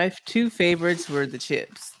 Yeah, but my two favorites were the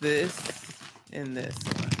chips. This and this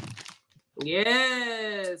one.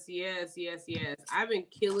 Yes. I've been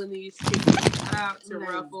killing these chips. Shout out to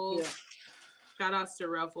Ruffles. Yeah. Shout outs to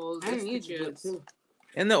Ruffles. I need chips.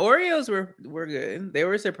 And the Oreos were good. They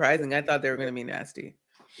were surprising. I thought they were going to be nasty.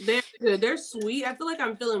 They're good. They're sweet. I feel like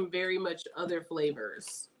I'm feeling very much other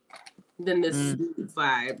flavors than this sweet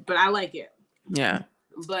vibe, but I like it. Yeah.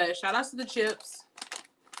 But shout outs to the chips.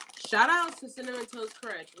 Shout outs to Cinnamon Toast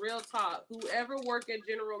Crunch. Real talk. Whoever work at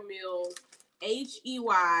General Mills,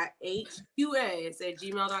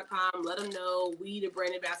 HEYHQS@gmail.com. Let them know we the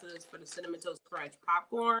brand ambassadors for the Cinnamon Toast Crunch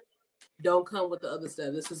popcorn. Don't come with the other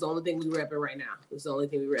stuff. This is the only thing we repping right now. This is the only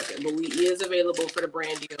thing we repping. But we is available for the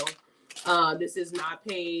brand deal. This is not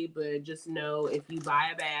paid, but just know if you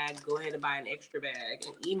buy a bag, go ahead and buy an extra bag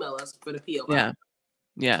and email us for the PO box. Yeah.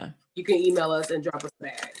 Yeah. You can email us and drop us a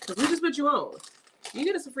bag. Because we just put you on. You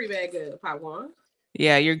get us a free bag of popcorn.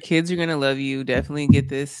 Yeah, your kids are gonna love you. Definitely get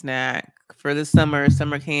this snack for the summer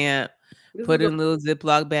camp. Put in a little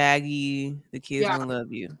Ziploc baggie. The kids gonna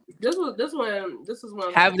love you. This is one.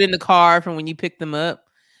 Have it in the car from when you pick them up.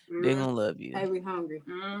 They're gonna love you. Hey, we hungry.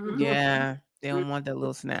 Yeah, they don't want that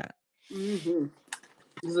little snack. This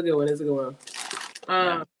is a good one. This is a good one.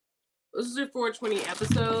 This is your 420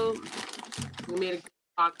 episode. We made a good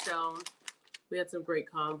cocktail. We had some great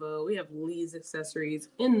combo. We have Lee's Accessories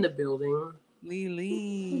in the building.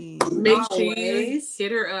 Lee. Make sure you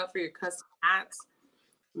hit her up for your custom hats.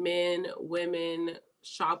 Men, women,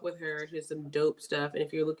 shop with her. She has some dope stuff. And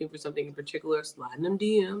if you're looking for something in particular, slide in them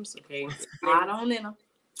DMs. Okay. Slide on in them.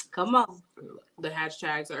 Come on. The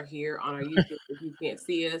hashtags are here on our YouTube. If you can't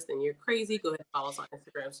see us, then you're crazy. Go ahead and follow us on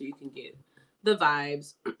Instagram so you can get the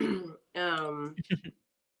vibes.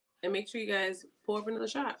 And make sure you guys pour up another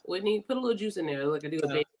shot. Whitney, put a little juice in there like I do a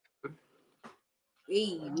baby.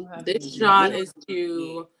 This shot is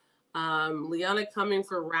to Liana coming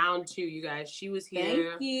for round 2, you guys. She was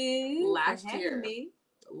here last year.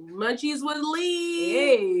 Munchies with Lee.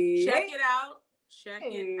 Hey. Check it out.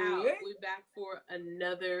 We're back for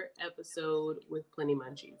another episode with Plenty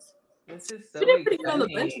Munchies. This is so we did pretty good on the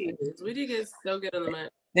munchies. We did get so good on the munchies.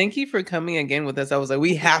 Thank you for coming again with us. I was like,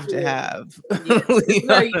 we have to have. Yes, it's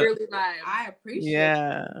our yearly vibe. I appreciate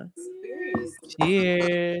it.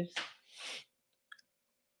 Cheers.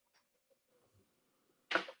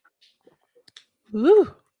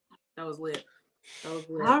 Woo. That was lit.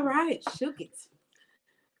 All right. Shook it.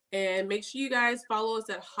 And make sure you guys follow us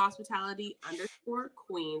at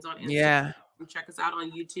hospitality_queens on Instagram. Yeah. Check us out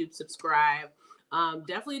on YouTube. Subscribe.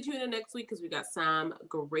 Definitely tune in next week because we got some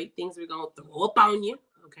great things we're going to throw up on you.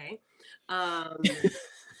 Okay. Gonna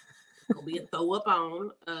be a throw up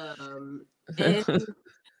on. And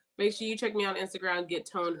make sure you check me out on Instagram, Get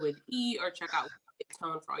Toned with E, or check out Get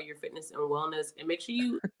Toned for all your fitness and wellness. And make sure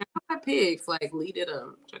you check out my pigs, like Lee did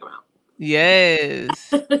them. Check them out. Yes.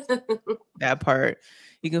 That part.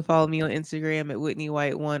 You can follow me on Instagram at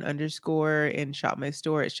WhitneyWhite1_ and shop my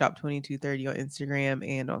store at shop2230 on Instagram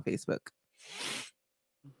and on Facebook.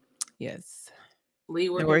 Yes. Lee,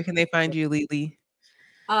 where can they find you, Lee?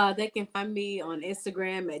 They can find me on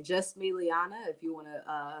Instagram at Just Me Liana if you want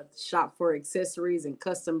to shop for accessories and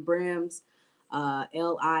custom brims,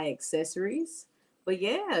 LI Accessories. But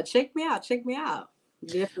yeah, check me out.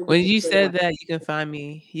 When you said that, you can find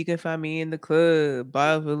me in the club.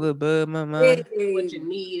 Buy a little bud, mama. Hey, what you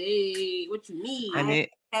need? What you need? I ain't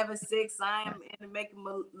having sex. I am into making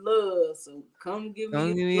my love. So come give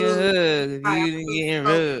me a hug. You getting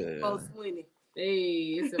rubbed.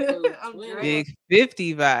 Hey, it's a big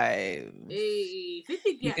 50 vibe. Hey,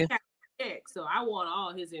 50 got check, so I want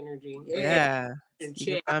all his energy. Yeah.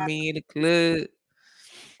 Check. I mean, the club.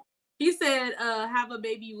 He said, have a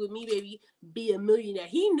baby with me, baby, be a millionaire.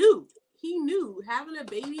 He knew having a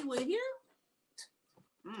baby with him,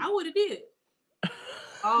 I would have did.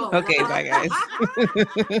 Oh, okay, bye guys.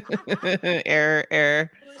 Error.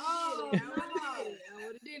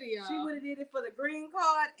 She would have did it for the green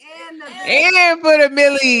card and for the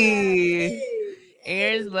Millie.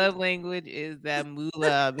 Aaron's love language is that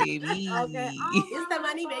moolah, baby. Okay. It's the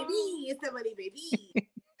money, baby.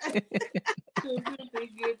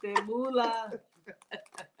 Get that moolah.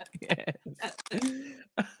 Yes.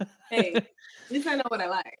 Hey, at least I know what I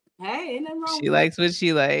like. Hey, ain't nothing wrong. She likes what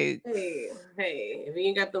she likes. Hey, if you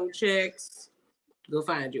ain't got them checks, go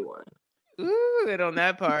find you one. Ooh, and on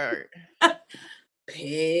that part.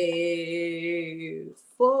 Peace.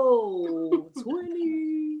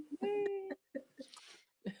 420.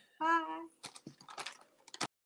 Bye.